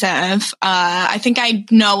Sasha Joseph, I think I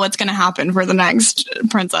know what's going to happen for the next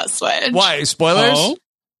Princess Switch. Why? Spoilers? Oh.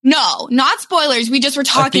 No, not spoilers. We just were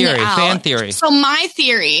talking it out. Fan theory. So my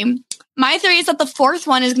theory is that the fourth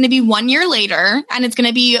one is going to be 1 year later, and it's going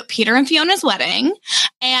to be Peter and Fiona's wedding.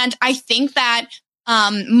 And I think that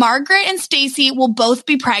Margaret and Stacey will both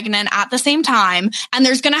be pregnant at the same time, and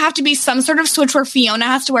there's going to have to be some sort of switch where Fiona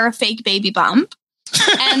has to wear a fake baby bump.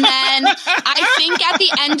 And then I think at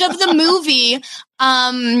the end of the movie,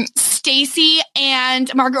 Stacey and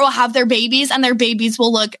Margaret will have their babies, and their babies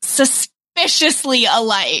will look suspiciously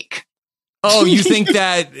alike. Oh, you think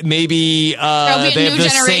that maybe there'll be a they new have the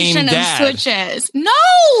generation same of dad? switches? No,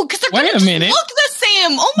 because they're going to look the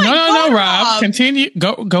him. Oh my god. No, Rob. Continue.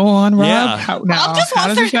 Go on, Rob. Yeah. Rob just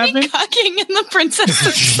wants there to be cucking in the princess.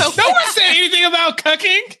 So no one said anything about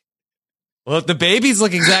cucking. Well, if the babies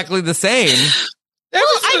look exactly the same.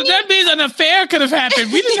 That means an affair could have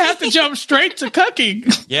happened. We didn't have to jump straight to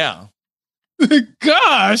cucking. Yeah.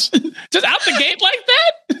 Gosh. Just out the gate like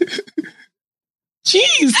that?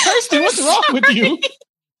 Jeez, Kirsten, what's wrong with you?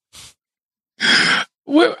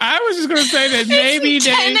 Well, I was just going to say that maybe it's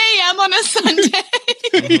 10 a.m. on a Sunday.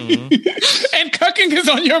 Mm-hmm. And cucking is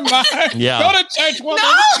on your mind. Yeah. Go to church, woman.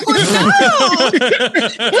 No.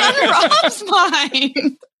 It's on Rob's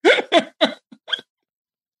mind.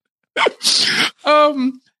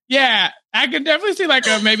 Yeah, I could definitely see like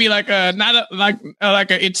a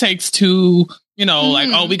It Takes Two, like,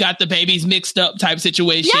 oh, we got the babies mixed up type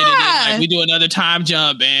situation. Yeah. And then like we do another time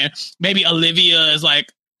jump and maybe Olivia is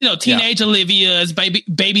like, teenage Olivia is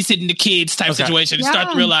babysitting the kids type situation and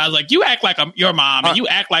start to realize like you act like your mom and you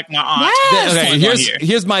act like my aunt. Yes. Okay,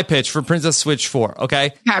 here's my pitch for Princess Switch 4,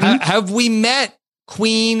 okay? Have we met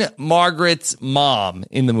Queen Margaret's mom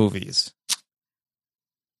in the movies?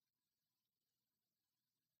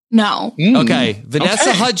 No. Okay,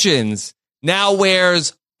 Vanessa Hudgens now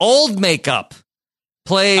wears old makeup,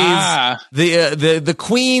 plays the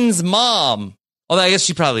Queen's mom. Although I guess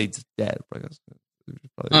she probably dead.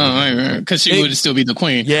 Because she would still be the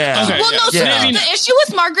queen. Yeah. Okay, well, no. So the issue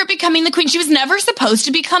with Margaret becoming the queen, she was never supposed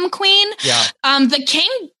to become queen. Yeah. The king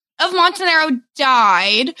of Montenegro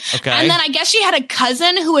died. Okay. And then I guess she had a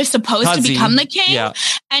cousin who was supposed to become the king. Yeah.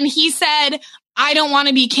 And he said, I don't want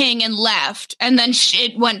to be king, and left. And then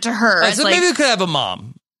it went to her. So maybe we could have a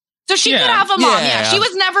mom. So she could have a mom. Yeah. She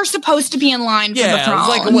was never supposed to be in line for the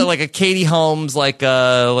throne. It was like a Katie Holmes, like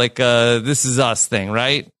a This Is Us thing,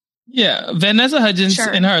 right? Yeah, Vanessa Hudgens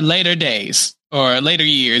in her later days or later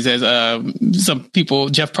years, as some people,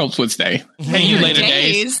 Jeff Probst would say. Hey, you later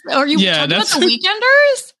days. Are you talking about the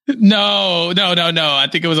Weekenders? No. I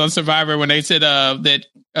think it was on Survivor when they said that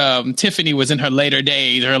Tiffany was in her later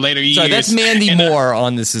days, her later years. Sorry, that's Mandy Moore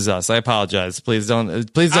on This Is Us. I apologize. Please don't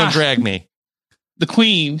drag me. The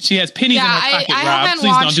queen, she has pennies in her pocket, I Rob. haven't Please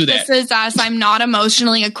watched don't do that. This Is Us. I'm not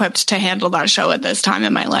emotionally equipped to handle that show at this time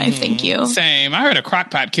in my life. Thank you. Same. I heard a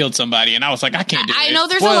crock pot killed somebody, and I was like, I can't do it. I know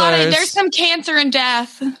there's some cancer and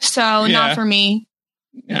death, so not for me.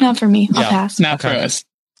 Yeah. Not for me. I'll pass. Not for us.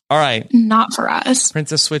 All right. Not for us.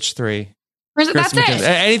 Princess Switch 3. That's it.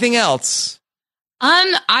 Anything else?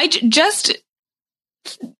 I just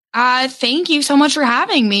thank you so much for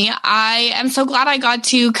having me. I am so glad I got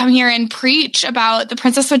to come here and preach about the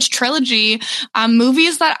Princess Switch trilogy,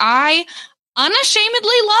 movies that I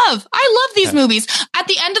unashamedly love. I love these movies. At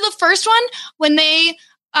the end of the first one, when they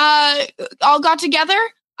all got together,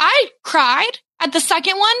 I cried. At the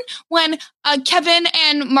second one, when Kevin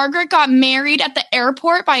and Margaret got married at the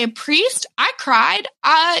airport by a priest, I cried.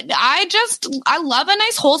 I love a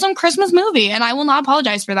nice, wholesome Christmas movie, and I will not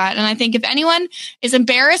apologize for that. And I think if anyone is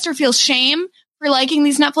embarrassed or feels shame for liking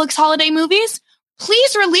these Netflix holiday movies,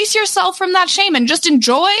 please release yourself from that shame and just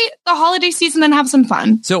enjoy the holiday season and have some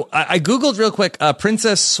fun. So I Googled real quick,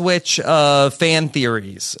 Princess Switch fan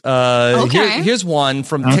theories. Here's one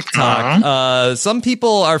from TikTok. Some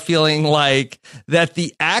people are feeling like that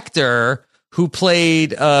the actor who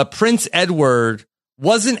played Prince Edward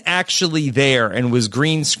wasn't actually there and was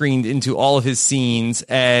green screened into all of his scenes,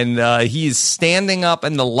 and he is standing up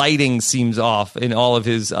and the lighting seems off in all of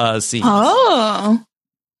his scenes. Oh.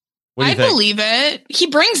 I believe it. He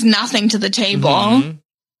brings nothing to the table.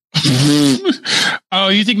 Mm-hmm. Oh,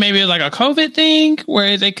 you think maybe it's like a COVID thing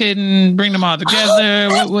where they couldn't bring them all together?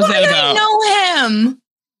 What was that about? I know him.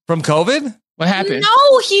 From COVID? What happened?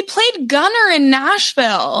 No, he played Gunner in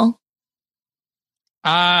Nashville.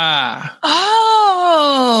 Oh.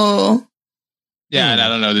 Yeah, I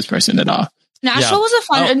don't know this person at all. Nashville was a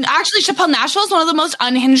fun... Actually, Chappelle, Nashville is one of the most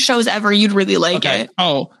unhinged shows ever. You'd really like it.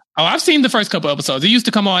 Oh, I've seen the first couple episodes. It used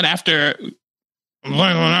to come on after.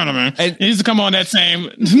 It used to come on that same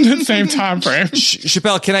time frame.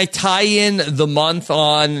 Chappelle, can I tie in the month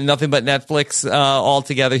on Nothing But Netflix all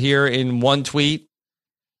together here in one tweet?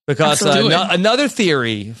 Because another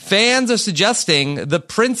theory, fans are suggesting the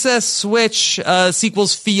Princess Switch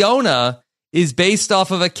sequel's Fiona is based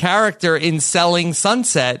off of a character in Selling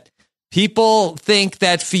Sunset. People think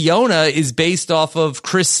that Fiona is based off of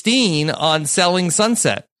Christine on Selling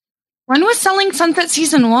Sunset. When was Selling Sunset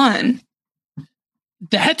season 1?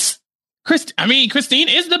 That's Christine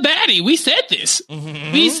is the baddie. We said this.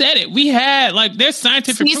 Mm-hmm. We said it. We had there's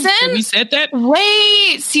scientific proof that we said that.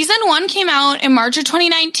 Wait, season 1 came out in March of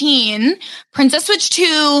 2019. Princess Switch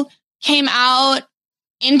 2 came out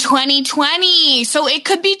in 2020. So it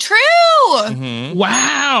could be true. Mhm.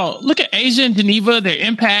 Wow. Look at Asia and Geneva, their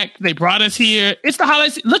impact. They brought us here. It's the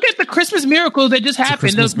holidays. Look at the Christmas miracles that just happened.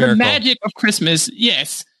 Christmas The miracle. magic of Christmas.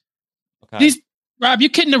 Yes. Okay. Rob, you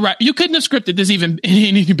couldn't have scripted this even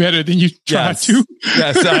any better than you tried Yes. to.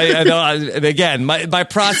 Yes, I know. And again, my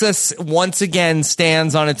process once again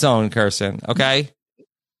stands on its own, Kirsten. Okay.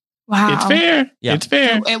 Wow. It's fair. Yeah. It's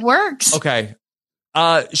fair. It works. Okay.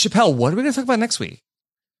 Chappelle, what are we going to talk about next week?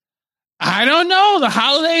 I don't know. The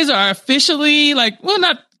holidays are officially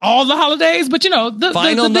not all the holidays, but the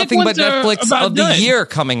Final the big Nothing But ones are Netflix about of the done. year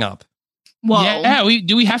coming up. Whoa. Yeah,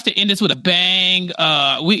 we have to end this with a bang.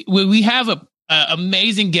 We have a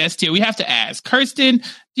amazing guest here. We have to ask Kirsten,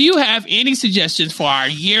 do you have any suggestions for our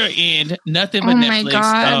year-end Nothing But Oh my Netflix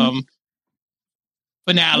God.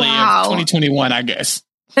 finale Wow. of 2021? I guess.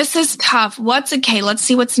 This is tough. What's okay? Let's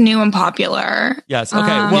see what's new and popular. Yes. Okay.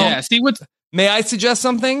 Um, well, Yeah. See what's may I suggest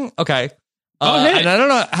something? Okay. Go ahead. And I don't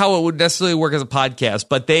know how it would necessarily work as a podcast,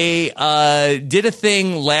 but they did a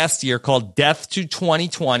thing last year called Death to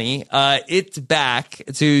 2020. It's back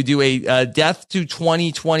to do a Death to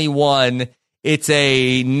 2021. It's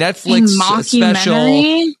a Netflix special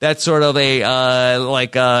mockumentary? that's sort of a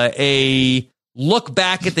look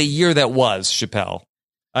back at the year that was, Chappelle.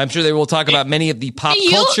 I'm sure they will talk about many of the pop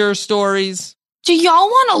culture stories. Do y'all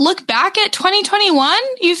want to look back at 2021?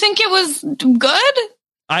 You think it was good?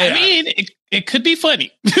 I mean, it could be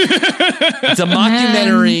funny. It's a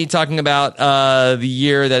mockumentary talking about the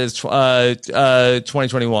year that is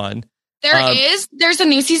 2021. There's a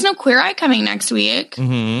new season of Queer Eye coming next week.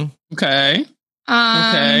 Mm-hmm. Okay.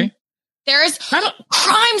 Okay. There's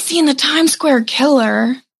Crime Scene, the Times Square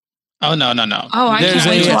Killer. Oh no. Oh, I can't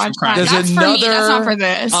wait to watch that. There's That's for me. That's not for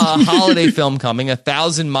this. holiday film coming,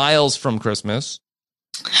 1,000 Miles from Christmas.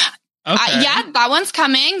 Okay. Yeah, that one's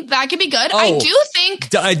coming. That could be good. Oh. I do think.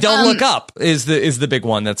 Don't Look Up is the big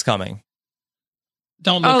one that's coming.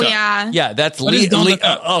 Don't Look Oh Up. yeah. Yeah, that's What is Don't Look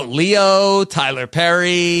Up? Leo, Tyler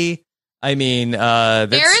Perry. I mean,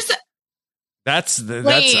 There's that's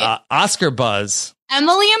Wait. Oscar buzz.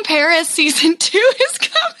 Emily in Paris season 2 is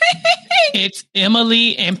coming. It's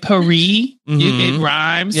Emily and Paris. Mhm. It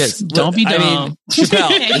rhymes. Yes. Don't be I dumb. mean,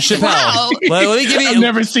 Chappelle. Wow. Let me give you. I've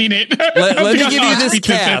never seen it. Let me give you this Speak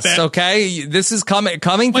to cast, that. okay? This is coming to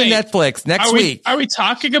Wait, Netflix next week. Are we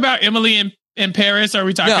talking about Emily in Paris? Or are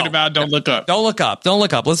we talking No. about Don't Look Up? Don't look up. Don't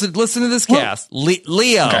look up. Listen to this cast.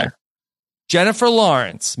 Leo, Okay. Jennifer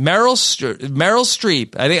Lawrence, Meryl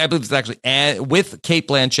Streep. I believe it's actually with Kate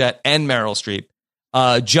Blanchett and Meryl Streep.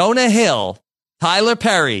 Jonah Hill, Tyler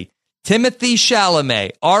Perry, Timothy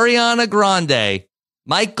Chalamet, Ariana Grande,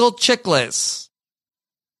 Michael Chiklis.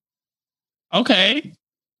 Okay.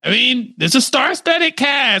 I mean, there's a star-studded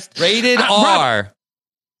cast. Rated Rob- R.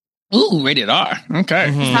 Ooh, rated R. Okay.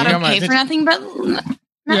 Mhm. Is that Got my okay for nothing but.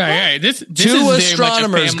 Yeah. This is Two very much a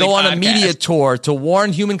astronomers family go on a podcast. media tour to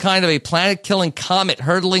warn humankind of a planet-killing comet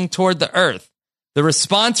hurtling toward the Earth. The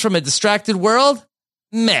response from a distracted world?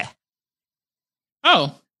 Meh.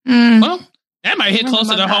 Oh, Mm. well, that might hit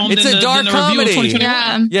closer to home It's than a the, dark than the review of comedy.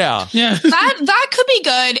 2021. Yeah. Yeah. Yeah. That could be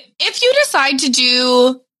good. If you decide to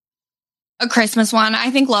do a Christmas one,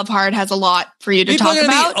 I think Love Hard has a lot for you to People are talk going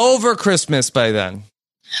to about. be over Christmas by then.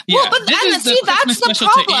 Well, Yeah. but This then is see, that's Christmas the special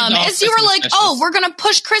to end problem. all Is you were Christmas like, specials. oh, we're gonna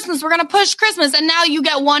push Christmas, and now you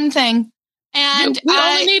get one thing, and we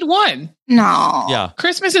only need one. no, Yeah.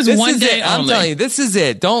 Christmas is This one is day it. I'm only. telling you, this is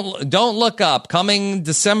it. Don't look up. Coming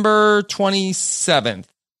December 27th.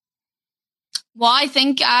 Well, I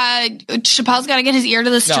think Chappelle's got to get his ear to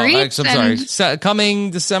the No, streets. I'm and sorry.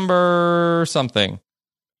 Coming December something.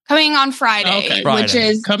 coming on Friday, Okay. which Friday.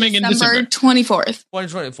 is Coming in December December. 24th.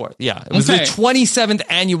 2024. Yeah. It was the Okay. 27th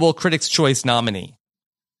annual Critics' Choice nominee.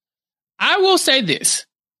 I will say this.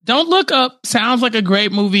 Don't Look Up sounds like a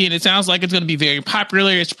great movie, and it sounds like it's going to be very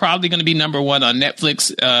popular. It's probably going to be number one on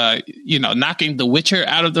Netflix, knocking The Witcher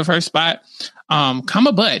out of the first spot.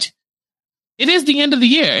 But it is the end of the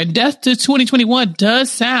year, and Death to 2021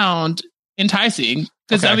 does sound enticing.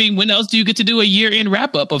 Because, Okay. I mean, when else do you get to do a year-end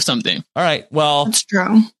wrap-up of something? All right. Well, That's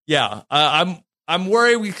true. yeah. I'm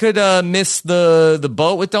worried we could miss the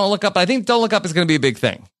boat with Don't Look Up. I think Don't Look Up is going to be a big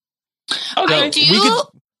thing. Okay. I do. we could-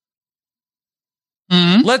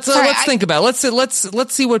 Mhm. Let's Sorry, think about it.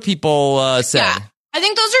 Let's see what people say. Yeah. I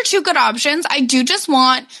think those are two good options. I do just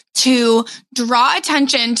want to draw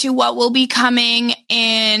attention to what will be coming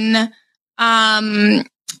in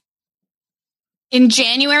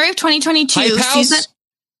January of 2022. Hype House?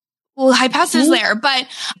 Hype House is there, but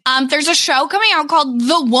there's a show coming out called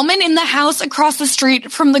The Woman in the House Across the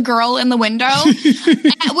Street from the Girl in the Window,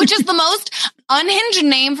 which is the most unhinged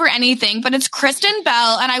name for anything, but it's Kristen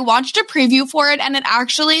Bell, and I watched a preview for it, and it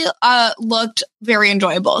actually looked very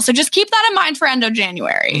enjoyable. So just keep that in mind for end of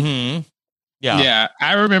January. Mm-hmm. Yeah,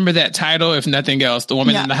 I remember that title. If nothing else, the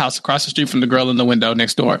woman in the house across the street from the girl in the window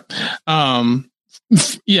next door.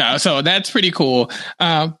 Yeah, so that's pretty cool.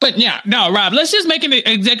 But yeah, no, Rob, let's just make an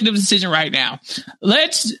executive decision right now.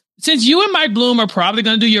 Since you and Mike Bloom are probably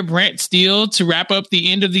going to do your Brent Steele to wrap up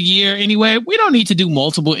the end of the year anyway, we don't need to do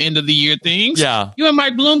multiple end of the year things. Yeah. You and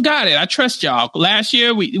Mike Bloom got it. I trust y'all. Last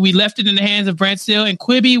year, we left it in the hands of Brent Steele, and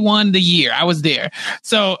Quibi won the year. I was there.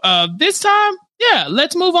 So this time, yeah,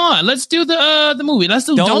 let's move on. Let's do the movie. Let's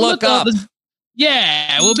do Don't Look Up.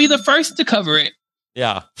 Yeah, we'll be the first to cover it.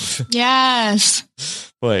 Yeah. Yes.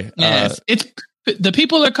 Boy. Yes. It's the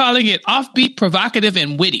people are calling it offbeat, provocative,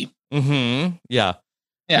 and witty. Mm-hmm. Yeah.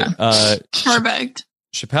 Yeah. Perfect.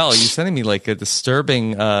 Chappelle, you're sending me like a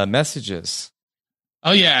disturbing messages.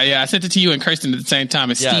 Oh, yeah. I sent it to you and Kirsten at the same time.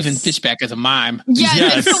 It's Steven Fishback as a mime. Yeah,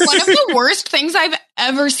 Yes. it's one of the worst things I've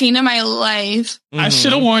ever seen in my life. I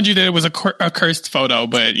should have warned you that it was a cursed photo,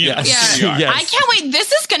 but you know, Yes. here we are. Yes. I can't wait.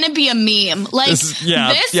 This is going to be a meme. Like, this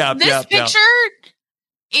picture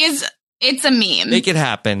it's a meme. Make it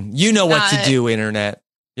happen. You know what to do, internet.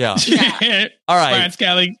 Yeah. All right. Brian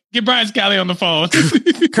Scally. Get Brian Scally on the phone.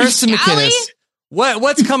 Kirsten McInnes,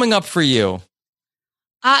 what's coming up for you?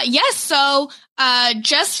 Yes. So,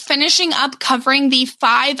 just finishing up covering the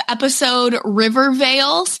 5-episode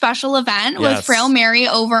Rivervale special event with Frail Mary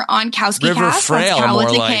over on Kowski River Cast. Frail, more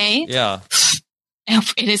with a like. K. Yeah.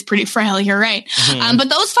 It is pretty frail. You're right. Mm-hmm. But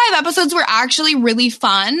those 5 episodes were actually really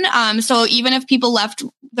fun. So even if people left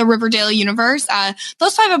the Riverdale universe,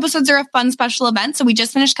 those 5 episodes are a fun special event. So we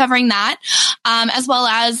just finished covering that, as well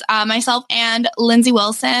as myself and Lindsay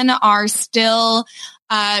Wilson are still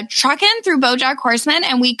trucking through BoJack Horseman,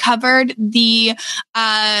 and we covered the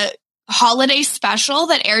holiday special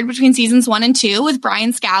that aired between seasons 1 and 2 with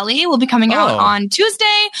Brian Scally. Will be coming out on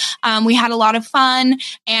Tuesday. We had a lot of fun,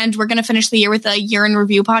 and we're going to finish the year with a year in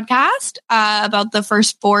review podcast about the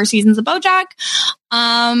first 4 seasons of BoJack.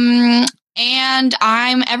 And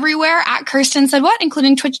I'm everywhere at Kirsten Said What,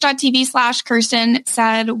 including twitch.tv/Kirsten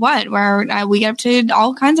Said What, where we get up to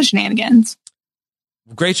all kinds of shenanigans.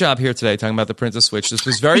 Great job here today talking about the Princess Switch. This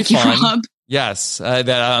was very fun. You, Rob. Yes,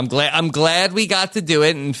 I'm glad we got to do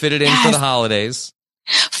it and fit it in for the holidays.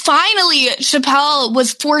 Finally, Chappelle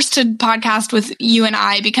was forced to podcast with you and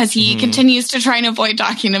I because he continues to try and avoid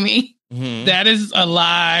talking to me. Mm-hmm. That is a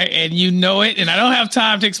lie, and you know it, and I don't have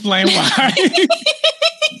time to explain why.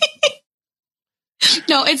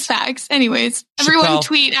 No, it's facts. Anyways, everyone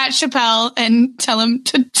tweet at Chappelle and tell him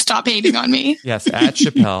to stop hating on me. Yes, at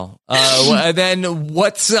Chappelle. Then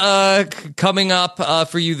what's coming up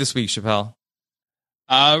for you this week, Chappelle?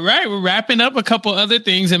 All right, we're wrapping up a couple other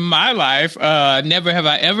things in my life. Never Have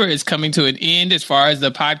I Ever is coming to an end as far as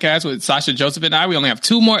the podcast with Sasha Joseph and I. We only have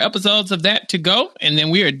 2 more episodes of that to go, and then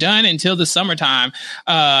we are done until the summertime.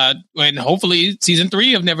 When hopefully season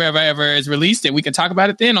 3 of Never Have I Ever is released, and we can talk about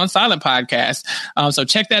it then on Silent Podcast. So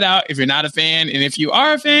check that out if you're not a fan, and if you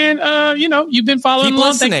are a fan, you've been following along.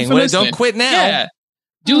 Listening. Don't quit now. Yeah,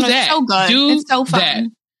 do that. It's so good. It's so fun. That.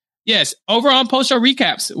 Yes, over on Post Show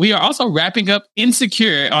Recaps, we are also wrapping up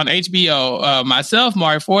Insecure on HBO. Myself,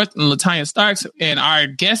 Mari Forth, and LaTanya Starks, and our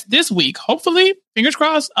guest this week, hopefully, fingers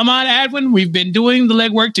crossed, Aman Adwin. We've been doing the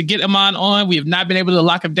legwork to get Aman on. We have not been able to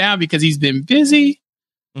lock him down because he's been busy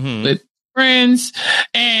with friends.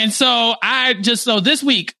 And so this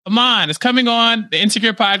week, Aman is coming on the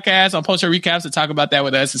Insecure podcast on Post Show Recaps to talk about that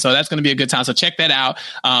with us. And so that's going to be a good time. So check that out.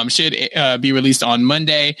 Should be released on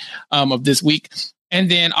Monday of this week. And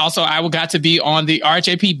then also I got to be on the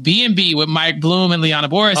RHAP B&B with Mike Bloom and Liana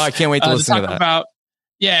Boris. Oh, I can't wait to listen to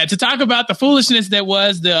that. To talk about the foolishness that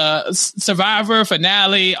was the Survivor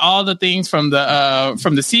finale, all the things from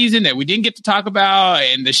the season that we didn't get to talk about,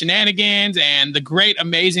 and the shenanigans, and the great,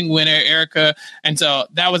 amazing winner, Erica. And so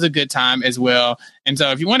that was a good time as well. And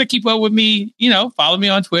so if you want to keep up with me, follow me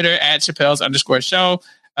on Twitter at Chappelle's_show.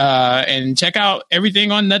 And check out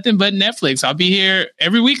everything on Nothing But Netflix. I'll be here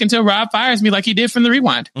every week until Rob fires me like he did from the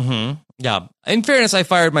Rewind. Mm-hmm. Yeah. In fairness, I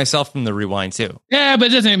fired myself from the Rewind too. Yeah, but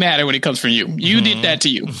it doesn't matter when it comes from you. You did that to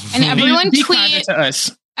you. And everyone be tweet to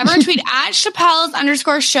us. Everyone tweet at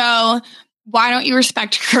Chappelle's_show. Why don't you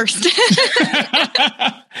respect Kirsten?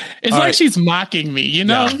 It's like she's mocking me,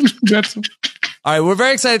 Yeah. All right, we're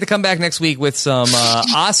very excited to come back next week with some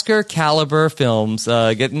Oscar caliber films,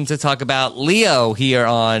 getting to talk about Leo here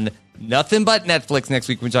on Nothing but Netflix next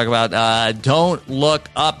week. We talk about Don't Look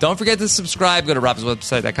Up. Don't forget to subscribe. Go to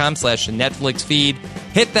robhaswebsite.com/Netflix feed.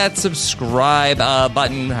 Hit that subscribe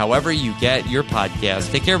button however you get your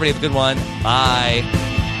podcast. Take care, everybody. Have a good one. Bye.